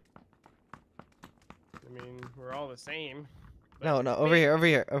 I mean, we're all the same. but No, no, over me- here, over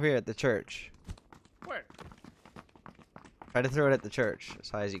here, over here at the church. Where? Try to throw it at the church as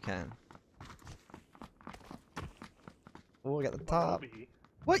high as you can. Oh, we got the top. Obi,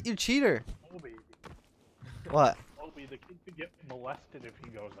 What, you cheater? Obi, What? Obi, the kid could get molested if he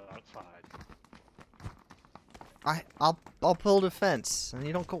goes outside. I'll build a fence, and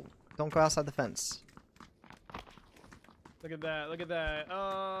you don't go outside the fence. Look at that! Look at that!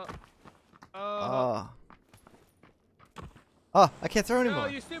 Oh, I can't throw No, anymore.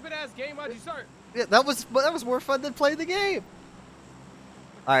 you stupid ass game! Why'd you start? Yeah, that was more fun than playing the game.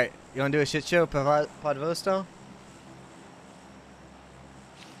 All right, you wanna do a shit show, Podvosto?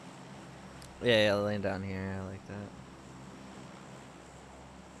 Yeah, laying down here. I like that.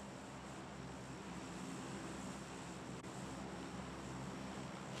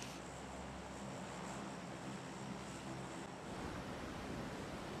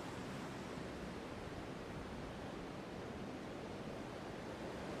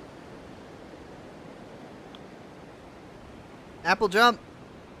 Apple jump.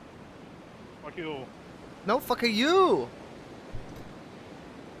 Fuck you. No, fuck are you?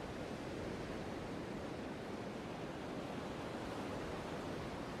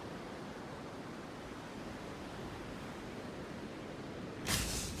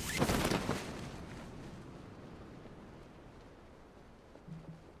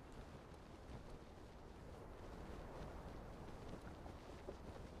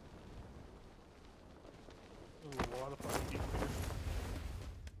 There's a lot of fucking people here.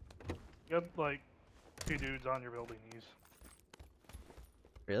 You got like 2 dudes on your building. He's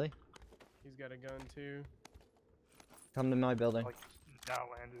Really? He's got a gun too. Come to my building. like now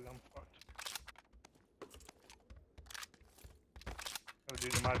landed. I'm fucked. Got a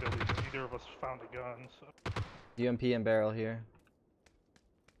dude in my building. But neither of us found a gun. So UMP and barrel here.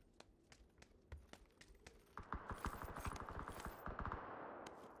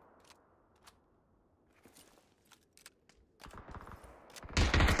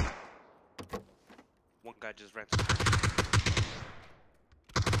 One guy just ran to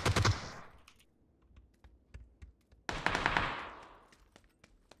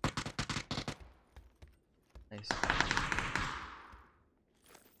Nice.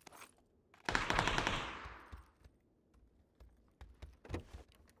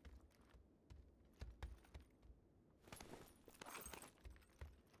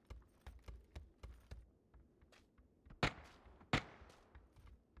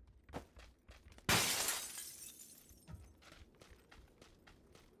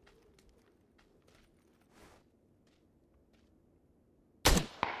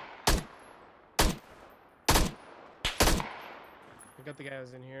 I got the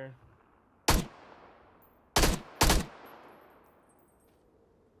guys in here.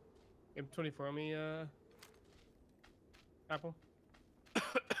 M24 on me, Apple.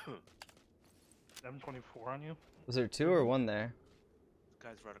 M24 on you. Was there 2 or 1 there?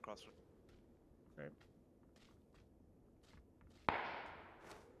 guys right across from. Right.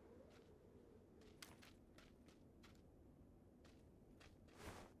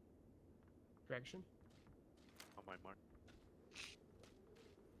 Direction. On my mark.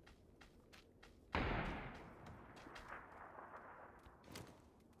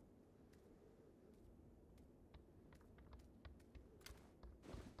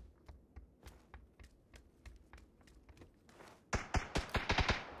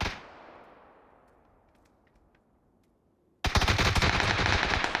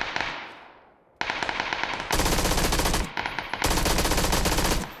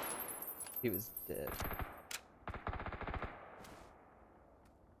 He was dead.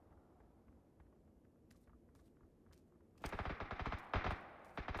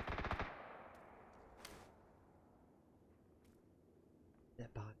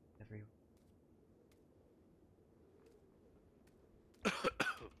 That bot everywhere.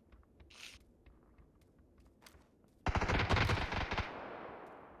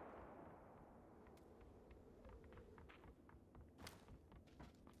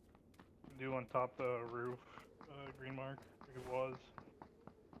 Do on top the roof, green mark. It was.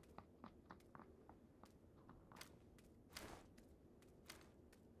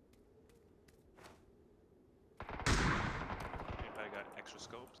 Anybody got extra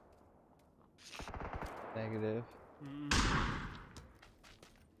scopes? Negative.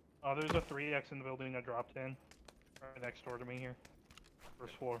 There's a 3x in the building that dropped in. Right next door to me here.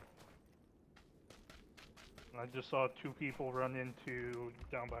 First floor. And I just saw 2 people run into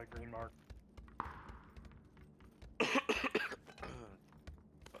down by green mark. Fuck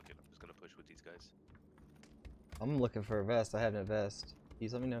it, I'm just gonna push with these guys. I'm looking for a vest. I have no vest.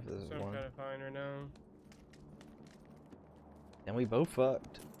 Please let me know if there's So I'm one. trying to find right now. And we both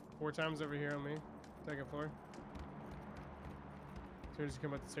fucked. 4 times over here on me. 2nd floor. As soon as you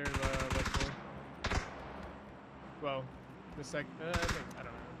come up the stairs, left floor. Well, the second. I think, I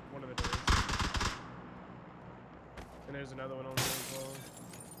don't know. One of the doors. And there's another one on there as well.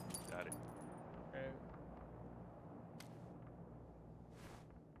 Got it. Okay.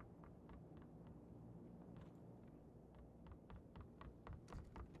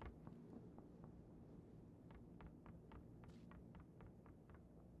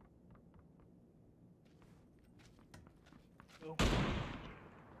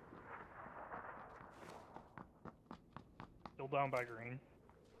 Still down by green.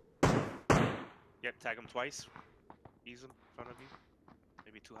 Yep, tag him twice. Ease him in front of you.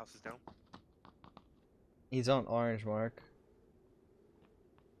 Maybe 2 houses down. He's on orange mark.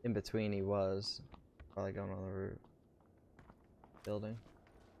 In between he was. Probably going on the roof. Building.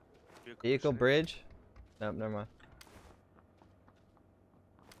 Vehicle pushing in. bridge? Nope, never mind.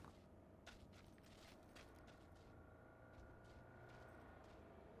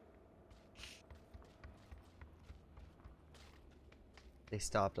 They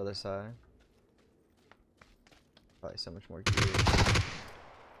stopped other side. Probably so much more gear.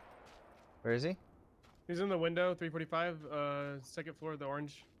 Where is he? He's in the window, 345, 2nd floor, the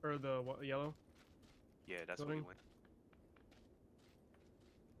orange, or the yellow. Yeah, that's where we Building. went.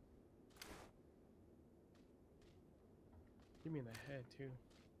 Give me in the head, too.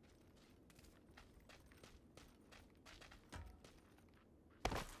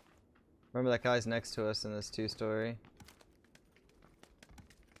 Remember that guy's next to us in this 2-story?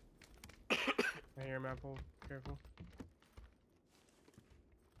 I hear him, Apple. Careful.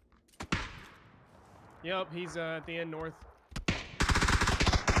 Yep, he's at the end north.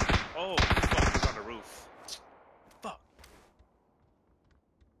 Oh, fuck, he's on the roof. Fuck.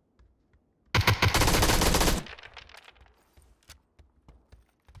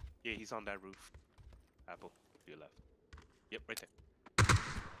 Yeah, he's on that roof. Apple, to your left. Yep, right there.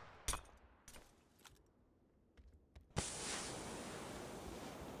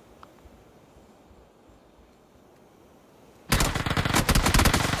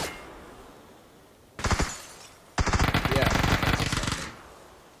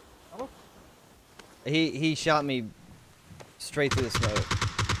 He shot me straight through the smoke.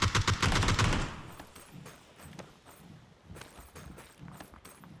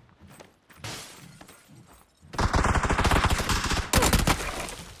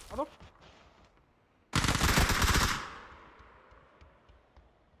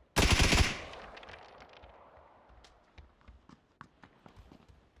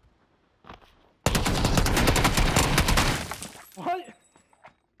 What?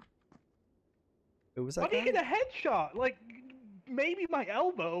 Who was that How do you guy? get a headshot? Like, maybe my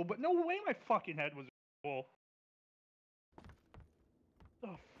elbow, but no way my fucking head was full. Oh,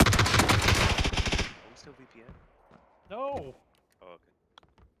 Are we still VPN? no. Oh, okay.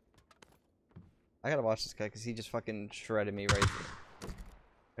 I gotta watch this guy because he just fucking shredded me right through.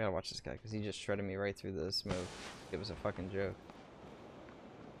 I gotta watch this guy because he just shredded me right through the smoke. It was a fucking joke.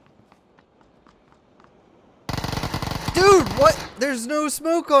 Dude, what? There's no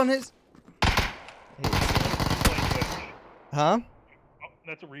smoke on his... Huh? Oh,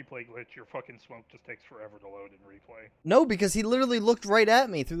 that's a replay glitch. Your fucking smoke just takes forever to load in replay. No, because he literally looked right at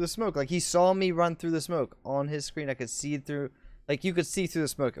me through the smoke. Like, he saw me run through the smoke. On his screen, I could see through... Like, you could see through the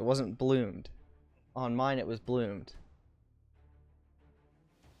smoke. It wasn't bloomed. On mine, it was bloomed.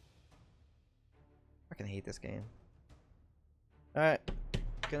 I fucking hate this game. Alright.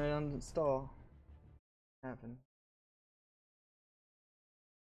 Gonna uninstall. Happen.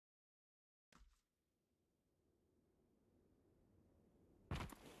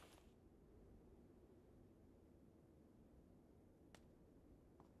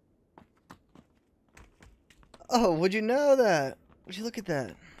 Oh, would you know that? Would you look at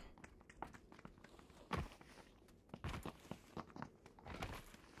that?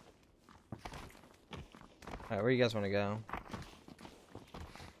 Alright, where you guys want to go?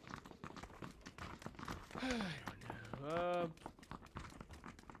 I don't know.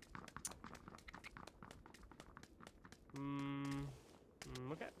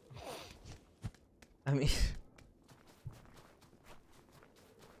 Okay. I mean...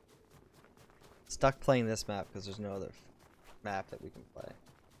 Stuck playing this map because there's no other map that we can play.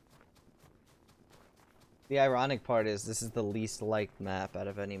 The ironic part is this is the least liked map out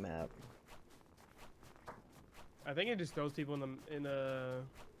of any map. I think it just throws people in a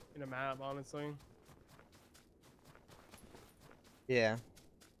map, honestly. Yeah.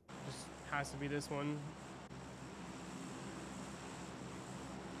 Just has to be this one.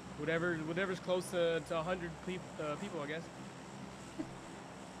 Whatever's close to 100 people, I guess.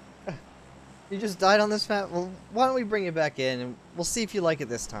 You just died on this map? Well, why don't we bring it back in and we'll see if you like it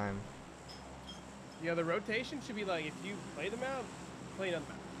this time. Yeah, the rotation should be like, if you play the map, play another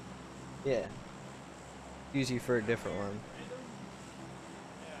map. Yeah. Use you for a different one.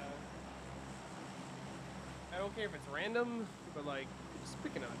 Yeah. I don't care if it's random, but like, just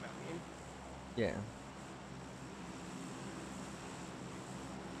pick another map, man. Yeah.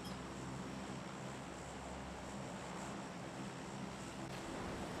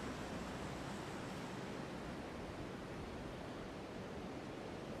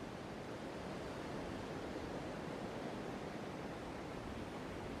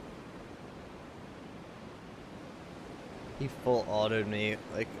 He full autoed me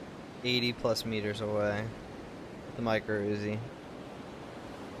like 80 plus meters away with the micro Uzi.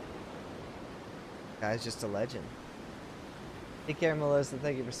 Guy's just a legend. Take care, Melissa.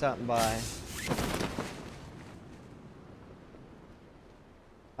 Thank you for stopping by.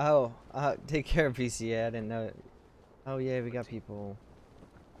 Oh, take care, PCA. I didn't know it. Oh yeah, we got people.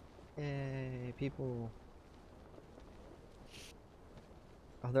 Yay, people.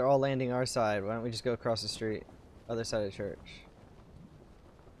 Oh, they're all landing our side. Why don't we just go across the street? Other side of the church.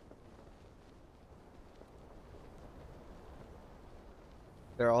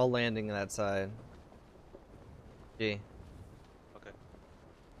 They're all landing that side. Gee. Okay.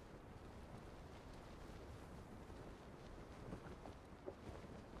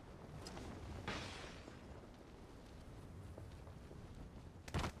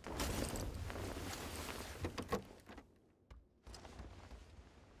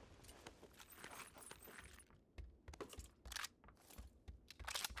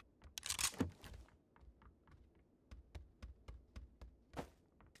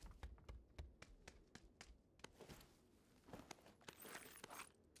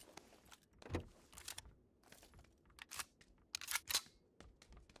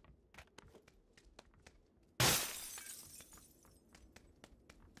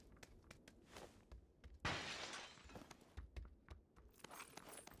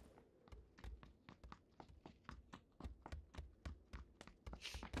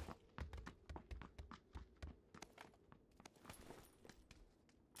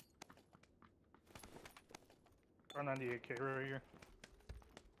 Run 98K right here.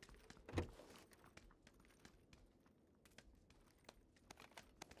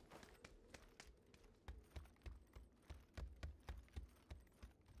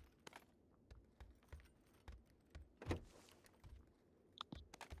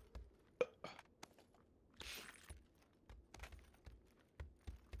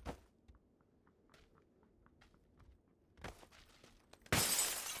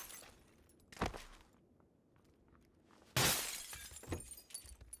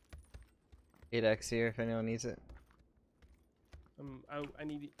 Eight X here if anyone needs it. I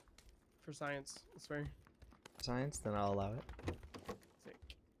need it for science, I swear. Science, then I'll allow it. Sick.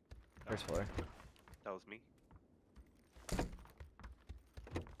 First floor. That was me.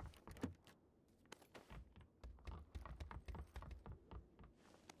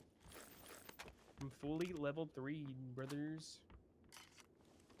 I'm fully level 3, brothers.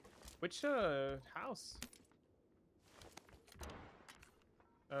 Which house?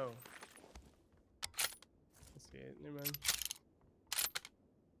 Oh. Let's see it. Never mind.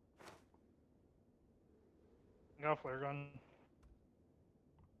 Got a flare gun.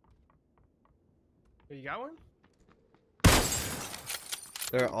 Oh, you got one?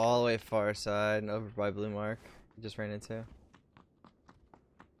 They're all the way far side and over by blue mark. Just ran into.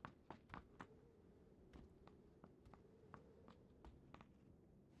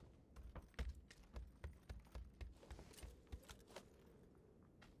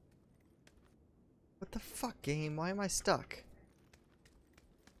 What the fuck, game? Why am I stuck?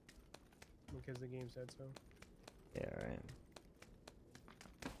 Because the game said so. Yeah, right.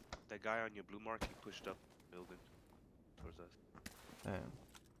 That guy on your blue mark, he pushed up building towards us. Oh.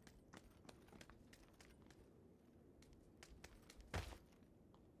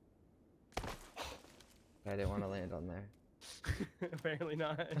 I didn't want to land on there. Apparently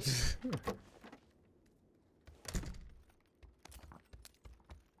not.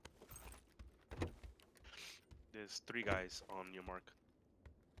 There's 3 guys on your mark.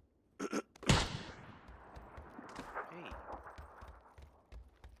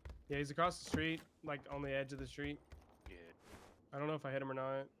 Hey. Yeah, he's across the street, like on the edge of the street. Yeah. I don't know if I hit him or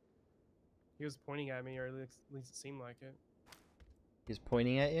not. He was pointing at me, or at least it seemed like it. He's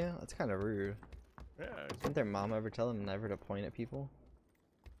pointing at you? That's kind of rude. Yeah. Didn't their mom ever tell them never to point at people?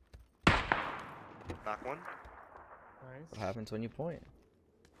 Knock one. Nice. What happens when you point?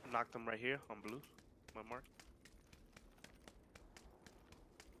 Knocked him right here on blue. My mark.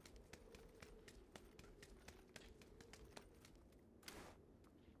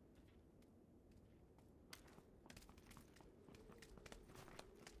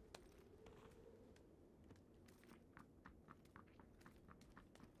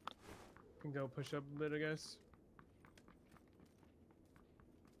 Can go push up a bit, I guess.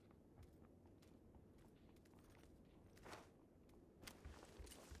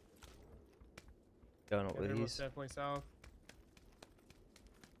 Going Yeah, with they're most these. definitely south.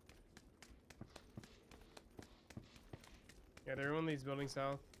 Yeah, they're in these buildings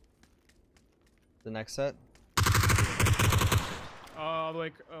south. The next set. All the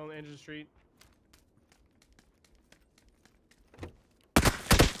way on the edge of the street.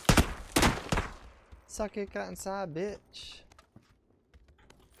 Suck it, got inside, bitch.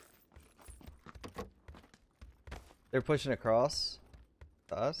 They're pushing across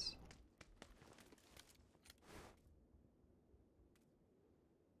to us.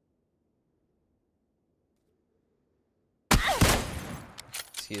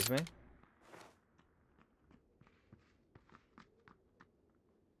 Excuse me.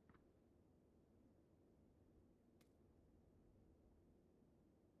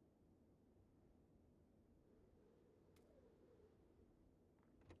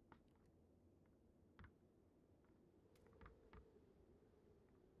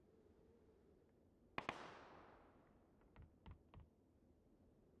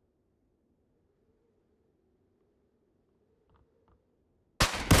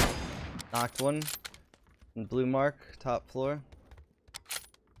 Knocked one. And blue mark, top floor.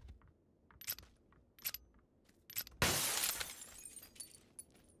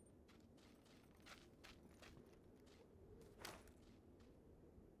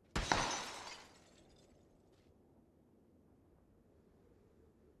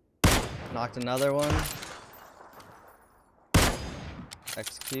 Knocked another one.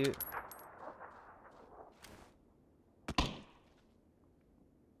 Execute.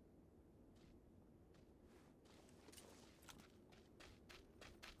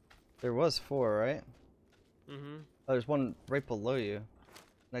 There was 4, right? Mm-hmm. Oh, there's one right below you.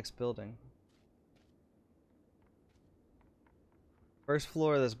 Next building. First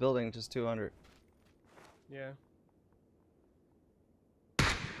floor of this building, just 200. Yeah.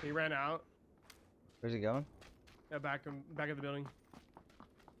 He ran out. Where's he going? Back of the building.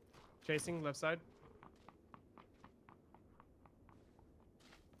 Chasing left side.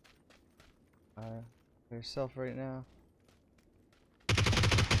 Yourself right now.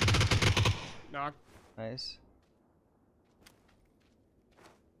 Knock. Nice.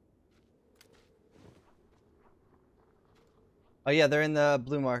 Oh yeah, they're in the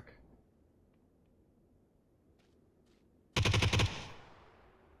blue mark.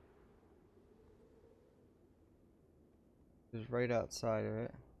 It's right outside of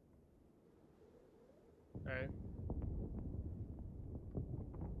it. Alright.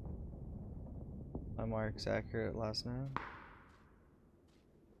 My mark's accurate last now.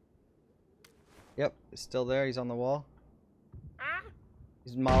 Yep, he's still there. He's on the wall. Ah!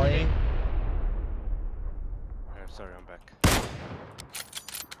 He's mollying. Sorry, I'm back.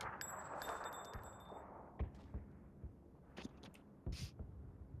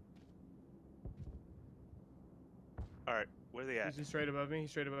 Alright, where are they at? He's just straight above me.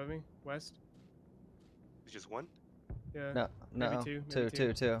 He's straight above me. West. It's just one? Yeah. No, Maybe no. two, Two.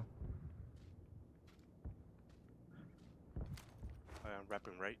 maybe two. I'm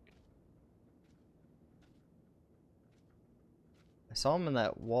wrapping right. I saw him in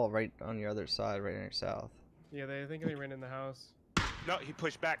that wall right on your other side, right on your south. Yeah, I think they ran in the house. No, he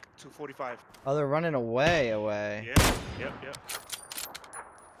pushed back to 45. Oh, they're running away. Yeah, yep.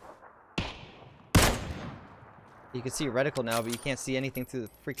 You can see reticle now, but you can't see anything through the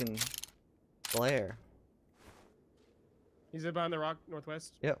freaking glare. He's behind the rock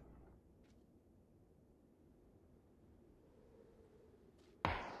northwest. Yep.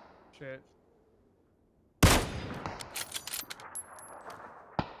 Shit.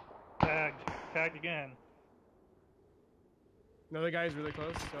 Tagged again. Another guy's really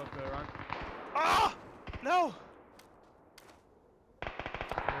close, so up the rock. Ah! No!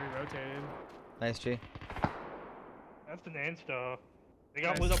 Very rotated. Nice, G. That's an insta. They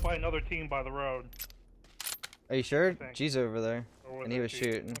got Nice. lit up by another team by the road. Are you sure? Thanks. G's over there. Or And he it was G?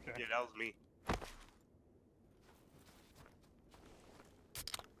 shooting. Okay. Yeah, that was me.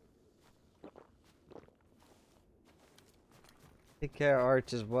 Take care of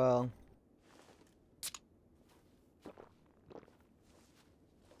Arch as well. This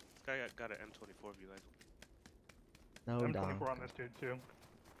guy got an M24 if you like. No, M24 Don. on this dude too.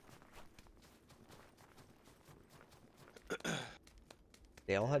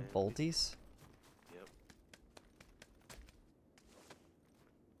 They all had bolties? Yep.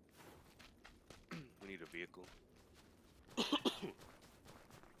 We need a vehicle.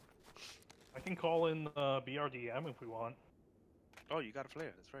 I can call in BRDM if we want. Oh, you got a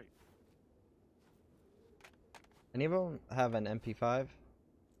flare. That's right. Any of them have an MP5?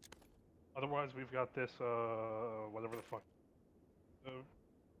 Otherwise, we've got this, whatever the fuck.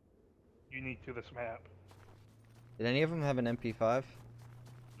 Unique to this map. Did any of them have an MP5?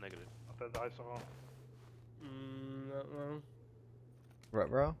 Negative. Not that I saw. No.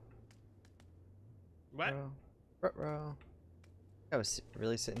 Rutro? What? Rutro. I was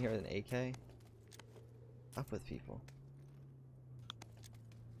really sitting here with an AK? Up with people.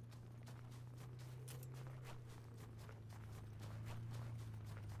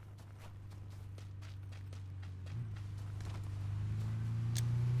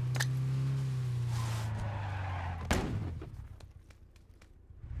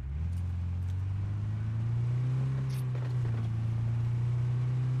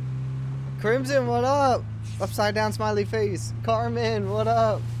 Crimson, what up? Upside down smiley face. Carmen, what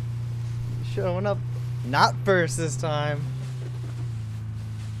up? Showing up not first this time.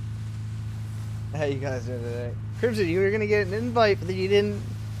 How you guys doing today? Crimson, you were gonna get an invite, but then you didn't.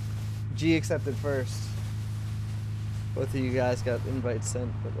 G accepted first. Both of you guys got invites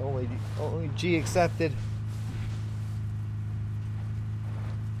sent, but only G accepted.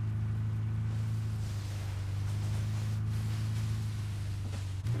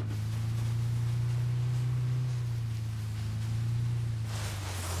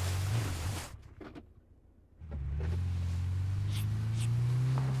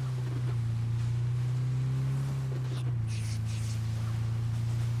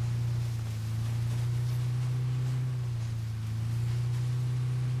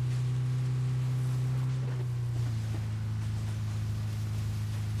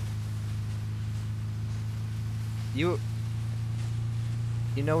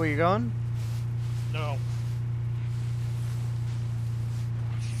 You know where you're going? No.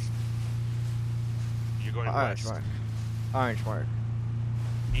 You're going Orange west. mark. Orange mark.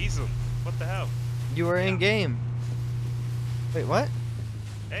 Ease 'em. What the hell? You were in game. Wait, what?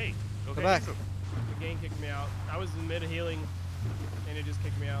 Hey, go Go get back. ease 'em. The game kicked me out. I was in mid healing, and it just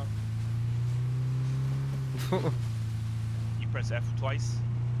kicked me out. You press F twice.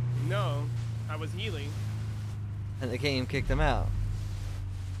 No, I was healing. And the game kicked him out.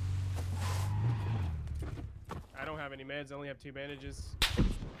 I don't have any meds. I only have 2 bandages.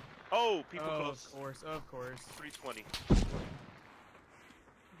 Oh, people Oh, close. of course. 320.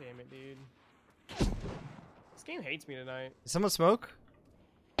 Damn it, dude. This game hates me tonight. Did someone smoke?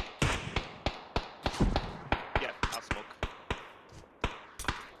 Yeah, I'll smoke.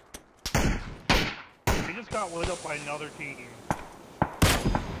 He just got lit up by another team.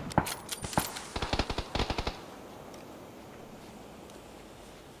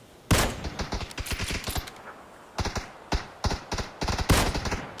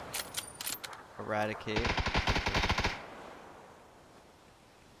 Eradicate.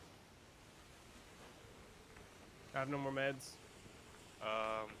 I have no more meds.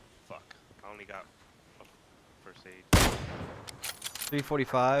 Fuck. I only got a first aid.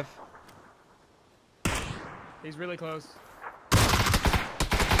 345. He's really close.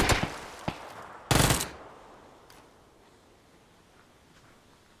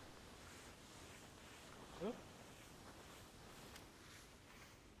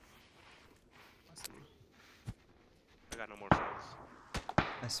 I got no more cells.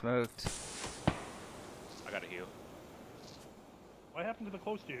 I smoked. I gotta heal. What happened to the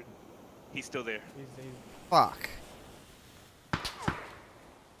close dude? He's still there. He's Fuck.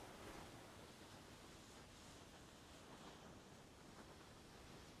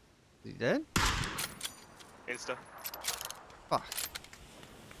 Is he dead? Insta. Fuck.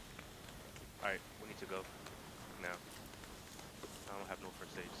 Alright, we need to go. Now. I don't have no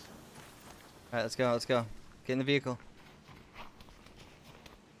first aids. Alright, let's go, let's go. Get in the vehicle.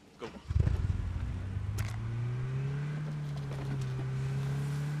 Let's go.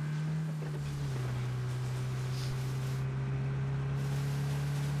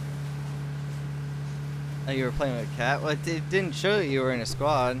 Oh, you were playing with a cat? Well, it didn't show that you were in a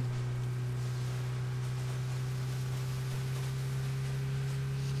squad.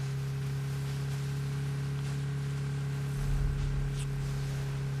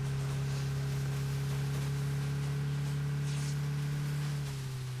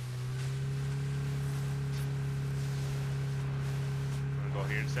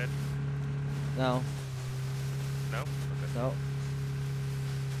 said? No. No? Okay. No.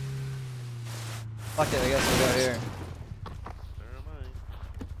 Fuck it, I guess we'll go here. Never mind.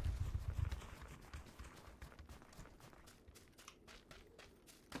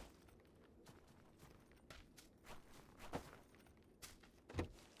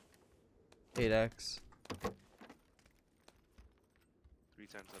 Eight X. 3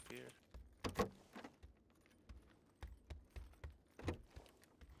 times up here.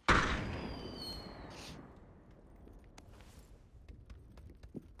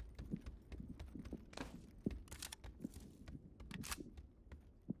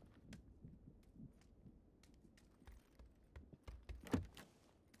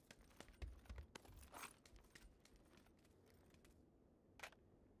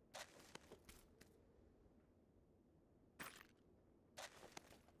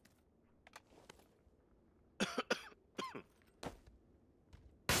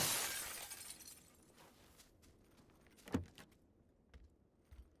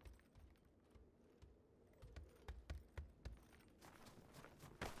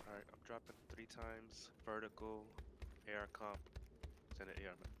 Alright, I'm dropping 3 times vertical, AR comp, send it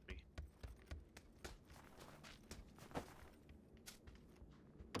AR me.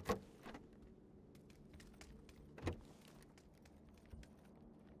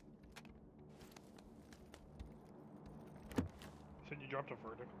 Said you dropped a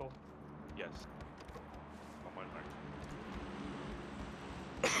vertical. Yes. On my mark.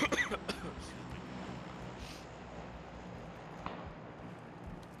 Excuse me.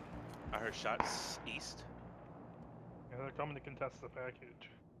 I heard shots east. Yeah, they're coming to contest the package.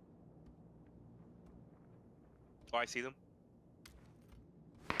 Oh, I see them.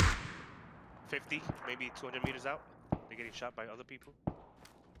 50, maybe 200 meters out. They're getting shot by other people.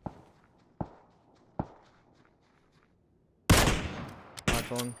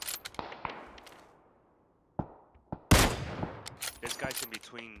 Knocked one. There's guys in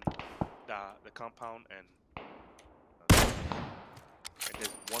between the compound and there's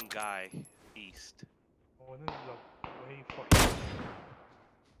one guy east. Oh, this is a way fucking.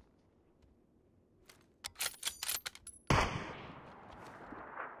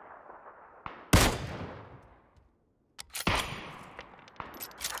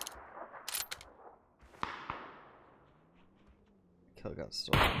 Kill got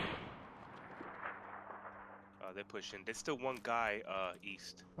stolen. They're pushing. There's still one guy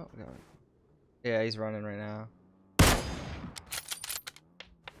east. Oh god. Yeah, he's running right now.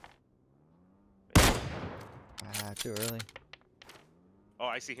 Ah, too early. Oh,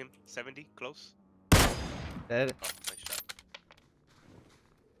 I see him. 70, close. Dead. Oh, nice shot.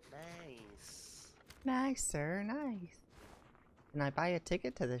 Nice. Nice, sir. Nice. Can I buy a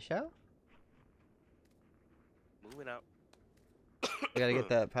ticket to the show? Moving out. We gotta get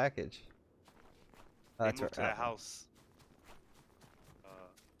that package. They That's moved to right. the house.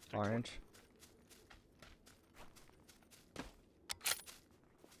 Orange.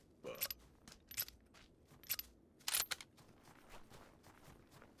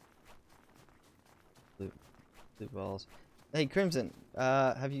 Blue balls. Hey, Crimson.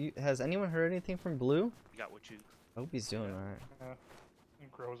 Has anyone heard anything from Blue? You got what you. I hope he's doing alright. Yeah,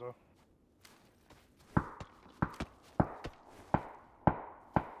 and Groza.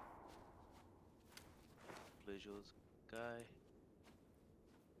 Visuals guy.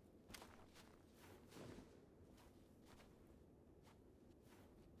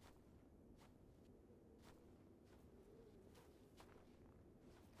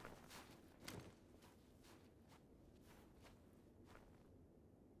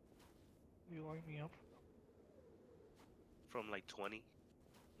 You light me up? From like 20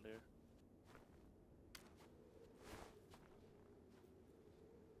 there.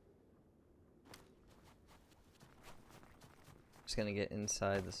 Just gonna get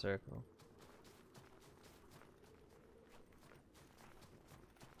inside the circle.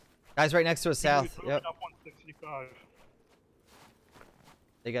 Guys, right next to us, south. Yep. Up 165.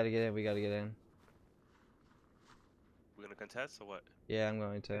 They gotta get in. We gotta get in. We're gonna contest or what? Yeah, I'm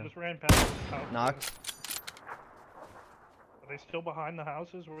going They to. just ran past the house. Knocked. Are they still behind the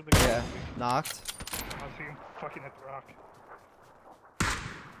houses? Where are they Yeah. going to be? Knocked. I see him fucking hit the rock.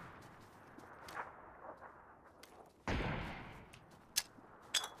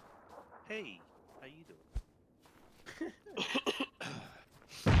 Hey, how you doing?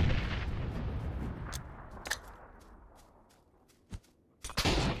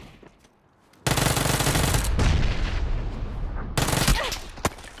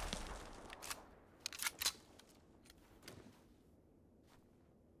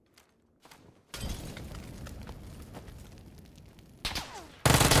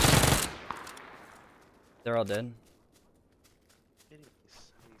 They're all dead. He's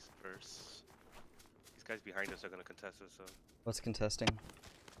first. These guys behind us are gonna contest us, so. What's contesting?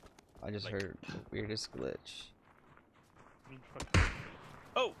 I just Like- heard the weirdest glitch.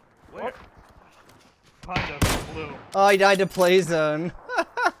 Oh! Where? What? Behind us, blue. Oh, he died to play zone.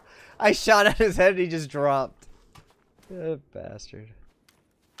 I shot at his head and he just dropped. Good bastard.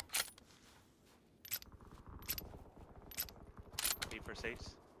 Need for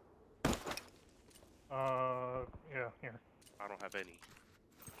safes? Yeah, here. I don't have any.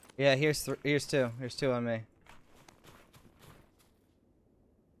 Yeah, here's two. Here's two on me.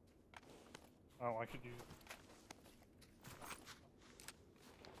 Oh, I could use.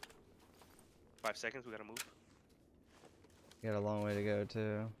 5 seconds, we gotta move. You got a long way to go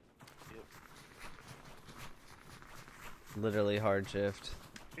too. Yep. Literally hard shift.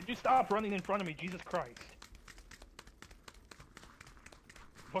 Could you stop running in front of me, Jesus Christ?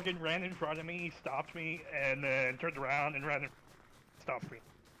 Fucking ran in front of me, stopped me, and then turned around and ran and stopped me.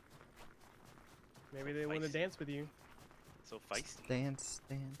 Maybe they want to Feisty. dance with you. So feisty. Dance,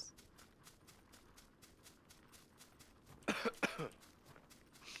 dance.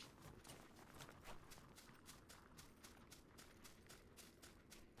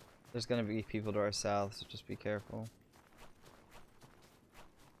 There's gonna be people to our south, so just be careful.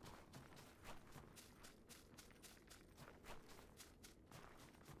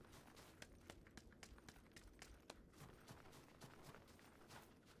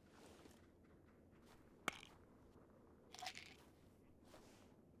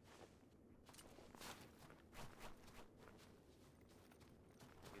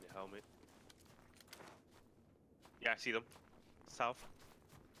 Need a helmet. Yeah, I see them. South.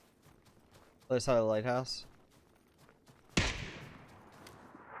 Other side of the lighthouse.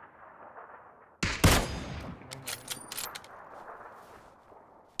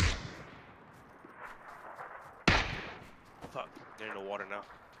 Fuck, they're in the water now.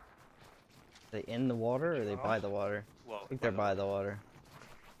 They in the water or are they by the water? Well, I think they're by the water.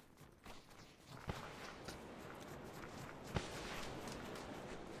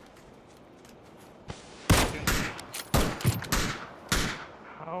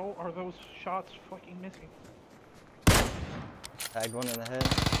 How are those shots fucking missing? Tagged one in the head.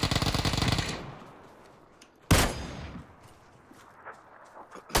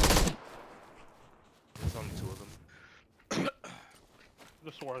 There's only 2 of them.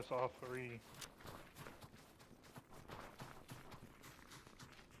 Just swore I saw 3.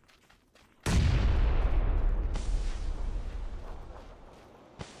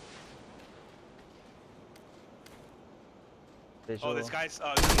 Visual. Oh, this guy's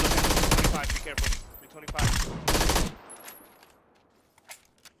look at 25, be careful. 325.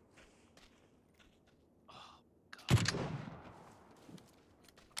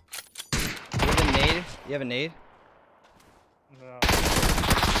 You have a nade? You have a nade? No.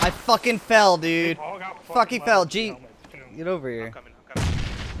 I fucking fell, dude. They all got Fucking fell. level G, helmets, too. get over I'm here. coming, I'm coming.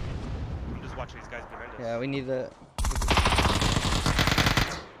 I'm just watching these guys behind us. Yeah, we need to.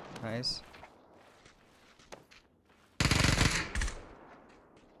 Nice.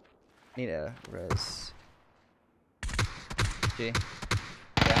 Need a res. G.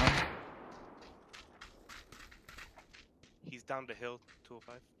 Down. He's down the hill,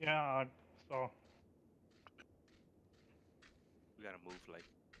 205. Yeah, I saw. We gotta move like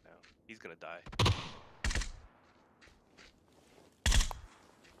now. He's gonna die.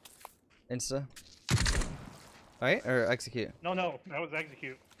 Insta. Alright, or execute. No, that was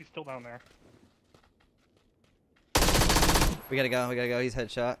execute. He's still down there. We gotta go, he's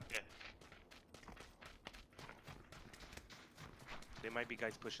headshot. Yeah. There might be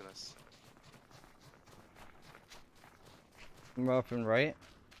guys pushing us. I'm up and right.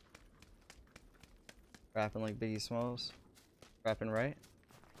 Rapping like Biggie Smalls. Rapping right.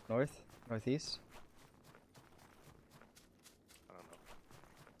 North. Northeast. I don't know.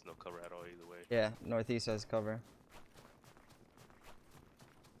 There's no cover at all either way. Yeah, northeast has cover.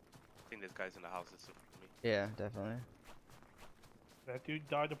 I think there's guys in the houses for me. Yeah, definitely. That dude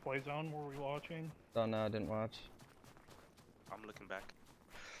died to play zone. Were we watching? Don't know, didn't watch. I'm looking back.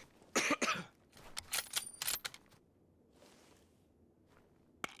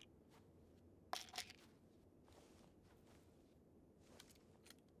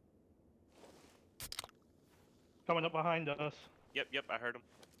 Coming up behind us. Yep, I heard him.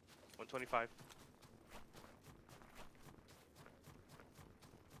 125.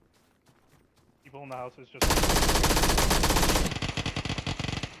 People in the house is just.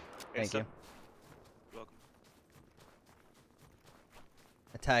 Thank you. You're welcome.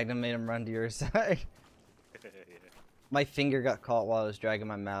 I tagged him, made him run to your side. Yeah. My finger got caught while I was dragging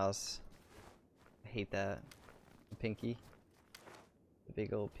my mouse. I hate that. The pinky. The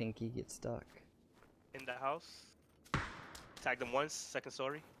big old pinky gets stuck. In the house. Tagged him once, second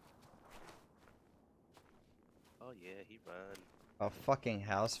story. Oh yeah, he run. Oh, fucking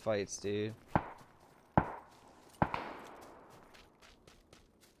house fights, dude. I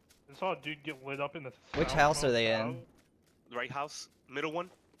saw a dude get lit up in the Which south house are most they house. in? The right house, middle one.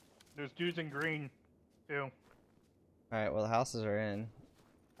 There's dudes in green, too. Alright, well, the houses are in.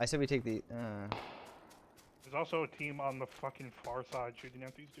 I said we take the. There's also a team on the fucking far side shooting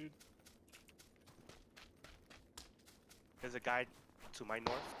at these dudes. There's a guy to my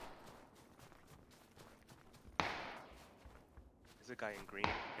north. There's a guy in green,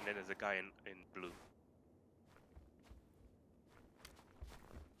 and then there's a guy in blue.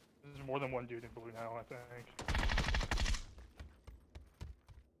 There's more than one dude in blue now, I think.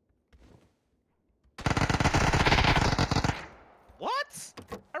 What?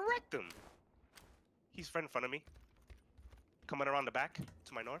 I wrecked him. He's right in front of me. Coming around the back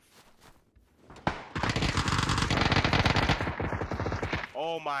to my north.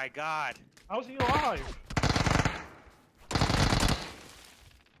 Oh my god. How's he alive?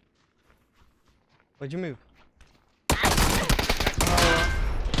 Where'd you move?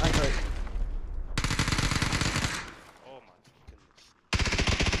 Oh my goodness.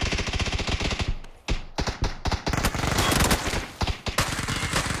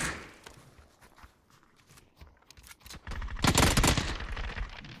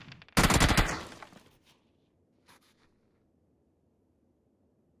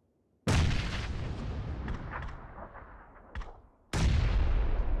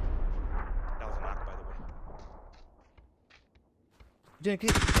 That was a knock, by the way. You doing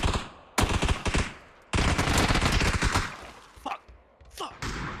good? Fuck! Fuck!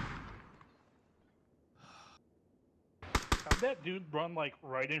 How'd that dude run like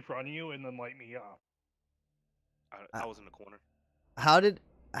right in front of you and then light me up? I was in the corner. How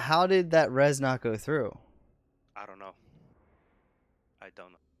did that res not go through? I don't know. I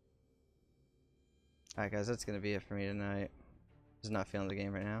don't know. Alright, guys, that's gonna be it for me tonight. Just not feeling the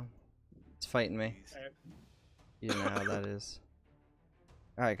game right now. It's fighting me. Please. You know how that is.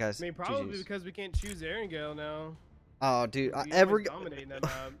 Alright, guys. I mean, probably GGs. because we can't choose Erangel now. Oh, dude, He's every always dominating that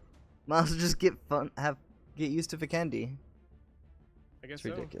map. might as well just get used to Vikendi. I guess It's so.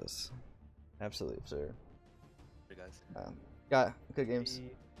 ridiculous. Absolutely absurd. Hey guys. Got good games.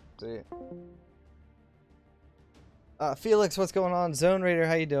 The- See. Felix, what's going on? Zone Raider,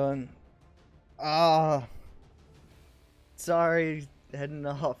 how you doing? Sorry, heading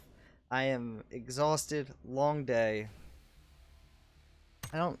off. I am exhausted. Long day.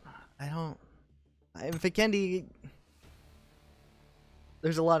 Vikendi.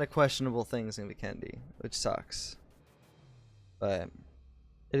 There's a lot of questionable things in Vikendi, which sucks. But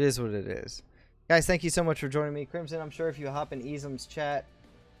it is what it is. Guys, thank you so much for joining me. Crimson, I'm sure if you hop in Easum's chat.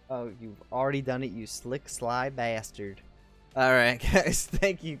 Oh, you've already done it, you slick, sly bastard. Alright, guys.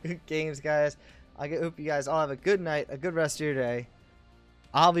 Thank you. Good games, guys. I hope you guys all have a good night, a good rest of your day.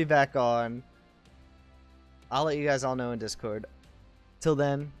 I'll be back on. I'll let you guys all know in Discord. Till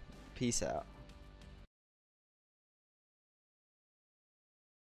then, peace out.